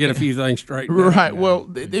 He's get a few things straight. Right. Well,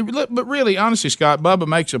 but really, honestly, Scott, Bubba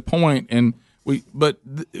makes a point, and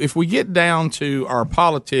if we get down to our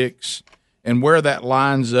politics and where that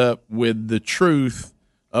lines up with the truth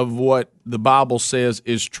of what the Bible says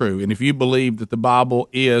is true, and if you believe that the Bible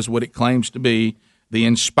is what it claims to be, the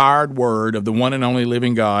inspired word of the one and only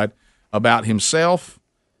living God about himself,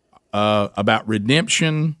 about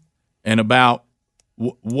redemption, and about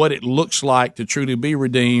what it looks like to truly be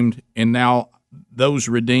redeemed, and now those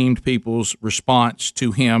redeemed people's response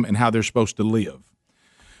to him and how they're supposed to live.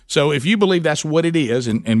 So if you believe that's what it is,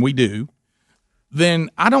 and we do, then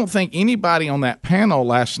I don't think anybody on that panel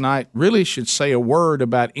last night really should say a word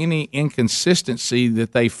about any inconsistency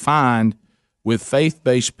that they find with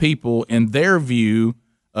faith-based people in their view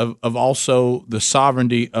of also the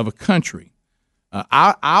sovereignty of a country.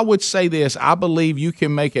 I would say this: I believe you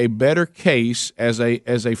can make a better case as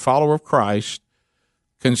a follower of Christ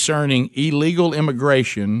concerning illegal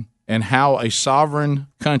immigration and how a sovereign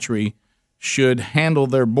country should handle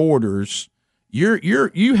their borders.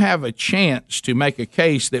 You have a chance to make a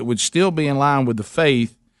case that would still be in line with the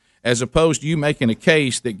faith, as opposed to you making a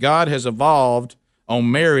case that God has evolved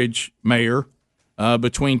on marriage, Mayor,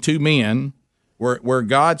 between two men, where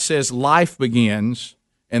God says life begins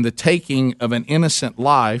and the taking of an innocent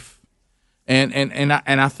life. And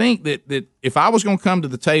I think that if I was going to come to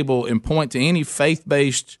the table and point to any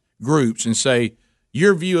faith-based groups and say,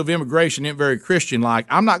 your view of immigration isn't very Christian-like,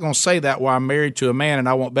 I'm not going to say that while I'm married to a man and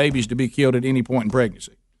I want babies to be killed at any point in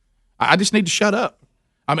pregnancy. I just need to shut up.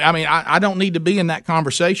 I don't need to be in that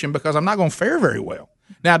conversation because I'm not going to fare very well.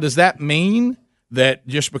 Now, does that mean that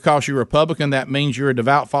just because you're Republican, that means you're a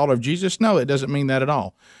devout follower of Jesus? No, it doesn't mean that at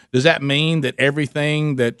all. Does that mean that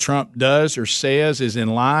everything that Trump does or says is in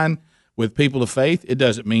line with people of faith? It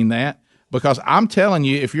doesn't mean that. Because I'm telling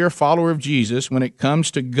you, if you're a follower of Jesus, when it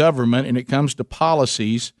comes to government and it comes to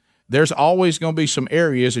policies, there's always going to be some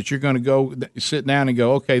areas that you're going to go sit down and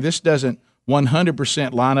go, okay, this doesn't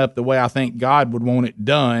 100% line up the way I think God would want it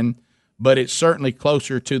done, but it's certainly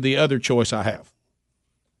closer to the other choice I have.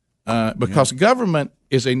 Because government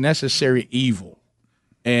is a necessary evil,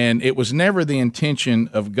 and it was never the intention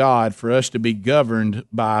of God for us to be governed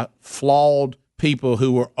by flawed people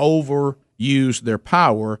who were overused their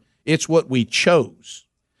power. It's what we chose.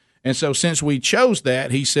 And so since we chose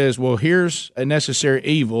that, he says, well, here's a necessary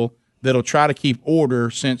evil that'll try to keep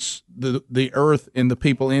order since the earth and the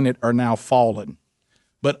people in it are now fallen.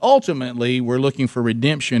 But ultimately, we're looking for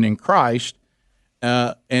redemption in Christ,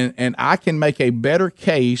 and I can make a better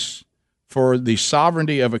case for the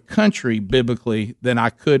sovereignty of a country biblically than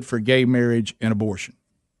I could for gay marriage and abortion.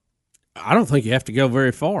 I don't think you have to go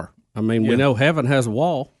very far. We know heaven has a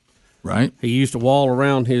wall. Right. He used a wall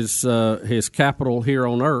around his capital here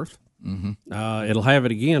on earth. Mm-hmm. It'll have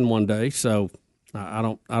it again one day. So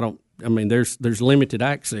there's limited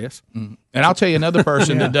access. Mm-hmm. And I'll tell you another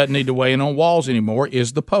person that doesn't need to weigh in on walls anymore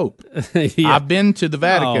is the Pope. Yeah. I've been to the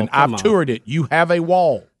Vatican. I've toured it. You have a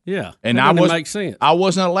wall. Yeah. And that makes sense. I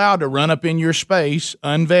wasn't allowed to run up in your space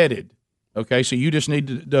unvetted. Okay, so you just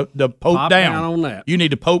need to pope Pop down on that. You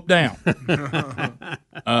need to pope down.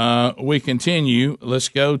 We continue. Let's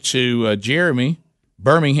go to Jeremy,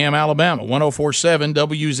 Birmingham, Alabama, 104.7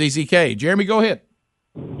 WZZK. Jeremy, go ahead.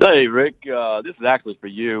 Hey, Rick. This is actually for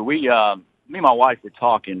you. Me and my wife were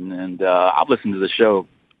talking, and I've listened to the show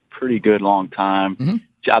pretty good long time.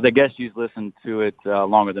 Mm-hmm. I guess she's listened to it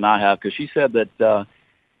longer than I have, because she said that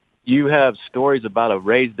you have stories about a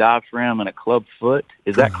raised diaphragm and a club foot.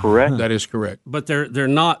 Is that correct? That is correct. But they're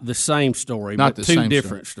not the same story. Not but the two same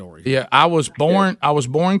different stories. Yeah, I was born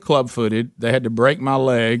club-footed. They had to break my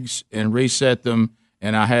legs and reset them,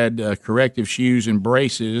 and I had corrective shoes and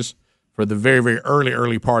braces for the very, very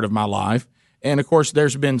early part of my life. And of course,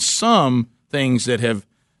 there's been some things that have,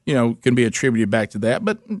 can be attributed back to that,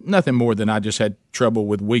 but nothing more than I just had trouble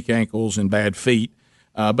with weak ankles and bad feet.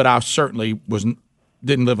 But I certainly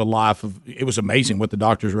didn't live a life of. It was amazing what the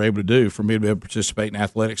doctors were able to do for me to be able to participate in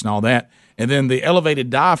athletics and all that. And then the elevated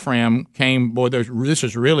diaphragm came. Boy, this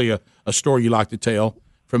is really a story you like to tell.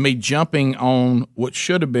 For me jumping on what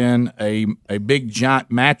should have been a big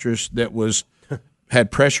giant mattress that had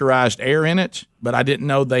pressurized air in it, but I didn't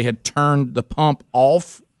know they had turned the pump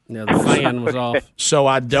off. Yeah, the fan was off. So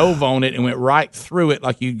I dove on it and went right through it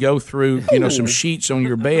like you'd go through, some sheets on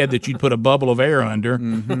your bed that you'd put a bubble of air under.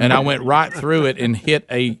 Mm-hmm. And I went right through it and hit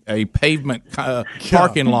a pavement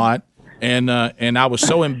parking lot. And I was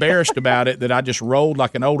so embarrassed about it that I just rolled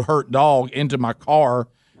like an old hurt dog into my car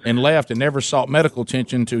and left and never sought medical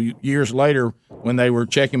attention until years later when they were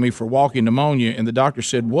checking me for walking pneumonia. And the doctor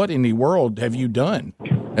said, "What in the world have you done?"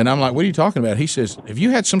 And I'm like, "What are you talking about?" He says, "Have you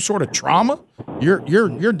had some sort of trauma?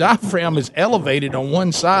 Your diaphragm is elevated on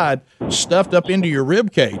one side, stuffed up into your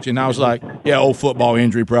rib cage." And I was like, "Yeah, old football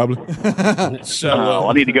injury probably." So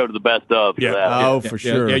I need to go to the best of. Yeah, for that. For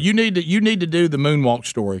sure. Yeah, you need to do the moonwalk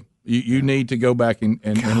story. You need to go back and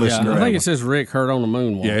listen to I that. think it says Rick hurt on the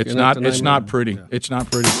moonwalk. Yeah, it's Isn't that not. the It's name not of it? pretty. It's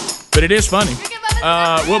not pretty, but it is funny.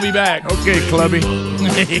 We'll be back. Okay, Clubby.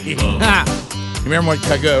 You remember when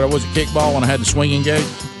I was a kickball when I had the swinging gate?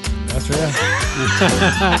 That's right.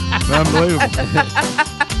 Unbelievable.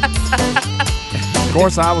 Of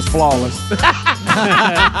course, I was flawless.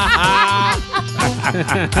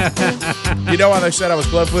 You know why they said I was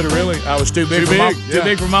club-footed? Really, I was too big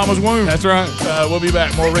for Mama's womb. That's right. We'll be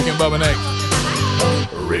back. More Rick and Bubba next.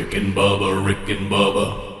 Rick and Bubba, Rick and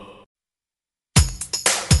Bubba.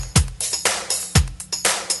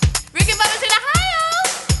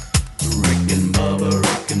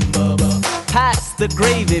 Pass the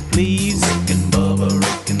gravy, please. Rick and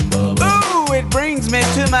Bubba. Ooh, it brings me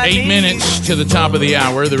to my 8 minutes to the top of the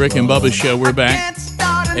hour. The Rick and Bubba Show. We're back.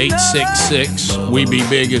 866 We Be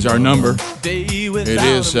Big is our number. It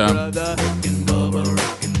is a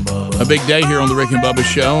big day here on the Rick and Bubba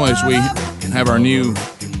Show as we have our new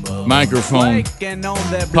microphone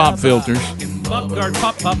pop filters,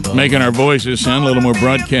 making our voices sound a little more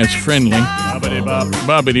broadcast friendly.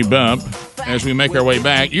 Bobbity bop. As we make our way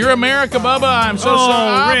back, you're America, Bubba. I'm so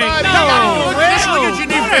sorry. Rick, Come on, look at your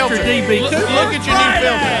new filter. Look at your new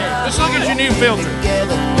filter. Let's look at your new filter.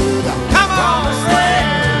 Come on.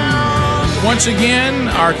 Once again,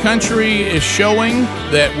 our country is showing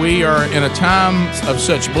that we are in a time of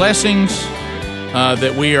such blessings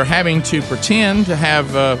that we are having to pretend to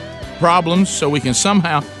have problems so we can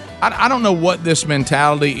somehow. I don't know what this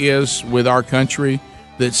mentality is with our country.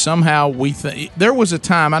 That somehow we think there was a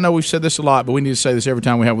time. I know we've said this a lot, but we need to say this every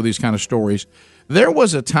time we have with these kind of stories. There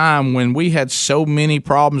was a time when we had so many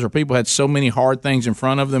problems, or people had so many hard things in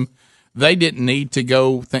front of them, they didn't need to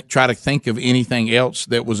go try to think of anything else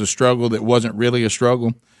that was a struggle that wasn't really a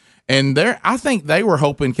struggle. And I think they were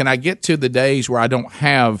hoping, can I get to the days where I don't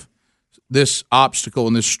have this obstacle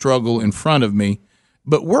and this struggle in front of me?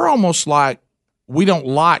 But we're almost like we don't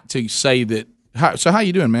like to say that. So how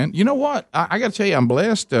you doing, man? You know what? I got to tell you, I'm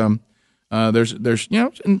blessed. There's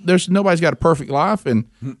nobody's got a perfect life,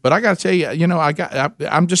 but I got to tell you,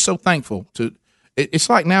 I'm just so thankful to. It's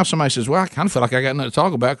like now somebody says, well, I kind of feel like I got nothing to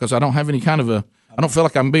talk about because I don't have any kind of I don't feel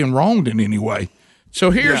like I'm being wronged in any way.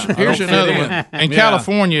 So here's another one. And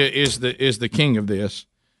California is the king of this.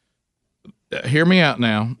 Hear me out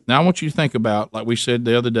now. Now I want you to think about, like we said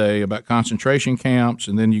the other day, about concentration camps,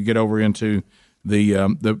 and then you get over into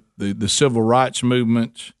the civil rights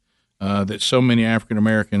movement that so many African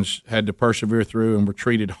Americans had to persevere through and were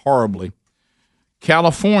treated horribly.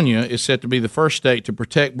 California is set to be the first state to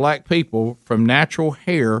protect black people from natural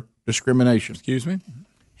hair discrimination. Excuse me?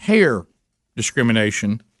 Hair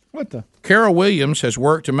discrimination. What the? Carol Williams has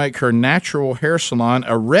worked to make her natural hair salon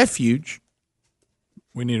a refuge.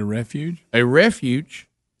 We need a refuge? A refuge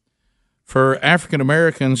for African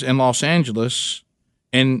Americans in Los Angeles,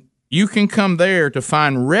 and you can come there to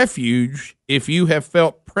find refuge if you have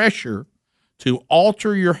felt pressure to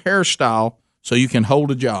alter your hairstyle so you can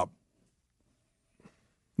hold a job.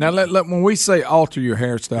 Now, when we say alter your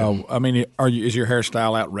hairstyle, I mean, is your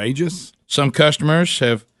hairstyle outrageous? Some customers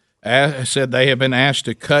have said they have been asked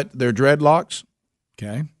to cut their dreadlocks.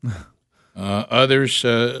 Okay. Others,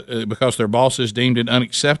 because their bosses deemed it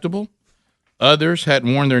unacceptable. Others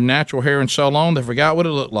hadn't worn their natural hair in so long they forgot what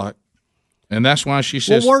it looked like. And that's why she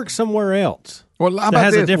says, "Well, work somewhere else." Well, that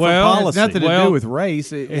has a different policy. It's nothing to do with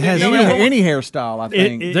race. It has any hairstyle. I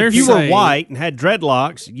think if you were white and had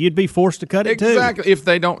dreadlocks, you'd be forced to cut it too. Exactly. If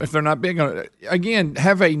they're not big on it. Again,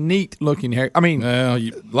 have a neat looking hair. I mean, a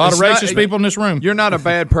lot of racist people in this room. You're not a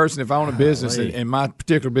bad person if I own a business. In my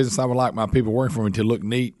particular business, I would like my people working for me to look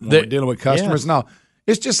neat when we're dealing with customers. Yes. No.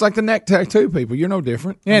 It's just like the neck tattoo people. You're no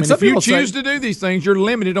different. Yeah, I mean, if you choose to do these things, you're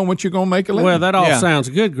limited on what you're going to make a living. Well, that all sounds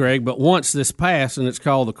good, Greg, but once this passed, and it's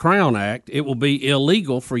called the Crown Act, it will be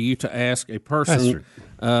illegal for you to ask a person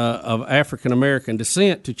of African American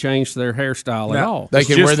descent to change their hairstyle at all. They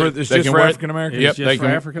can wear for African Americans. Yep,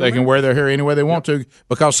 they can wear their hair any way they want to,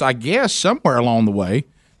 because I guess somewhere along the way,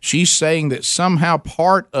 she's saying that somehow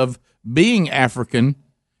part of being African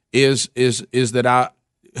is that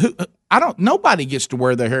nobody gets to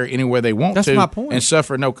wear their hair anywhere they want to. My point. And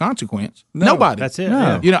suffer no consequence. Nobody. That's it.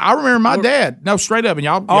 No. Yeah. I remember my dad. No, straight up,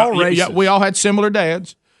 and we all had similar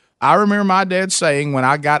dads. I remember my dad saying when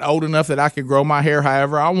I got old enough that I could grow my hair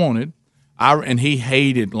however I wanted, and he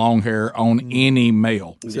hated long hair on any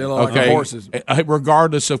male. Like horses,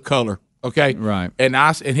 regardless of color. Okay, right. And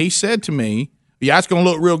he said to me, "Yeah, it's going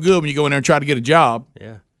to look real good when you go in there and try to get a job."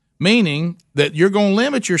 Yeah. Meaning that you're going to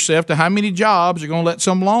limit yourself to how many jobs you're going to let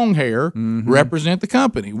some long hair represent the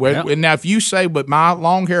company. And now if you say, but my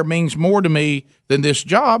long hair means more to me than this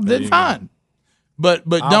job, then fine. But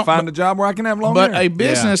I'll don't find a job where I can have long But hair. a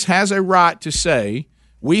business has a right to say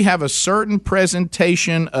we have a certain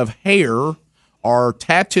presentation of hair, or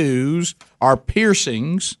tattoos, or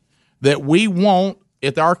piercings that we want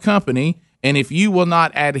at our company. And if you will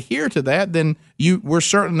not adhere to that, then we're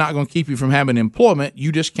certainly not going to keep you from having employment.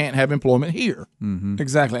 You just can't have employment here.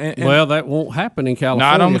 Exactly. And well, that won't happen in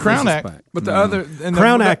California. Not on the Crown Act. But the other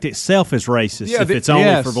Crown Act itself is racist if it's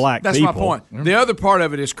only for black that's people. That's my point. The other part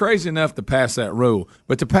of it is crazy enough to pass that rule,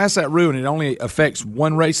 but to pass that rule and it only affects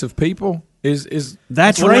one race of people is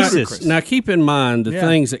that's racist. Now keep in mind the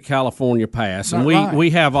things that California passed, and we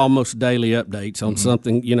have almost daily updates on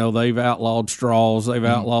something. You know, they've outlawed straws, they've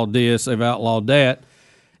outlawed this, they've outlawed that,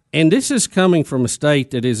 and this is coming from a state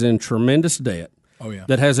that is in tremendous debt.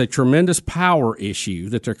 That has a tremendous power issue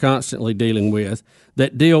that they're constantly dealing with,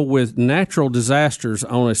 that deal with natural disasters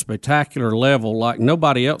on a spectacular level like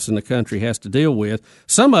nobody else in the country has to deal with.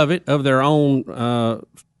 Some of it of their own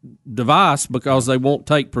device because they won't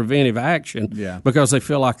take preventive action because they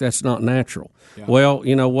feel like that's not natural. Well,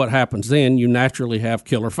 you know what happens then? You naturally have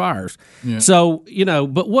killer fires. So, you know,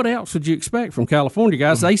 but what else would you expect from California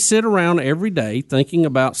guys? They sit around every day thinking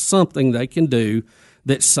about something they can do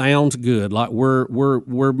that sounds good, like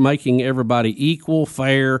we're making everybody equal,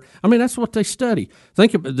 fair. I mean, that's what they study.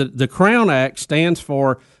 Think about the Crown Act stands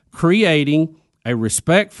for creating a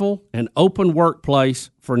respectful and open workplace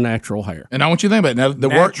for natural hair. And I want you to think about it. Now, the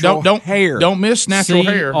word don't miss natural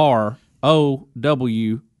hair. CROWN.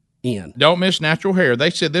 Don't miss natural hair. They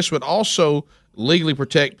said this would also legally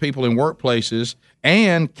protect people in workplaces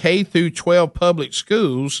and K through 12 public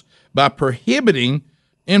schools by prohibiting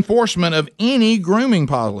enforcement of any grooming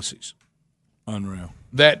policies. Unreal.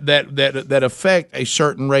 That affect a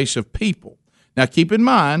certain race of people. Now, keep in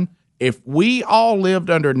mind, if we all lived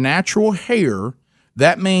under natural hair,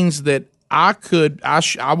 that means that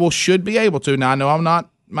should be able to. Now, I know I'm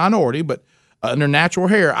not minority, but under natural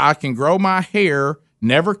hair, I can grow my hair,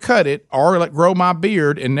 never cut it, or grow my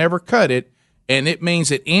beard and never cut it, and it means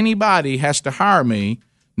that anybody has to hire me,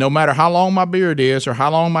 no matter how long my beard is or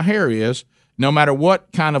how long my hair is, no matter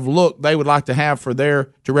what kind of look they would like to have to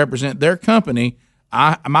represent their company.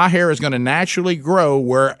 My hair is going to naturally grow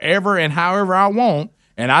wherever and however I want,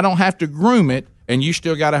 and I don't have to groom it, and you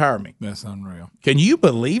still got to hire me. That's unreal. Can you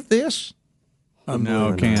believe this?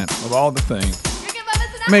 No, can't. Of all the things.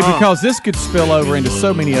 I mean, because this could spill over into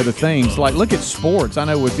so many other things. Like, look at sports. I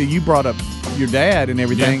know with you brought up your dad and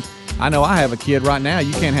everything. I know I have a kid right now.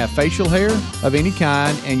 You can't have facial hair of any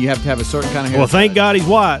kind, and you have to have a certain kind of hair. Well, thank God he's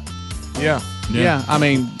white. Yeah. I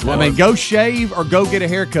mean, go shave or go get a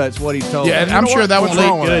haircut is what he's told. Yeah, and I'm sure that won't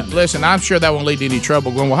lead. Listen, I'm sure that won't lead to any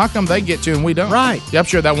trouble. Going, well, how come they get to and we don't? Right. Yeah, I'm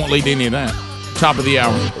sure that won't lead to any of that. Top of the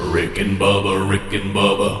hour. Rick and Bubba, Rick and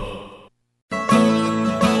Bubba.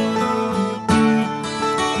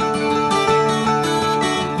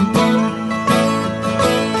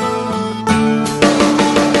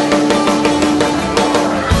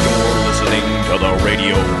 You're listening to the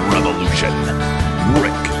Radio Revolution.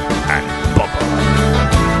 Rick and Bubba.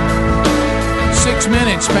 6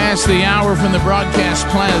 minutes past the hour from the Broadcast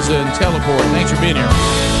Plaza and Teleport. Thanks for being here.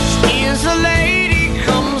 She is a lady,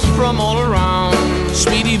 comes from all around.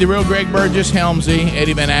 Speedy, the real Greg Burgess, Helmsy,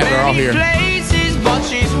 Eddie Van Adler, all here. Places, but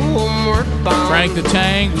she's homeward bound. Frank the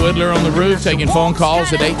Tank, Whittler on the roof, taking phone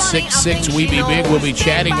calls at 866-WE-BE-BIG. We'll be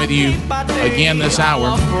chatting with you again this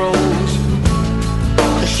hour.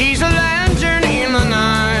 She's a lantern in the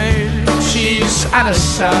night. She's out of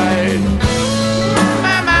sight.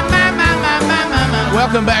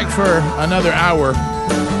 Welcome back for another hour.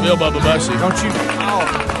 Bill Bubba Bussy. Don't you?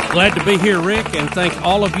 Glad to be here, Rick, and thank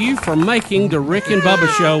all of you for making the Rick and Bubba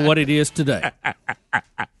Show what it is today.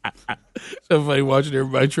 So funny watching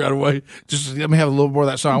everybody try to wait. Just let me have a little more of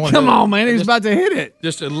that song. Come on, man. He's about to hit it.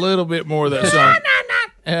 Just a little bit more of that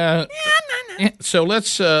song. So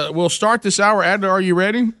we'll start this hour. Adler, are you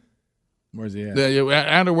ready? Where's he at?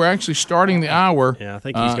 Adler, we're actually starting the hour. Yeah, I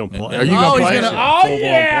think he's going to play. Are you going to play?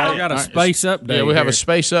 I got a space update. Yeah, we have here. a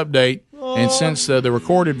space update. And since the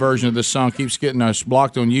recorded version of this song keeps getting us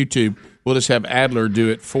blocked on YouTube, we'll just have Adler do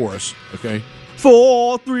it for us, okay?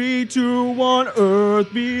 4, 3, 2, 1,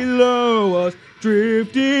 Earth below us,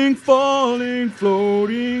 drifting, falling,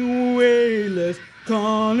 floating, weightless,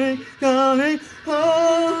 calling,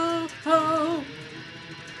 oh, oh.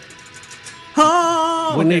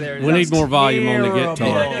 Oh, we need more volume on the guitar.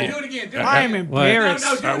 Do it again. I am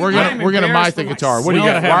embarrassed. We're gonna mic the guitar. What do you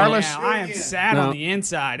got? Wireless? I am sad on the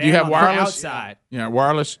inside. You have wireless outside. Yeah,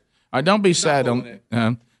 wireless. Don't be sad on.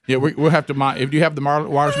 Yeah, we'll have to mic. If you have the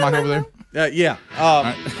wireless mic over there. Yeah.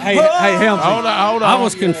 Hey, Helmsy. Hold on. I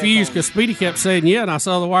was confused because Speedy kept saying yeah, and I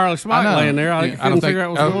saw the wireless mic laying there. I couldn't figure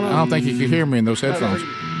out what was going on. I don't think you could hear me in those headphones.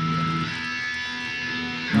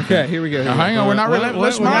 Okay, here we go. Now, hang on, we're not really.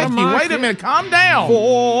 Let's mic you. Wait a minute, calm down.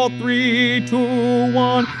 4, 3, 2,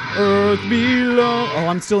 1. Earth below. Oh,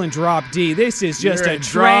 I'm still in drop D. This is just a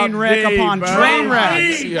train wreck upon train wreck.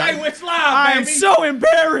 Hey, it's live, I am so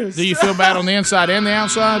embarrassed. Do you feel bad on the inside and the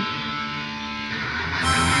outside?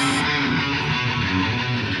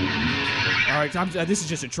 All right, this is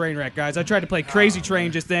just a train wreck, guys. I tried to play Crazy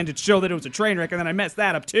Train just then to show that it was a train wreck, and then I messed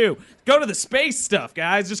that up too. Go to the space stuff,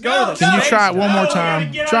 guys. Just go to the space. Can you try it one more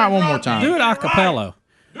time? Try it one more time. Do it a cappella.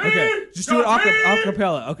 Okay, just do it a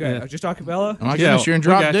cappella. Okay, Yeah. just a cappella. Oh my goodness, you're in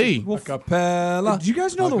drop D. Acapella. Do you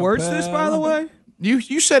guys know the words to this, by the way?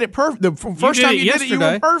 You said it perfect. The first time you did it, you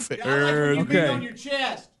were perfect. Okay. On your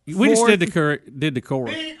chest. We just did the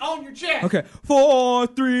chorus. Beat on your chest. Okay. 4,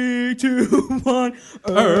 3, 2, 1.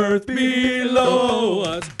 Earth below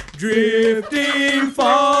us, drifting,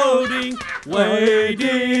 floating,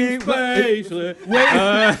 waiting, faceless.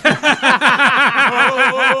 Waiting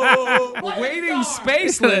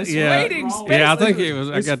spaceless. Yeah. Waiting spaceless. Yeah, I think it was.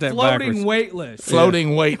 I got that floating backwards. weightless.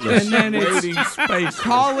 Floating weightless. And then it's Waiting space.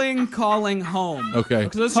 calling home. Okay.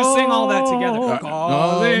 So let's just sing all that together.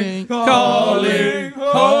 Calling home.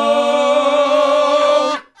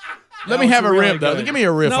 Let me have a riff, though. Give me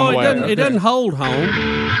a riff on the way. It doesn't hold home.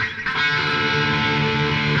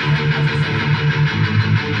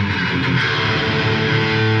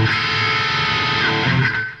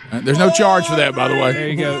 There's no charge for that, by the way. There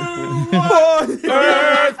you go.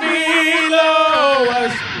 Earth below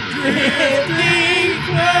us, drifting,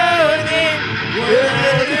 floating,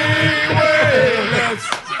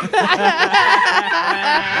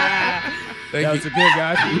 That was a good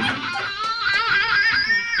guy.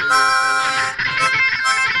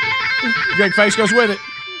 Greg Face goes with it.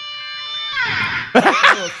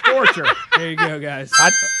 Scorcher. There you go, guys.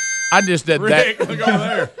 I just did Rick, that. look over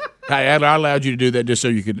there. Hey, Adler, I allowed you to do that just so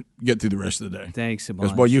you could get through the rest of the day. Thanks a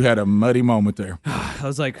Because, bunch. boy, you had a muddy moment there. That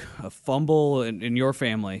was like a fumble in your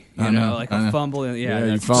family. You I know, like I a know. fumble. Yeah, you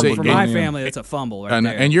that's- fumbled. for my Yeah. family, that's a fumble right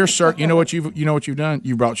there. And you're you know what you've done?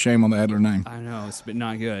 You brought shame on the Adler name. I know, it's been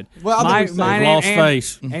not good. Well, mine lost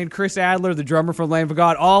face. And Chris Adler, the drummer from Lamb of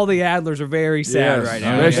God, all the Adlers are very sad Yes. right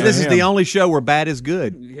now. Yeah. This is the only show where bad is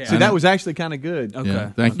good. Yeah. See, that was actually kind of good. Okay.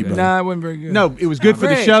 Yeah, thank you, buddy. Nah, it wasn't very good. No, it was good for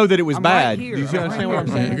the Greg, show that it was I'm bad. right here. Do you I'm understand right what I'm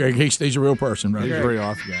here. saying? Greg, he's a real person, right? He's a very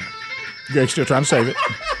off guy. Greg's still trying to save it.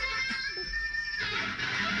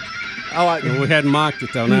 We hadn't mocked it,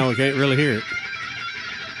 though. Now we can't really hear it.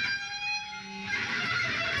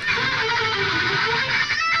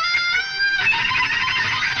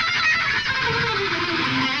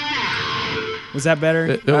 Was that better?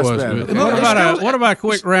 It That's was. better. Good. What about a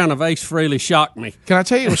quick round of Ace Frehley Shock Me? Can I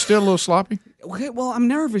tell you it was still a little sloppy? Okay, well, I'm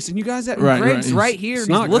nervous, and you guys, Right, Greg's right. right here, and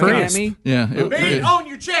not he's looking crisp. at me. Yeah. Beat on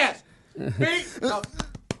your chest. Beat.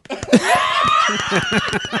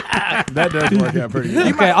 That does work out pretty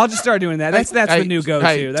good. Okay, I'll just start doing that. That's the new go-to.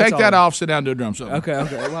 Hey, That's take all. that off. Sit down and do a drum solo. Okay.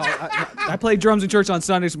 Well, I play drums in church on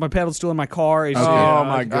Sundays. My pedal's still in my car. It's, Oh,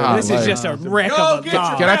 my goodness. This is just a wreck of a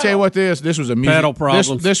job. Can I tell you what this was a music Pedal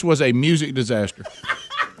problems. This was a music disaster.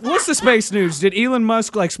 What's the space news? Did Elon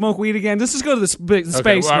Musk smoke weed again? Let's just go to the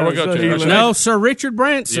space well, we'll news. go to it. No, Sir Richard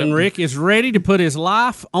Branson, Rick, is ready to put his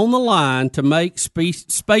life on the line to make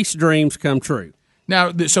space dreams come true.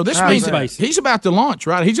 Now, so this means that? he's about to launch,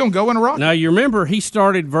 right? He's going to go in a rocket. Now, you remember he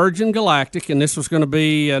started Virgin Galactic, and this was going to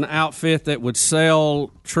be an outfit that would sell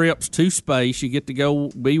trips to space. You get to go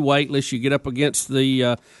be weightless. You get up against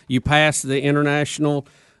you pass the International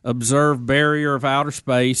Observed Barrier of Outer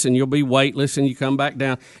Space, and you'll be weightless, and you come back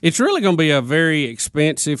down. It's really going to be a very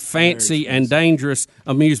expensive, fancy, and dangerous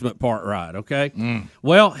amusement park ride, okay?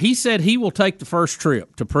 Well, he said he will take the first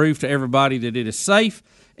trip to prove to everybody that it is safe,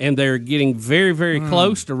 and they're getting very, very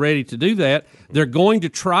close to ready to do that. They're going to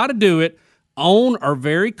try to do it on or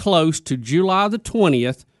very close to July the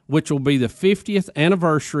 20th, which will be the 50th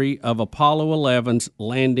anniversary of Apollo 11's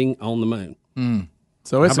landing on the moon.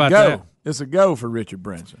 So it's How a about go. that? It's a go for Richard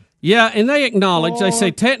Branson. Yeah, and they acknowledge, they say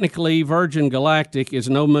technically Virgin Galactic is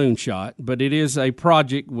no moonshot, but it is a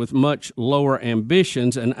project with much lower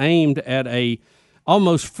ambitions and aimed at a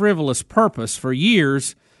almost frivolous purpose. For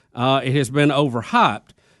years, it has been overhyped.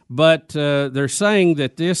 But they're saying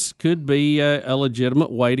that this could be a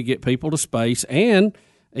legitimate way to get people to space, and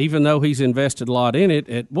even though he's invested a lot in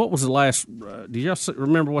it. What was the last? Do you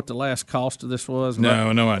remember what the last cost of this was? No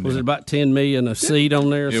idea. Was it about $10 million a seat on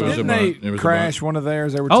there? Or something? Didn't they crash one of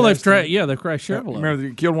theirs? They were they've crashed several. Remember,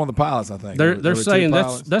 they killed one of the pilots. I think they're saying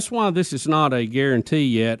that's why this is not a guarantee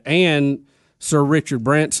yet, and Sir Richard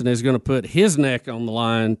Branson is going to put his neck on the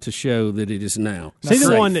line to show that it is now. See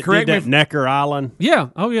the one that did that Necker Island? Yeah.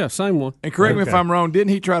 Oh, yeah. Same one. And correct me if I'm wrong. Didn't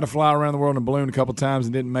he try to fly around the world in a balloon a couple times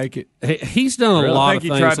and didn't make it? He's done a lot of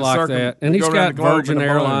things like that, and he's got Virgin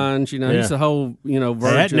Airlines. You know, he's the whole Virgin.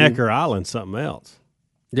 That Necker Island, something else.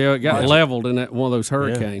 Yeah, it got leveled in one of those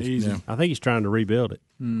hurricanes. Yeah. I think he's trying to rebuild it.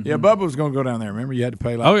 Mm-hmm. Yeah, Bubba was going to go down there. Remember, you had to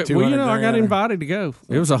pay like $200. I got invited to go.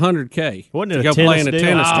 It was $100K. Wasn't it to go play in a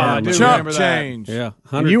tennis tournament? Chump change. Yeah,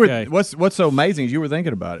 $100K. What's so amazing is you were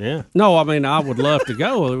thinking about it. Yeah. No, I mean I would love to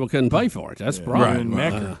go. We couldn't pay for it. That's the problem.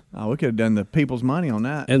 Right. We could have done the people's money on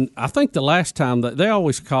that. And I think the last time that they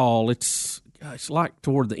always call, it's like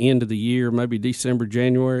toward the end of the year, maybe December,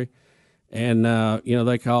 January. And,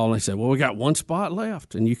 they call and they say, well, we got one spot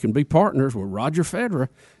left, and you can be partners with Roger Federer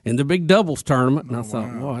in the big doubles tournament. And I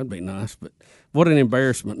thought, well, that'd be nice. But what an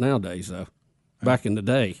embarrassment nowadays, though. Back in the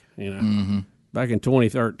day, back in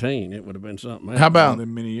 2013, it would have been something else. How about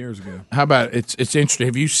many years ago? How about it's interesting.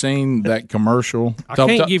 Have you seen that commercial? I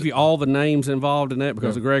can't give you all the names involved in that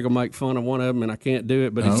because Greg will make fun of one of them, and I can't do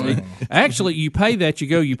it. But actually, you pay that.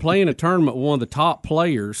 You play in a tournament with one of the top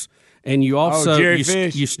players. And you also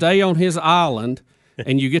you stay on his island,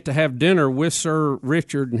 and you get to have dinner with Sir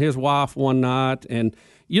Richard and his wife one night. And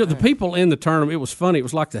the people in the tournament, it was funny. It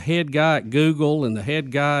was like the head guy at Google and the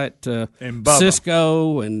head guy at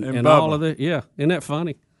Cisco and all of it. Yeah, isn't that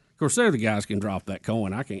funny? Of course, they're the guys can drop that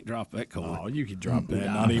coin. I can't drop that coin. Oh, you can drop that.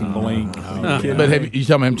 Not even blink. But have you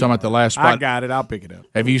talking about the last spot? I got it. I'll pick it up.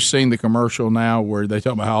 Have you seen the commercial now where they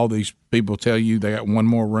talk about how all these people tell you they got one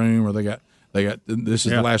more room or they got this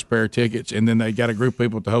is the last pair of tickets, and then they got a group of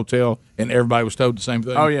people at the hotel, and everybody was told the same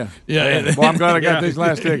thing. Oh yeah. Well, I'm glad I got these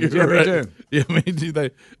last tickets. Yeah, me too. Yeah, me too.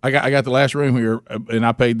 I got the last room here, and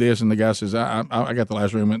I paid this, and the guy says I got the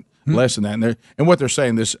last room at less than that. And what they're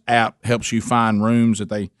saying, this app helps you find rooms that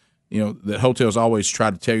that hotels always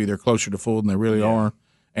try to tell you they're closer to full than they really are,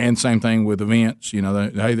 and same thing with events. Hey,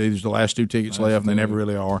 there's the last 2 tickets left, and they never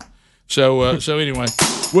really are. So anyway,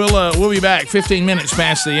 we'll be back 15 minutes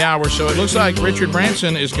past the hour. So it looks like Richard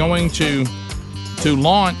Branson is going to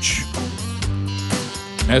launch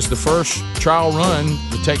as the first trial run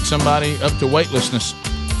to take somebody up to weightlessness.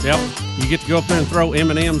 Yep, you get to go up there and throw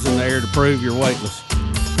M&Ms in the air to prove you're weightless.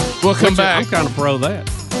 We'll come back. I'm kind of pro that.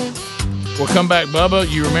 We'll come back, Bubba.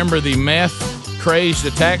 You remember the meth-crazed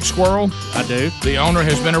attack squirrel? I do. The owner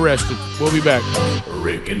has been arrested. We'll be back.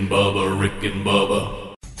 Rick and Bubba.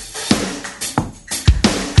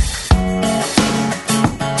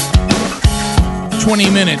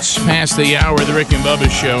 20 minutes past the hour of the Rick and Bubba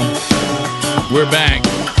Show. We're back.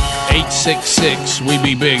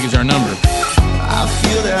 866-WE-BE-BIG is our number. I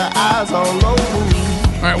feel their eyes all over me.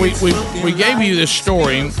 All right, we gave you this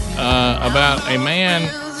story about a man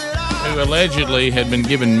who allegedly had been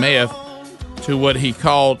given meth to what he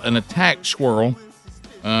called an attack squirrel,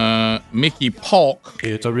 Mickey Polk.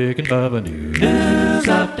 It's a Rick and Bubba news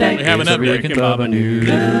update. We have an update. Rick and Bubba news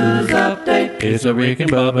update. It's a Rick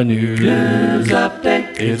and Bubba news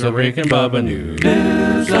update. It's a Rick and Bubba news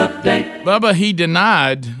update. Bubba, he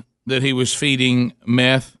denied that he was feeding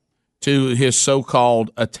meth to his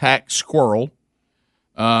so-called attack squirrel.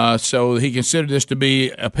 So he considered this to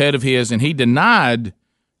be a pet of his, and he denied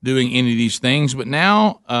doing any of these things. But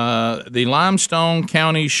now the Limestone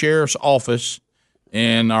County Sheriff's Office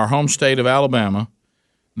in our home state of Alabama,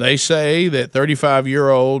 they say that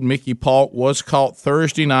 35-year-old Mickey Polk was caught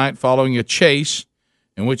Thursday night following a chase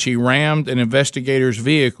in which he rammed an investigator's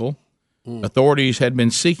vehicle. Authorities had been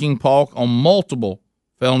seeking Polk on multiple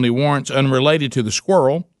felony warrants unrelated to the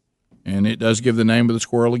squirrel, and it does give the name of the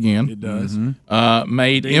squirrel again. It does.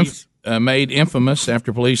 Made infamous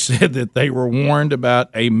after police said that they were warned about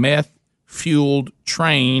a meth-fueled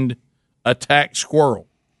trained attack squirrel.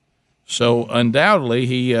 So undoubtedly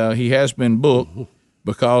he has been booked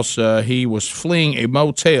because he was fleeing a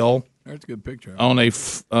motel. That's a good picture. On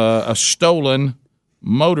a stolen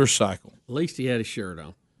motorcycle. At least he had his shirt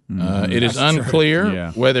on. It is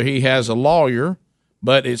unclear whether he has a lawyer,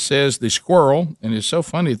 but it says the squirrel, and it's so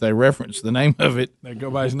funny that they reference the name of it. They go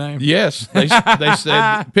by his name? Yes. They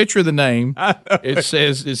said, picture the name. It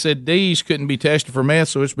said D's couldn't be tested for meth,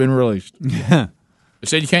 so it's been released. It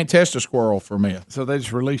said you can't test a squirrel for meth. So they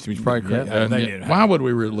just released him. He's probably crazy. Why would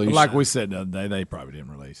we release him? Like we said the other day, they probably didn't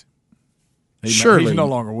release him. Surely he's no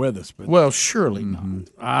longer with us. But well, surely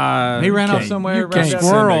not. He ran off somewhere. A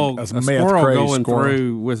squirrel going squirrel.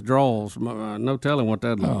 through withdrawals. No telling what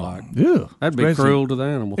that'd look like. Yeah, that'd be cruel to the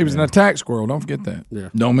animal. He was an attack squirrel. Don't forget that. Yeah,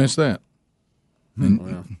 don't miss that.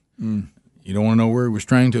 You don't want to know where he was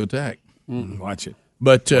trained to attack. Watch it.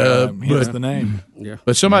 But that's the name. Yeah.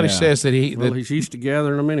 But somebody says that he's used to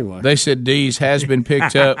gathering them anyway. They said Dees has been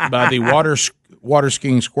picked up by the water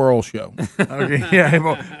skiing squirrel show. Okay, yeah,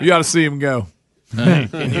 you got to see him go. He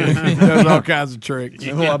does all kinds of tricks.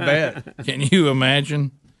 I bet. Can you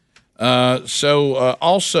imagine?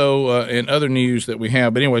 Also in other news that we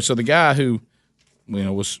have, but anyway, so the guy who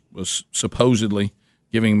was supposedly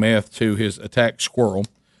giving meth to his attacked squirrel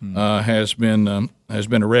has been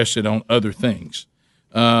arrested on other things.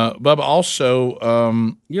 Bubba,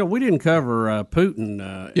 also, we didn't cover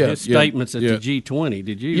Putin, his statements at the G20.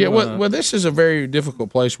 Did you? Yeah, well, this is a very difficult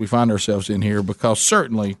place we find ourselves in here because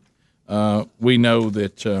certainly we know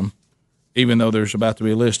that even though there's about to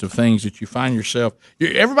be a list of things that you find yourself,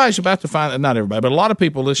 everybody's about to find, not everybody, but a lot of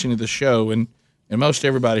people listening to the show and most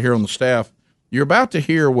everybody here on the staff, you're about to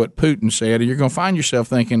hear what Putin said, and you're going to find yourself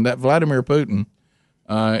thinking that Vladimir Putin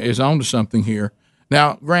is on to something here.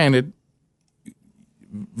 Now, granted,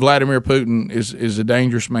 Vladimir Putin is a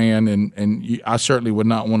dangerous man, and I certainly would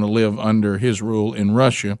not want to live under his rule in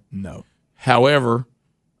Russia. No. However,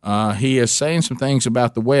 he is saying some things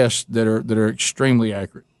about the West that are extremely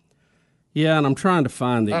accurate. Yeah, and I'm trying to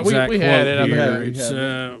find the exact we had quote it. here. It's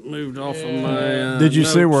moved off of my Did you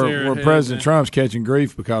see notes where here. President Trump's catching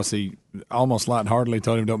grief because he almost lightheartedly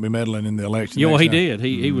told him don't be meddling in the election? Yeah, well, next he time? did.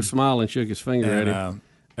 He was smiling, shook his finger at him.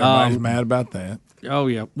 Everybody's mad about that. Oh,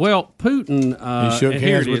 yeah. Well, Putin... he shook here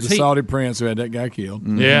hands it with is. the Saudi prince who had that guy killed.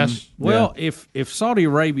 Yes. Well, if Saudi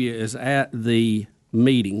Arabia is at the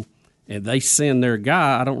meeting and they send their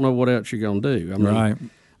guy, I don't know what else you're going to do. I mean,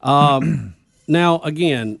 Right. Now,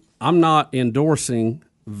 again, I'm not endorsing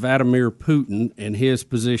Vladimir Putin and his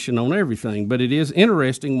position on everything, but it is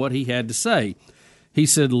interesting what he had to say. He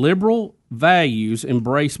said liberal values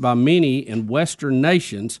embraced by many in Western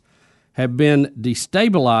nations have been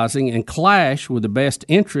destabilizing and clash with the best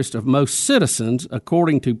interest of most citizens,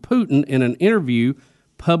 according to Putin in an interview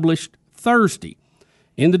published Thursday.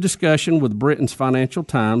 In the discussion with Britain's Financial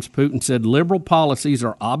Times, Putin said liberal policies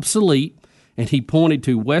are obsolete, and he pointed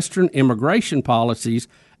to Western immigration policies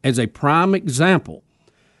as a prime example.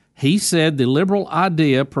 He said the liberal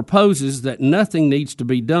idea proposes that nothing needs to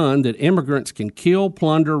be done, that immigrants can kill,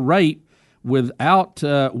 plunder, rape with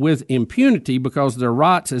impunity because their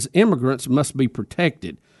rights as immigrants must be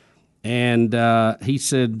protected. And he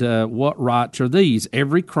said, what rights are these?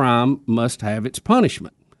 Every crime must have its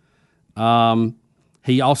punishment.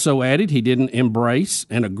 He also added he didn't embrace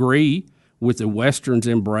and agree with the Western's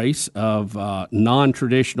embrace of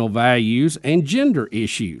non-traditional values and gender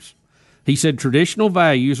issues. He said traditional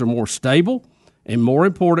values are more stable and more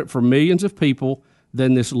important for millions of people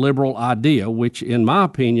than this liberal idea, which, in my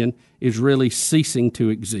opinion, is really ceasing to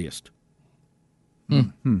exist.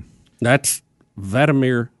 That's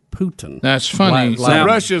Vladimir Putin. That's funny. Like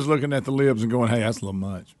Russia's looking at the libs and going, hey, that's a little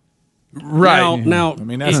much. Right. Now, I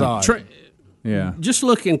mean, that's odd. Yeah. Just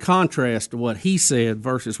look in contrast to what he said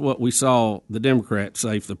versus what we saw the Democrats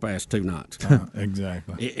say for the past 2 nights.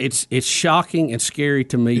 Exactly. It's shocking and scary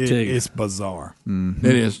to me, too. It's bizarre. Mm-hmm.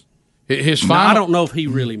 It is. His final, I don't know if he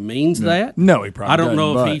really means that. No, he probably I don't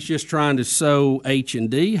know doesn't, if he's just trying to sow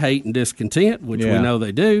H&D, hate and discontent, which we know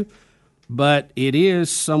they do. But it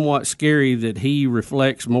is somewhat scary that he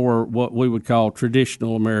reflects more what we would call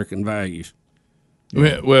traditional American values.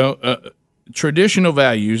 Well, traditional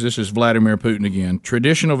values, this is Vladimir Putin again,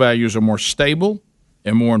 traditional values are more stable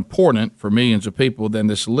and more important for millions of people than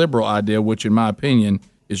this liberal idea, which in my opinion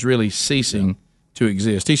is really ceasing to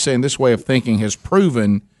exist. He's saying this way of thinking has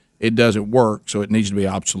proven it doesn't work, so it needs to be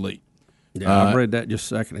obsolete. Yeah, I read that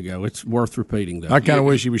just a second ago. It's worth repeating, though. I kind of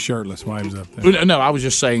wish he was shirtless while he was up there. No, I was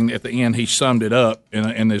just saying at the end he summed it up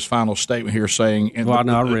in his final statement here saying...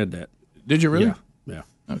 I read that. Did you really? Yeah.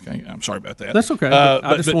 Okay, I'm sorry about that. That's okay.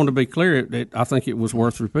 I just wanted to be clear. I think it was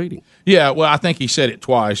worth repeating. Yeah, well, I think he said it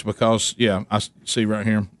twice because, I see right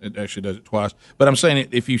here, it actually does it twice. But I'm saying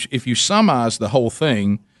if you summarize the whole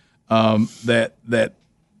thing, here's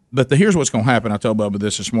what's going to happen. I told Bubba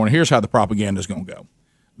this morning. Here's how the propaganda is going to go.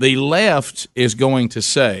 The left is going to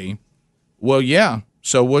say, well, yeah,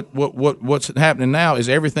 so what's happening now is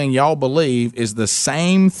everything y'all believe is the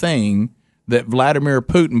same thing that Vladimir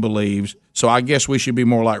Putin believes, so I guess we should be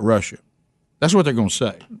more like Russia. That's what they're going to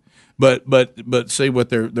say. But see, what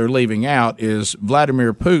they're leaving out is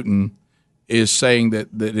Vladimir Putin is saying that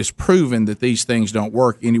it's proven that these things don't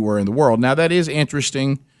work anywhere in the world. Now, that is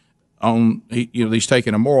interesting he's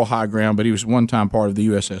taking a moral high ground, but he was one time part of the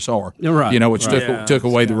USSR, right? Which took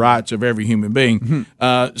away the rights of every human being.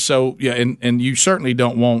 So yeah, and you certainly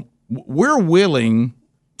don't want. We're willing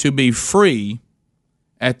to be free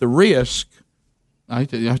at the risk. I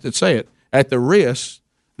have to say it, at the risk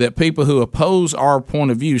that people who oppose our point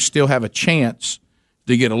of view still have a chance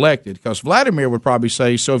to get elected. Because Vladimir would probably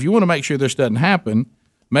say, so if you want to make sure this doesn't happen,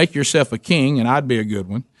 make yourself a king, and I'd be a good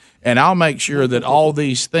one, and I'll make sure that all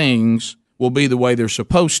these things will be the way they're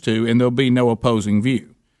supposed to, and there'll be no opposing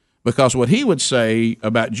view. Because what he would say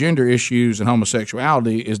about gender issues and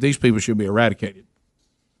homosexuality is these people should be eradicated.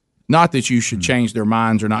 Not that you should change their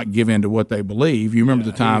minds or not give in to what they believe. You remember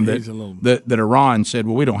the time that Iran said,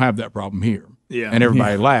 well, we don't have that problem here. Yeah. And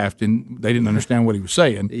everybody laughed, and they didn't understand what he was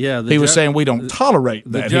saying. Yeah, he was saying we don't tolerate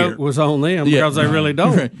that The joke here. was on them because they really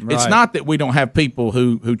don't. Right. It's not that we don't have people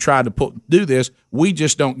who try to do this. We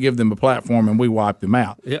just don't give them a platform, and we wipe them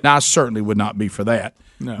out. Yep. Now, I certainly would not be for that.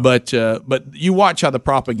 No. But you watch how the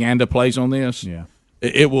propaganda plays on this. Yeah.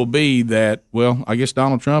 It will be that, well, I guess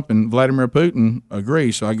Donald Trump and Vladimir Putin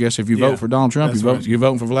agree. So I guess if you vote for Donald Trump, you're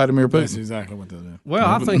voting for Vladimir Putin. That's exactly what they'll do. Well,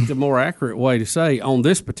 I think the more accurate way to say on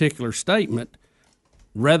this particular statement,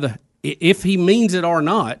 rather if he means it or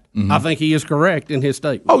not, I think he is correct in his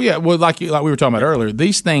statement. Oh yeah, well, like we were talking about earlier,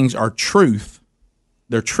 these things are truth.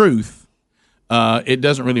 They're truth. It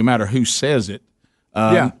doesn't really matter who says it.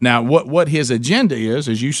 Now, what his agenda is,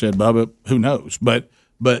 as you said, Bubba, who knows?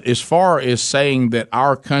 But as far as saying that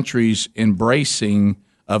our country's embracing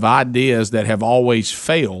of ideas that have always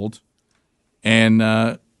failed,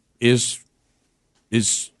 and is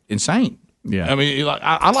insane. Yeah, I mean,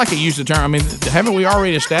 I like to use the term. I mean, haven't we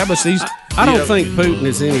already established these? I don't think Putin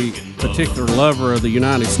is any particular lover of the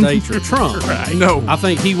United States or Trump. Right. No, I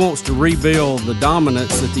think he wants to rebuild the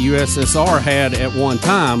dominance that the USSR had at one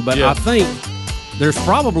time. But I think there's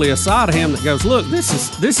probably a side of him that goes, "Look,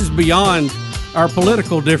 this is beyond our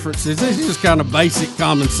political differences. This is just kind of basic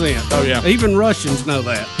common sense." Oh yeah, even Russians know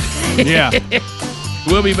that. Yeah.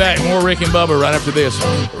 We'll be back. More Rick and Bubba right after this.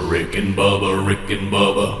 Rick and Bubba, Rick and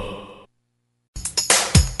Bubba.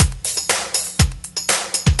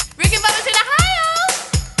 Rick and Bubba's in Ohio.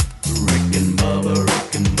 Rick and Bubba,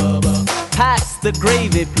 Rick and Bubba. Pass the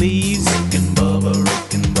gravy, please. Rick and Bubba,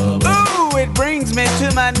 Rick and Bubba. Ooh, it brings me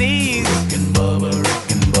to my knees. Rick and Bubba,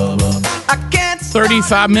 Rick and Bubba. I can't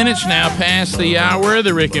 35 minutes now past the hour of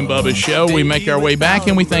the Rick and Bubba Show. We make our way back,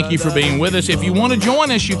 and we thank you for being with us. If you want to join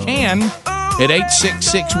us, you can. At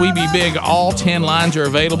 866-WE-BE-BIG, all 10 lines are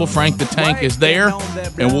available. Frank the Tank is there,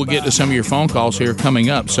 and we'll get to some of your phone calls here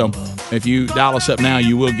coming up. So if you dial us up now,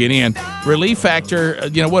 you will get in. Relief Factor,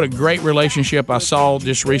 what a great relationship. I saw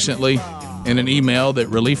just recently in an email that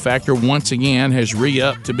Relief Factor once again has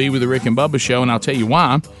re-upped to be with the Rick and Bubba Show, and I'll tell you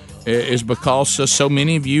why. Is because so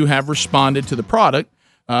many of you have responded to the product.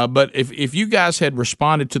 But if you guys had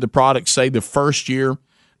responded to the product, say, the first year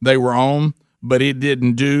they were on, but it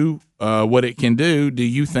didn't do what it can do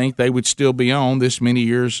you think they would still be on this many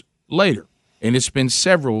years later? And it's been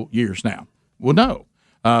several years now. Well, no,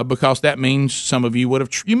 because that means some of you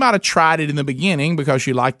you might have tried it in the beginning because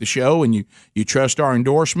you like the show and you trust our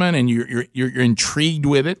endorsement and you're intrigued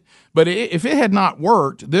with it. But if it had not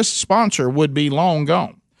worked, this sponsor would be long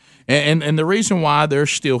gone. And the reason why they're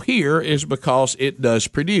still here is because it does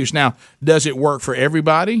produce. Now, does it work for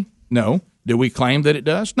everybody? No. Do we claim that it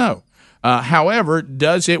does? No. However,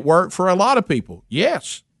 does it work for a lot of people?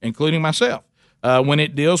 Yes, including myself, when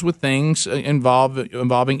it deals with things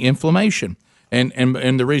involving inflammation.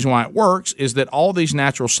 And the reason why it works is that all these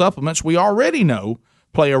natural supplements we already know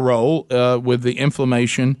play a role with the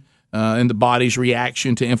inflammation and the body's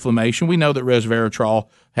reaction to inflammation. We know that resveratrol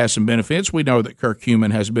has some benefits. We know that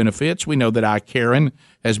curcumin has benefits. We know that icariin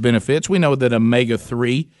has benefits. We know that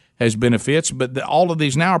omega-3 has benefits. But all of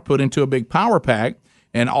these now are put into a big power pack,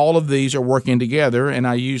 and all of these are working together. And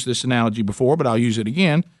I used this analogy before, but I'll use it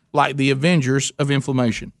again, like the Avengers of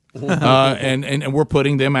inflammation. And we're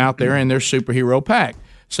putting them out there in their superhero pack.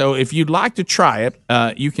 So if you'd like to try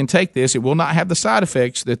it, you can take this. It will not have the side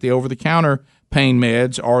effects that the over-the-counter pain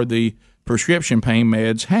meds or the prescription pain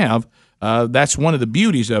meds have. That's one of the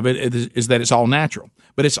beauties of it is that it's all natural.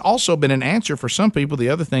 But it's also been an answer for some people. The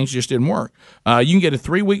other things just didn't work. You can get a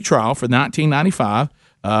 3-week trial for $19.95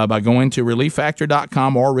 by going to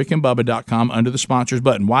ReliefFactor.com or RickandBubba.com under the sponsors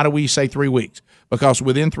button. Why do we say 3 weeks? Because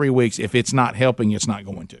within 3 weeks, if it's not helping, it's not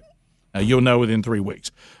going to. You'll know within 3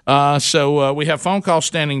 weeks. So we have phone calls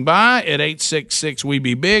standing by at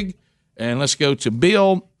 866-WE-BE-BIG. And let's go to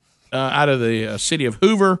Bill out of the city of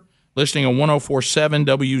Hoover, listening on 104.7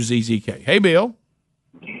 WZZK. Hey, Bill.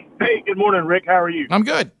 Hey, good morning, Rick. How are you? I'm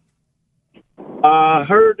good.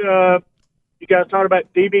 Heard you guys talking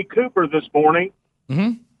about D.B. Cooper this morning.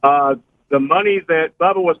 Mm-hmm. The money that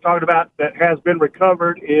Bubba was talking about that has been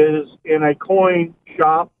recovered is in a coin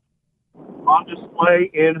shop on display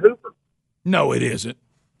in Hooper. No, it isn't.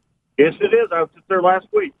 Yes, it is. I was just there last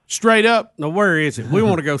week. Straight up. No, where is it? We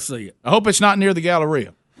want to go see it. I hope it's not near the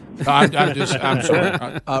Galleria. I'm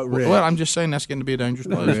sorry. Well, I'm just saying that's going to be a dangerous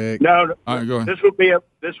place. No, All right, go ahead. this would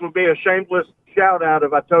be a shameless shout out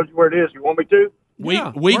if I told you where it is. You want me to?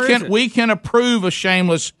 We can approve a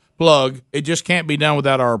shameless plug. It just can't be done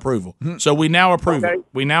without our approval. So we now approve it.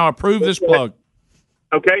 We now approve this plug.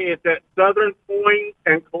 Okay, it's at Southern Coin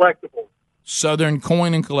and Collectibles. Southern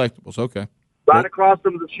Coin and Collectibles. Okay. Right across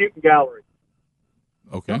from the shooting gallery.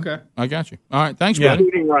 Okay. I got you. All right. Thanks, Yeah. buddy.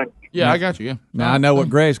 Shooting range. Yeah, I got you. Yeah. Now I know what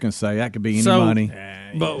Greg's going to say. That could be any money.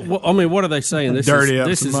 But what are they saying? This Dirty up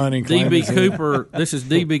this some is money, DB claiming it. Cooper. This is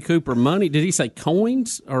DB Cooper money. Did he say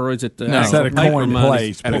coins or is it No, actual at a paper coin money?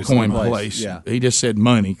 place. At a coin place. Yeah. He just said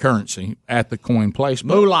money, currency at the coin place.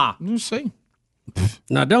 Moolah. You see.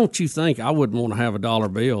 Now, don't you think I wouldn't want to have a dollar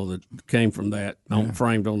bill that came from that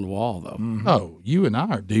framed on the wall, though? Oh, you and I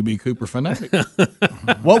are DB Cooper fanatics.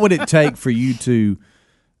 What would it take for you to,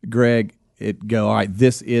 Greg, it go, all right,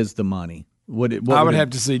 this is the money? I would have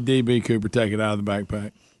to see DB Cooper take it out of the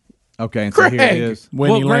backpack. Okay, and so here it is.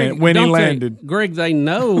 When he landed. Greg, they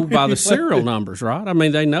know by the serial numbers, right? I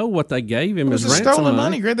mean, they know what they gave him It as was ransom stolen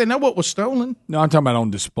money, Greg. They know what was stolen. No, I'm talking about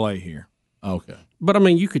on display here. Okay. But, I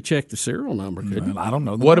mean, you could check the serial number, couldn't you? I don't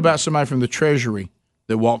know. What about somebody from the Treasury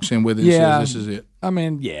that walks in with it and says this is it? I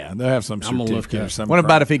mean, yeah, they'll have some certificate or something. What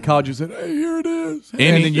about if he called you and said, hey, here it is?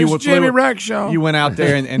 And then you went, Jimmy Rackshaw. You went out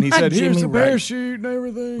there and he said, here's Jimmy the Rack- parachute and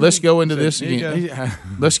everything. Let's go into this Here you again.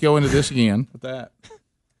 Let's go into this again. With that.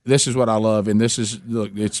 This is what I love, and this is,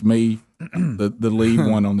 look, it's me, the lead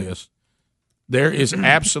one on this. There is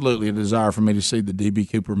absolutely a desire for me to see the D.B.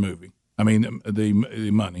 Cooper movie. I mean,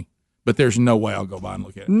 the money. But there's no way I'll go by and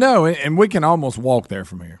look at it. No, and we can almost walk there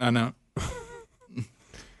from here. I know.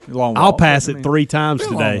 I'll pass it 3 times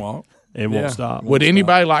today walk. and won't stop. Would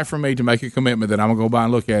anybody like for me to make a commitment that I'm going to go by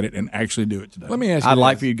and look at it and actually do it today? Let me ask you I'd this.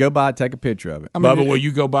 like for you to go by, take a picture of it. Bubba, will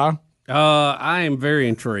you go by? I am very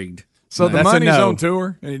intrigued. So the That's a money's no. on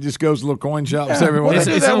tour, and it just goes to little coin shops everywhere.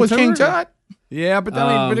 They do that with King Tut. Yeah, but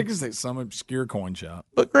I mean, but it's some obscure coin shop.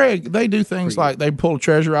 But Greg, they do things like they pull a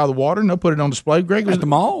treasure out of the water and they'll put it on display. Greg was At the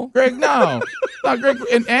mall? Greg, no, Greg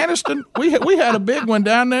in Anniston. We had a big one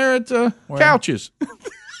down there at Couches.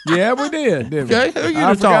 Yeah, we did. Didn't we? Okay, who you I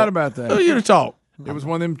to forgot talk? about that. Who you to talk? It was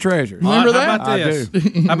one of them treasures. Remember How that? about this?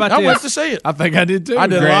 How about I this? went to see it. I think I did too. I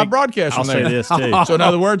did a Greg, live broadcast I'll on there. say this, too. So in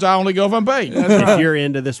other words, I only go if I'm paid. If you're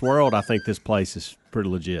into this world, I think this place is pretty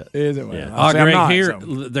legit. Is it? Yeah. I'll say I'm Greg, not, here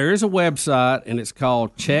so. there is a website and it's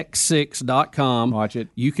called check6.com. Watch it.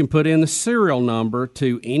 You can put in the serial number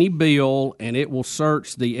to any bill and it will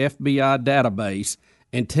search the FBI database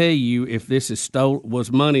and tell you if this is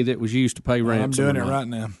was money that was used to pay ransom. I'm doing or it not, right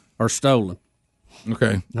now. or stolen.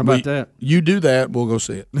 Okay, How about that? You do that, we'll go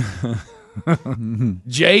see it.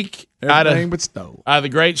 Jake, out Everything of but stole. the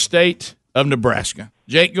great state of Nebraska.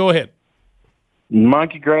 Jake, go ahead.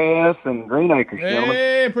 Monkey grass and green acres, gentlemen.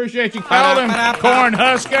 Hey, appreciate you calling, Corn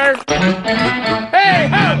Husker. Hey,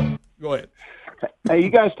 ho! Go ahead. Hey, you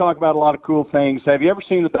guys talk about a lot of cool things. Have you ever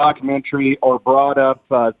seen the documentary or brought up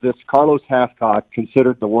this Carlos Hathcock,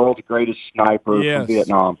 considered the world's greatest sniper Yes. from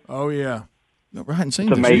Vietnam? Oh yeah. No, I hadn't seen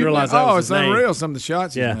It's this. amazing. realize that Oh, was it's his name. unreal. Some of the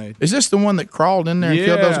shots he's made. Is this the one that crawled in there and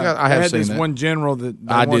killed those guys? I They have had seen this that. one general that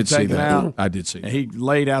they I wanted did see taken that. out. I did see And that. he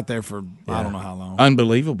laid out there for I don't know how long.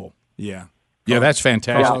 Unbelievable. Yeah. Yeah, that's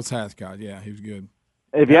fantastic. Carlos Hathcock. Yeah, he was good.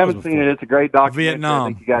 If you haven't seen it, it's a great documentary. Vietnam. I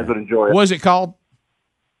think you guys would enjoy it. What is it called?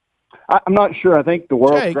 I'm not sure. I think the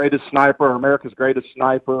world's Jake. greatest sniper, or America's greatest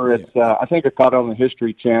sniper. It's I think I caught it on the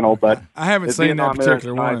History Channel, but I haven't it's seen that Vietnam-era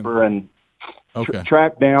particular one. sniper and Okay.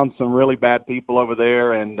 tracked down some really bad people over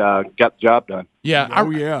there and got the job done. Yeah,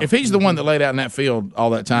 yeah. If he's the one that laid out in that field all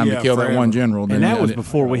that time to Yeah, kill that forever. one general, then And that yeah, was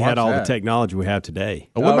before we had Watch all that. the technology we have today.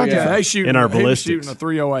 What about Yeah, the they shoot In our he was ballistics. shooting a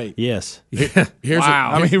 308. Yes. Here's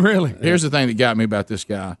Wow. I mean, really? Here's the thing that got me about this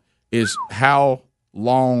guy is how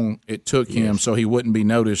long it took him so he wouldn't be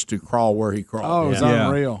noticed to crawl where he crawled. Oh, it was Yeah.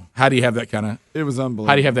 unreal. How do you have that kind of? It was unbelievable.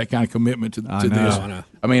 How do you have that kind of commitment to know. this? I know.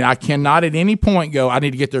 I mean, I cannot at any point go, I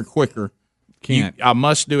need to get there quicker. Can't. I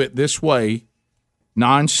must do it this way,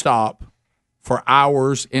 nonstop, for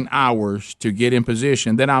hours and hours to get in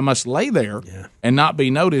position. Then I must lay there and not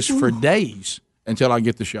be noticed for days until I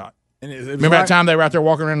get the shot. And it was Remember like- that time they were out there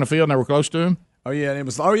walking around the field and they were close to him? Oh yeah, and it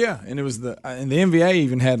was. Oh yeah, and it was and the NVA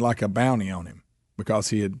even had like a bounty on him because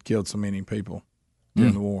he had killed so many people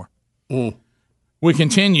during the war. We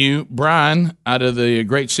continue. Brian, out of the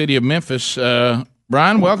great city of Memphis.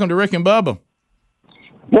 Brian, welcome to Rick and Bubba.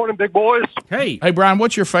 Morning, big boys. Hey. Hey, Brian,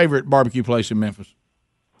 what's your favorite barbecue place in Memphis?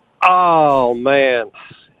 Oh, man.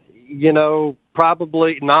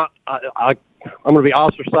 Probably not. I'm going to be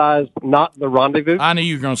ostracized. Not the Rendezvous. I knew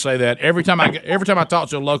you were going to say that. Every time I talk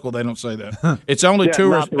to a local, they don't say that. It's only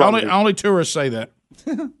tourists. Only tourists say that.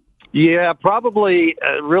 Yeah, probably.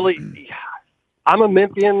 Really, I'm a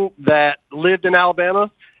Memphian that lived in Alabama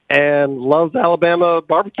and loves Alabama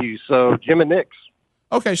barbecue. So Jim and Nick's.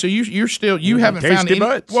 Okay, so you haven't found any.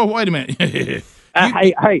 Butts. Well, wait a minute.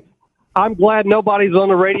 Hey, I'm glad nobody's on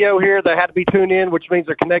the radio here. They had to be tuned in, which means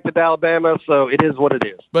they're connected to Alabama. So it is what it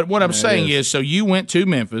is. But what I'm saying is, so you went to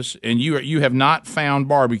Memphis and you have not found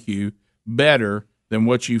barbecue better than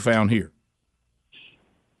what you found here.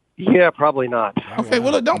 Yeah, probably not. Okay,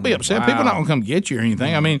 well, don't be upset. Wow. People are not going to come get you or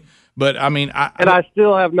anything. I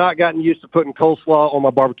still have not gotten used to putting coleslaw on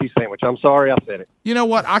my barbecue sandwich. I'm sorry I said it. You know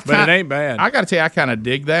what? But it ain't bad. I got to tell you, I kind of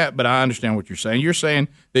dig that, but I understand what you're saying. You're saying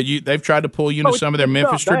that they've tried to pull you into some of their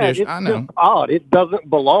Memphis tradition. I know. It's odd. It doesn't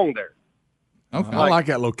belong there. Okay. I like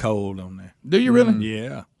that little cold on there. Do you really?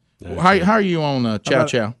 Yeah. How are you on Chow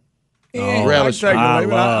Chow? Relish. I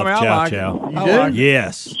love Chow like Chow. it. You do?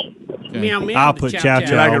 Yes. Meow, meow, I'll the put Chow Chow Chow.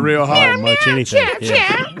 Chow Like it real on hot. pretty much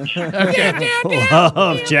anything.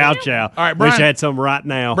 Love Chow Chow. All right, Wish Brian. I had some right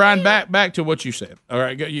now. Brian, back to what you said. All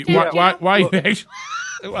right, why you actually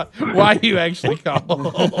why you actually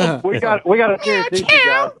call? We got to guarantee you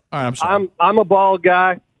guys. All right, I'm sorry. I'm a bald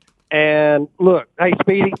guy, and look, hey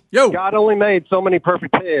Speedy, God only made so many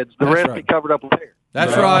perfect heads. The rest he covered up with hair.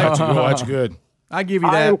 That's right. That's good. I give you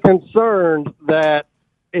I am that. concerned that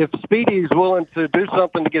if Speedy's willing to do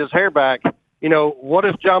something to get his hair back, what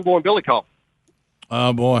if John Boy and Billy call?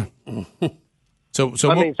 Oh boy. So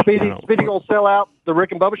Speedy gonna sell out the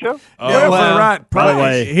Rick and Bubba show?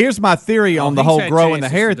 Here's my theory on the he's whole had growing the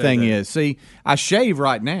chances hair to do thing that. is, see, I shave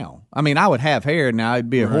right now. I mean, I would have hair now; it'd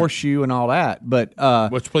be a horseshoe and all that. But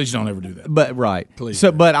please don't ever do that. But right, Please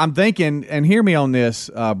So, but I'm thinking, and hear me on this,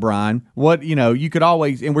 Brian. What you could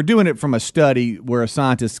always, and we're doing it from a study where a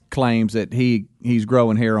scientist claims that he's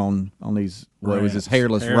growing hair on these what was this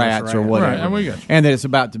hairless rats or whatever, Right, and we got you. and that it's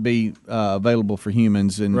about to be available for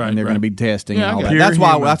humans, and they're going to be testing Yeah, and I all got that.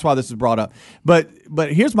 it. That's why this is brought up. But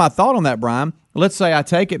here's my thought on that, Brian. Let's say I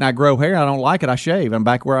take it and I grow hair. I don't like it. I shave. I'm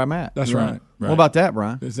back where I'm at. That's right. What about that,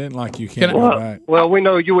 Brian? It isn't like you can't go back. Well, we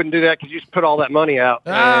know you wouldn't do that because you just put all that money out.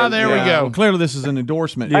 And, there we go. Well, clearly, this is an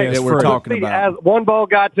endorsement Hey, that we're talking about. As one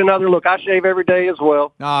bald guy to another, look, I shave every day as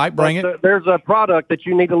well. All right, bring it. There's a product that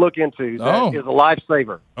you need to look into that is a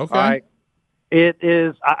lifesaver. Okay. All right? It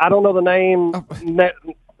is, I don't know the name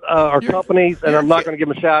or companies, and I'm not going to give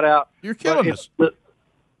them a shout out. You're killing us.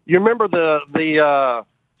 You remember the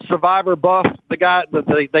Survivor buff, the guy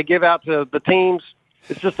that they give out to the teams?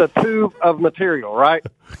 It's just a tube of material, right?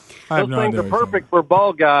 I have Those no things idea are what perfect for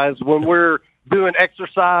bald guys when we're doing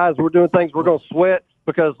exercise, we're doing things, we're going to sweat.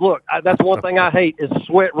 Because, look, that's one thing I hate is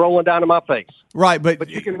sweat rolling down to my face. Right, but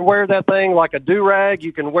you can wear that thing like a do-rag.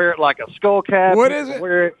 You can wear it like a skull cap. What You is can it?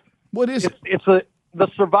 Wear it. What is it? It's the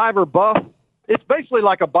Survivor buff. It's basically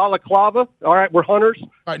like a balaclava. All right, we're hunters. All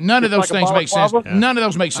right, none of those It's like a things make sense. balaclava. None of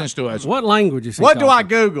those make sense to us. What language is he What do I talking?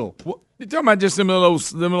 Google? You're talking about just them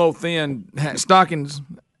little thin stockings.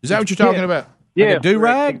 Is that what you're talking about? Yeah, a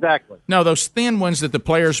do-rag? Exactly. No, those thin ones that the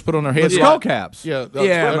players put on their heads. Skull caps. Yeah,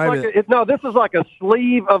 Yeah, It's maybe. like no, this is like a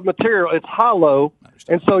sleeve of material. It's hollow,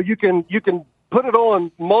 and so you can put it on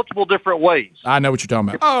multiple different ways. I know what you're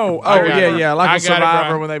talking about. Oh, I got it. yeah, I like a got it, Survivor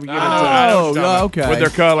Brian. when they begin I know what you're talking about. okay. with their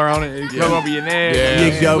color on it. It come over your neck.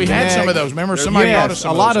 Yeah. We had some of those. Remember, somebody brought us Yes,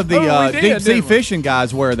 some a lot of of those. the we did, deep sea didn't we? fishing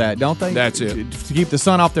guys wear that, don't they? That's it. To keep the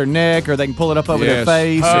sun off their neck, or they can pull it up over their Yes.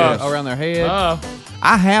 face, Yes. or around their head.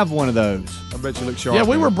 I have one of those. I bet you look sharp. Yeah,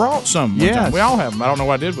 we were brought some. one Yes. time. We all have them. I don't know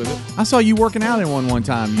what I did with it. I saw you working out in one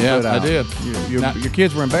time. You Yeah, put I out. did. Your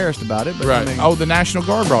kids were embarrassed about it. But Right. I mean, Oh, the National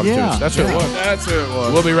Guard brought it to us. That's who it was. That's who it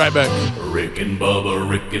was. We'll be right back. Rick and Bubba,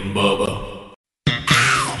 Rick and Bubba.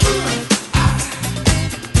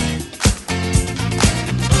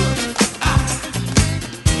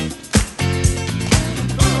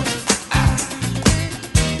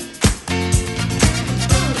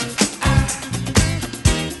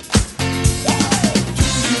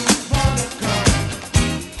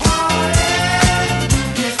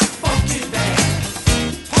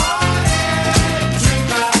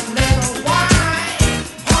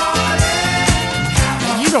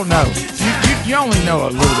 You don't know. You only know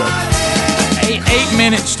a little bit. 8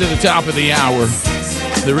 minutes to the top of the hour.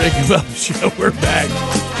 The Rick and Bubba Show. We're back.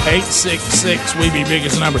 866 we be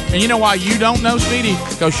biggest number. And you know why you don't know, Speedy?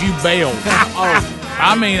 Because you bailed.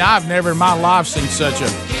 I mean, I've never in my life seen such a.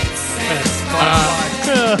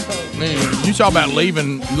 Man, you talk about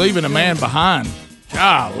leaving a man behind.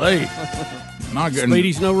 Golly. Not good.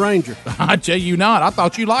 Speedy's no ranger. I tell you not. I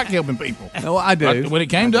thought you liked helping people. No, I do. When it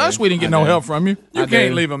came to us, we didn't get no help from you. You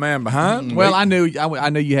can't leave a man behind. Well, I knew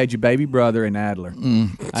you had your baby brother and Adler.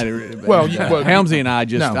 Well, Helmsy and I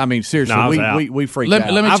just, I mean, seriously, we freaked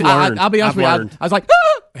out. I'll be honest with you. I was like,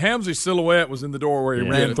 Helmsy's silhouette was in the door where he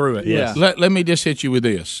ran through it. Yeah. Let me just hit you with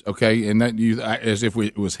this, okay? And that as if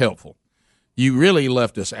it was helpful. You really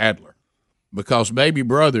left us Adler because baby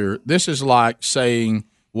brother. This is like saying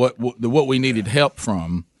what we needed help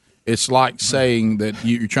from. It's like saying that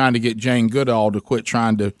you're trying to get Jane Goodall to quit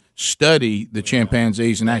trying to study the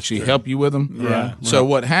chimpanzees and actually help you with them. Yeah. So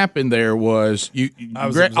what happened there was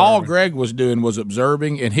all Greg was doing was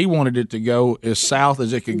observing, and he wanted it to go as south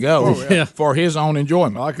as it could go for his own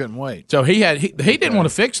enjoyment. I couldn't wait. So he didn't want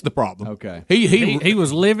to fix the problem. Okay. He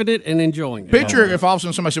was living it and enjoying it. Picture if all of a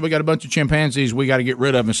sudden somebody said, we got a bunch of chimpanzees we got to get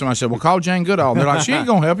rid of, and somebody said, well, call Jane Goodall. And they're like, she ain't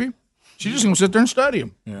going to help you. She's just going to sit there and study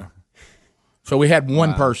them. Yeah. So we had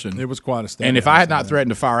one person. It was quite a study. And if I had not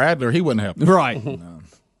threatened to fire Adler, he wouldn't help. Right. No.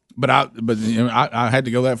 But I had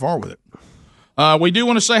to go that far with it. We do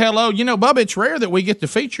want to say hello. You know, Bubba, it's rare that we get to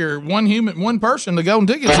feature one person to Golden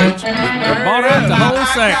Ticket Seats. Bought out the whole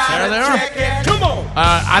section. There they are. Come on.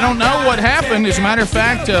 I don't know what happened. As a matter of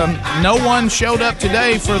fact, no one showed up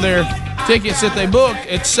today for their tickets that they booked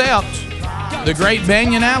except the great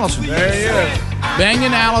Banyan Allison. There he is.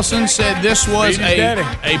 Banyan Allison said this was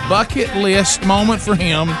a bucket list moment for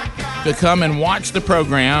him to come and watch the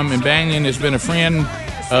program. And Banyan has been a friend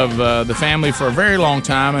of the family for a very long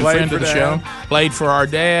time and friend of the show. Played for our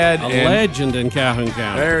dad. A legend in Calhoun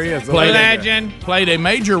County. There he is. Played a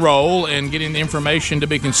major role in getting the information to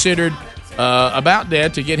be considered about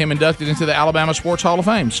Dad to get him inducted into the Alabama Sports Hall of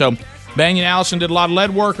Fame. So Banyan Allison did a lot of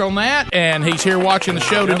lead work on that, and he's here watching the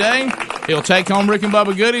show today. He'll take home Rick and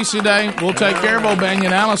Bubba goodies today. We'll take care of old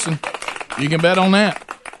Banyan Allison. You can bet on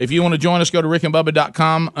that. If you want to join us, go to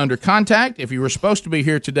rickandbubba.com under contact. If you were supposed to be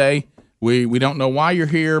here today, we don't know why you're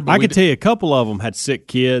here. But I could tell you a couple of them had sick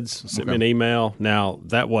kids. Sent me an email. Now,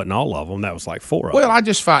 that wasn't all of them. That was like 4 of them. Well, I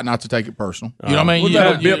just fight not to take it personal. You know what I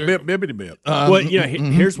mean? Bit. Well, you know,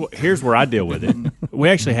 here's where I deal with it. We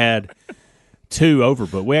actually had 2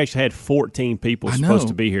 overbooked. We actually had 14 people supposed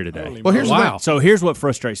to be here today. Well, here's what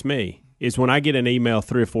frustrates me is when I get an email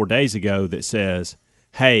 3 or 4 days ago that says,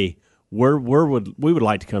 "Hey, we would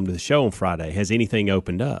like to come to the show on Friday. Has anything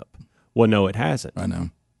opened up?" Well, no, it hasn't. I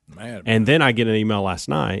know. Man. And then I get an email last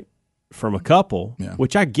night from a couple,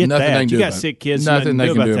 which I get Nothing that. You got sick kids, nothing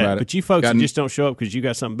they can do about it. But you folks just don't show up because you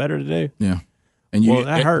got something better to do. Yeah. And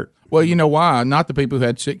that hurt. Well, you know why? Not the people who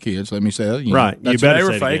had sick kids. Let me say that. Right. You better they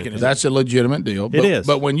were say faking it. That's a legitimate deal. It is.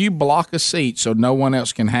 But when you block a seat so no one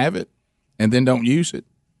else can have it and then don't use it.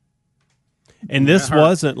 And this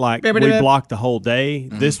wasn't like we blocked the whole day.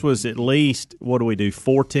 Mm-hmm. This was at least, what do we do,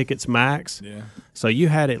 4 tickets max? Yeah. So you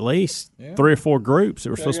had at least 3 or 4 groups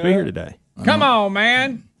that were supposed to be here today. Come on,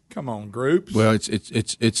 man. Come on, groups. Well,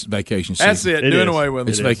 it's vacation season. That's it. Doing away with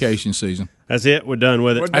it. It's vacation season. That's it. We're done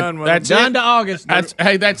with it. We're done with That's it. Done to August. That's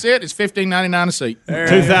it. It's $15.99 a seat.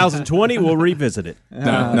 2020, we'll revisit it.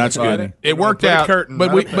 No, that's good. It worked out.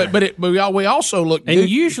 But we also looked. And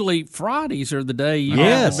usually Fridays are the day you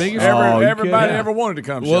have the biggest. Everybody ever wanted to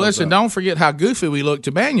come. Well, listen, don't forget how goofy we look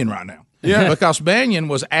to Banyan right now. Yeah, because Banyan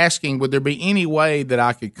was asking, would there be any way that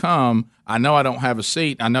I could come? I know I don't have a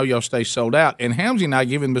seat. I know y'all stay sold out. And Helmsy and I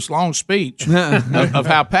give him this long speech of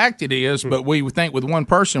how packed it is, but we think with one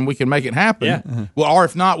person we can make it happen. Yeah. Well, or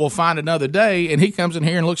if not, we'll find another day. And he comes in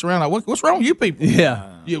here and looks around like, what's wrong with you people?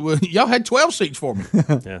 Yeah. Y'all had 12 seats for me.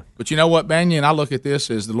 Yeah. But you know what, Banyan? I look at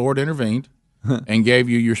this as the Lord intervened and gave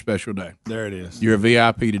you your special day. There it is. You're a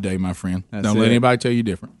VIP today, my friend. Don't let anybody tell you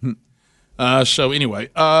different. So anyway,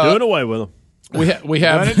 doing away with them. We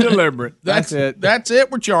have it deliberate. That's it. That's it.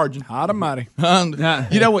 We're charging. Hot and mighty.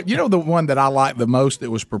 You know what? You know the one that I like the most that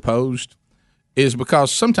was proposed is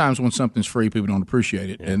because sometimes when something's free, people don't appreciate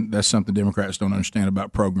it, and that's something Democrats don't understand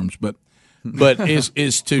about programs. But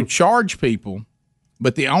is to charge people.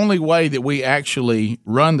 But the only way that we actually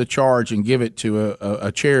run the charge and give it to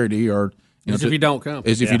a charity or if you don't come.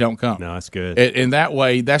 Is if you don't come. No, that's good. And that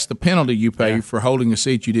way, that's the penalty you pay for holding a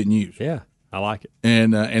seat you didn't use. Yeah, I like it.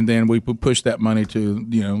 And then we push that money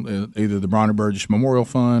to either the Bronner Burgess Memorial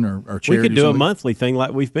Fund or charity. We could do a monthly thing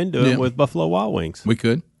like we've been doing with Buffalo Wild Wings. We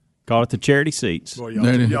could call it the charity seats. Boy,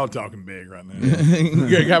 y'all talking big right now.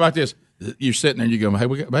 Greg, how about this? you're sitting there and you go, hey,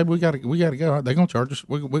 we got to go. They're going to charge us.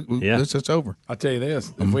 It's over. I'll tell you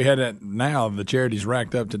this. If we had that now, the charity's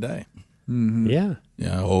racked up today. Mm-hmm. Yeah.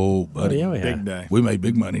 Yeah. Oh, buddy. Big day. We made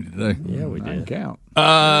big money today. Yeah, we did. Count.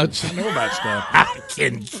 I know about stuff. I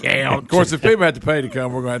can count. Of course, if people have to pay to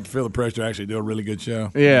come, we're going to have to feel the pressure to actually do a really good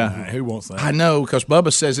show. Yeah. Who wants that? I know, because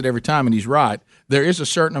Bubba says it every time, and he's right. There is a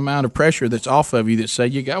certain amount of pressure that's off of you that say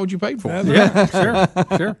you got what you paid for. Yeah,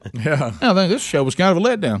 Sure. Yeah. I think this show was kind of a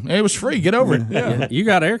letdown. It was free. Get over it. Yeah. You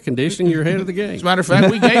got air conditioning. You're ahead of the game. As a matter of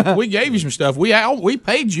fact, we gave you some stuff. We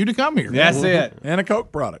paid you to come here. That's it. And a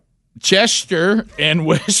Coke product. Chester and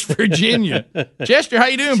West Virginia. Chester, how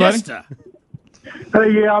you doing, buddy?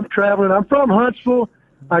 Hey, yeah, I'm traveling. I'm from Huntsville.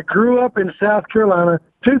 I grew up in South Carolina.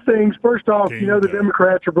 Two things. First off, the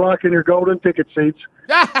Democrats are blocking your golden ticket seats.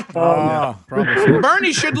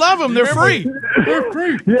 Bernie should love them. They're free. They're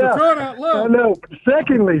free. Yeah. I know.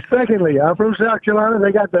 Secondly, I'm from South Carolina.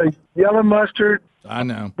 They got the yellow mustard I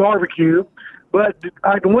know barbecue. But the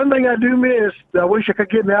one thing I do miss, I wish I could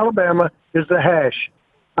get in Alabama, is the hash.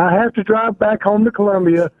 I have to drive back home to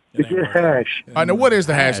Columbia to get hash. I know. What is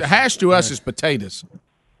the hash? Hash to us is potatoes.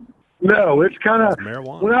 No, it's kind of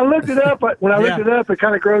marijuana. When I looked it up, it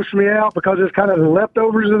kind of grossed me out because it's kind of the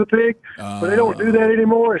leftovers of the pig. But they don't do that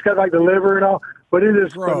anymore. It's kind of like the liver and all. But it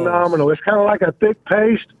is phenomenal. It's kind of like a thick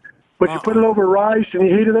paste, but you put it over rice and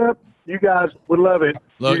you heat it up. You guys would love it.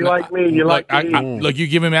 Look, you like me. You like me. Look, you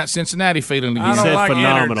give him that Cincinnati feeling again. I don't like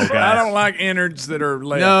phenomenal, guys. I don't like innards that are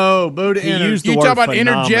left. No, boo to innards. You talking about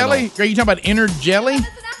innard jelly? Are you talking about innard jelly?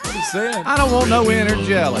 I don't want no innard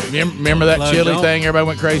jelly. Remember that chili thing everybody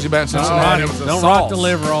went crazy about in Cincinnati? Don't write the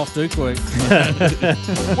liver off too quick.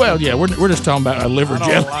 Well, yeah, we're just talking about a liver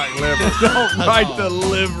jelly. I don't like liver. Don't write the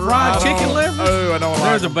liver. Fried chicken liver? Oh, I don't like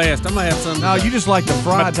They're the best. I'm going to have some. No, you just like the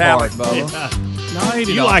fried part, Bubba. Yeah. No, I eat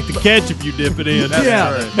it you all. like the ketchup you dip it in.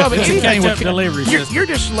 Bubba, anything with delivery you're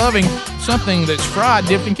just loving something that's fried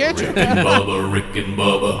dipped in ketchup. Bubba, Rick and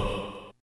Bubba.